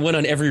sweet!" And I went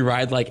on every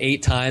ride like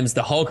 8 times.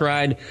 The Hulk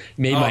ride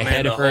made my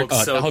head hurt.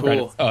 The Hulk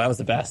ride, that was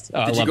the best.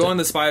 Did you go on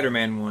the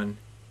Spider-Man one?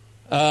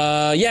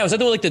 Yeah, was that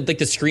the one like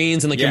the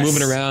screens and like you're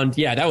moving around?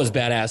 Yeah, that was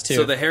badass too.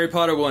 So the Harry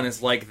Potter one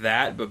is like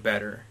that, but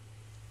better.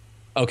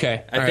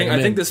 Okay.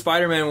 I think the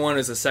Spider-Man one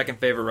is the second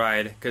favorite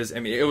ride because, I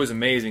mean, it was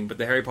amazing, but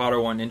the Harry Potter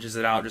one inches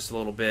it out just a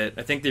little bit.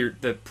 I think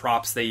the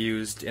props they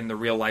used in the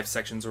real life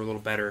sections were a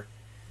little better.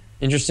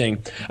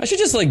 Interesting. I should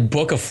just like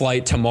book a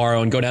flight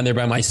tomorrow and go down there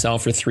by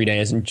myself for 3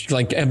 days and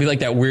like I'd be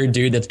like that weird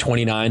dude that's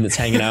 29 that's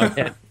hanging out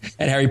at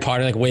Harry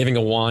Potter, like waving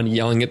a wand,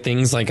 yelling at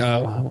things. Like,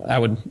 oh, I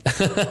would,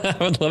 I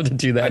would love to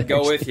do that. I'd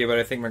go with you, but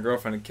I think my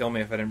girlfriend would kill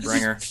me if I didn't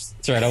bring her.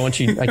 That's right. I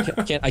want you.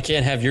 I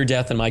can't have your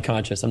death in my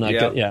conscience. I'm not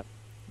good. Yeah.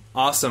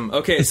 Awesome.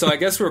 Okay, so I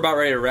guess we're about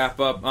ready to wrap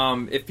up.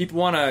 If people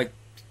want to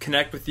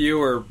connect with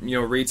you or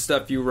read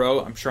stuff you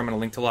wrote, I'm sure I'm going to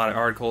link to a lot of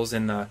articles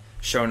in the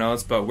show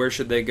notes. But where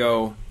should they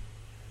go?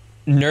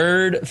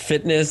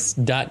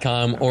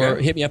 Nerdfitness.com or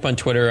hit me up on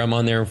Twitter. I'm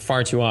on there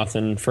far too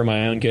often for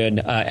my own good.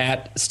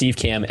 At Steve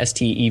Kamb,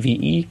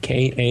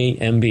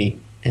 SteveKamb.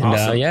 And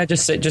awesome.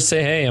 Just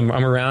say hey, I'm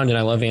around and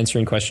I love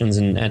answering questions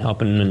and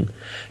helping and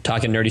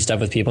talking nerdy stuff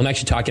with people. I'm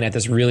actually talking at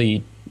this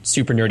really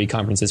super nerdy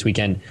conference this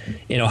weekend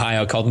in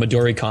Ohio called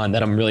MidoriCon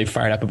that I'm really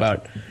fired up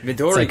about.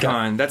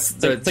 MidoriCon, that's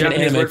the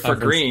Japanese word for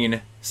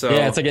green. So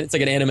yeah, it's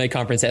like an anime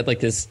conference at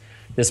like this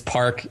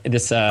park,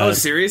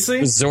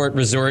 seriously?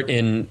 resort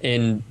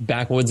in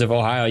backwoods of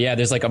Ohio. Yeah,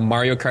 there's like a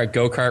Mario Kart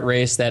go-kart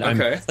race that I'm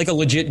like a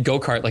legit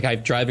go-kart. Like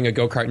I'm driving a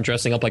go-kart and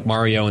dressing up like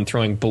Mario and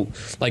throwing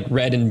like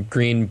red and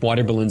green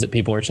water balloons at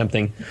people or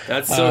something.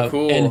 That's so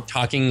cool. And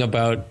talking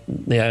about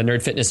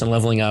nerd fitness and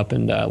leveling up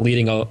and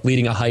leading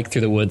a hike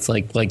through the woods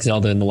like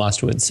Zelda in the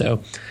Lost Woods.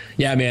 So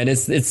yeah, man,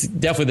 it's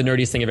definitely the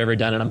nerdiest thing I've ever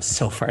done, and I'm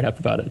so fired up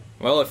about it.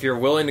 Well, if you're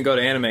willing to go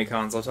to anime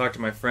cons, I'll talk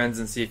to my friends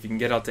and see if you can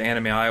get out to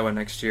Anime Iowa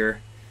next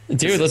year.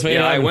 Dude, let's make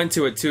it happen. I went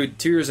to it two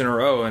years in a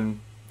row, and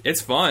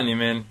it's fun. You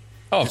mean?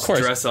 Oh, of course.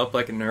 Dress up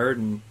like a nerd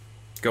and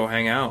go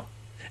hang out.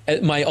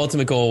 My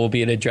ultimate goal will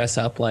be to dress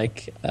up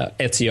like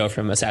Ezio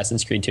from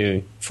Assassin's Creed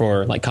 2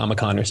 for like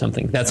Comic-Con or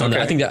something. That's on.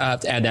 I think that I have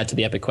to add that to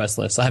the Epic Quest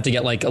list. I'll have to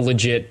get like a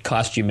legit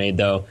costume made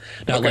though,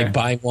 not like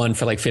buying one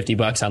for like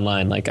 $50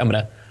 online. Like I'm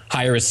gonna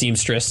hire a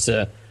seamstress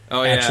to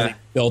actually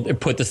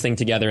put this thing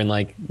together and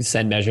like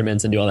send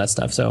measurements and do all that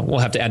stuff. So we'll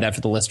have to add that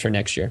for the list for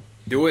next year.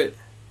 Do it.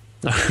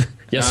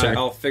 Yes, sir.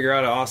 I'll figure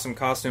out an awesome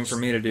costume for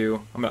me to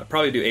do. I'm gonna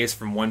probably do Ace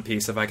from One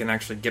Piece if I can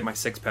actually get my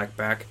 6-pack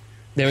back.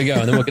 There we go.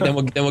 And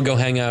then we'll go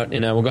hang out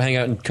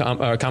in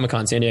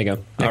Comic-Con San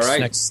Diego.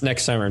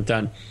 Next summer.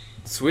 Done.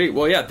 Sweet.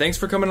 Well, yeah. Thanks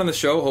for coming on the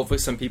show. Hopefully,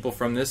 some people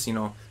from this,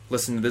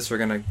 listen to this, are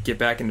gonna get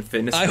back into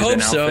fitness. I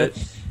hope so.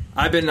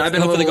 I've been a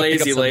little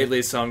lazy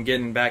lately, so I'm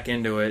getting back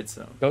into it.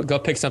 So go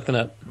pick something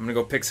up. I'm gonna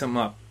go pick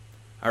something up.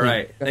 All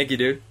right. Thank you,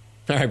 dude.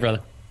 All right,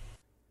 brother.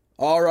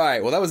 All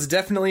right. Well, that was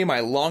definitely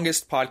my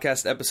longest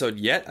podcast episode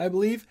yet, I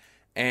believe.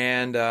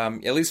 And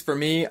at least for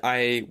me,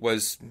 I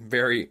was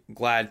very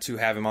glad to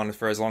have him on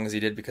for as long as he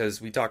did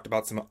because we talked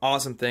about some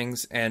awesome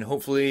things. And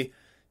hopefully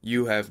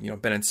you have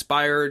been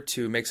inspired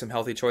to make some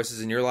healthy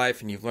choices in your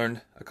life and you've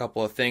learned a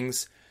couple of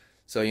things.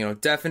 So,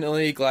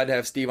 definitely glad to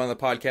have Steve on the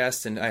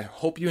podcast. And I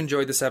hope you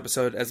enjoyed this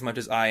episode as much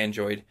as I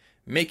enjoyed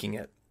making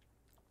it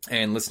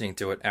and listening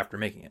to it after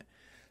making it.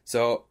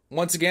 So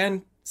once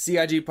again,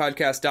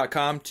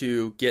 CIGpodcast.com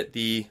to get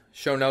the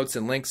show notes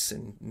and links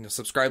and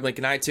subscribe link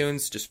in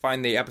iTunes. Just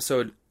find the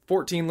episode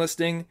 14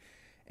 listing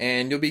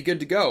and you'll be good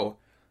to go.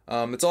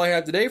 That's all I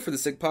have today for the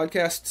SIG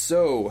podcast.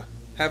 So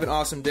have an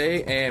awesome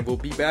day and we'll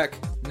be back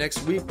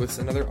next week with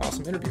another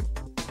awesome interview.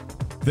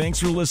 Thanks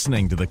for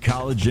listening to the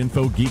College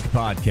Info Geek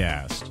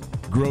podcast.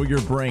 Grow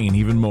your brain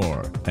even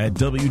more at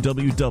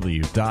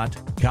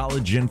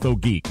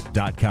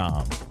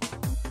www.collegeinfogeek.com.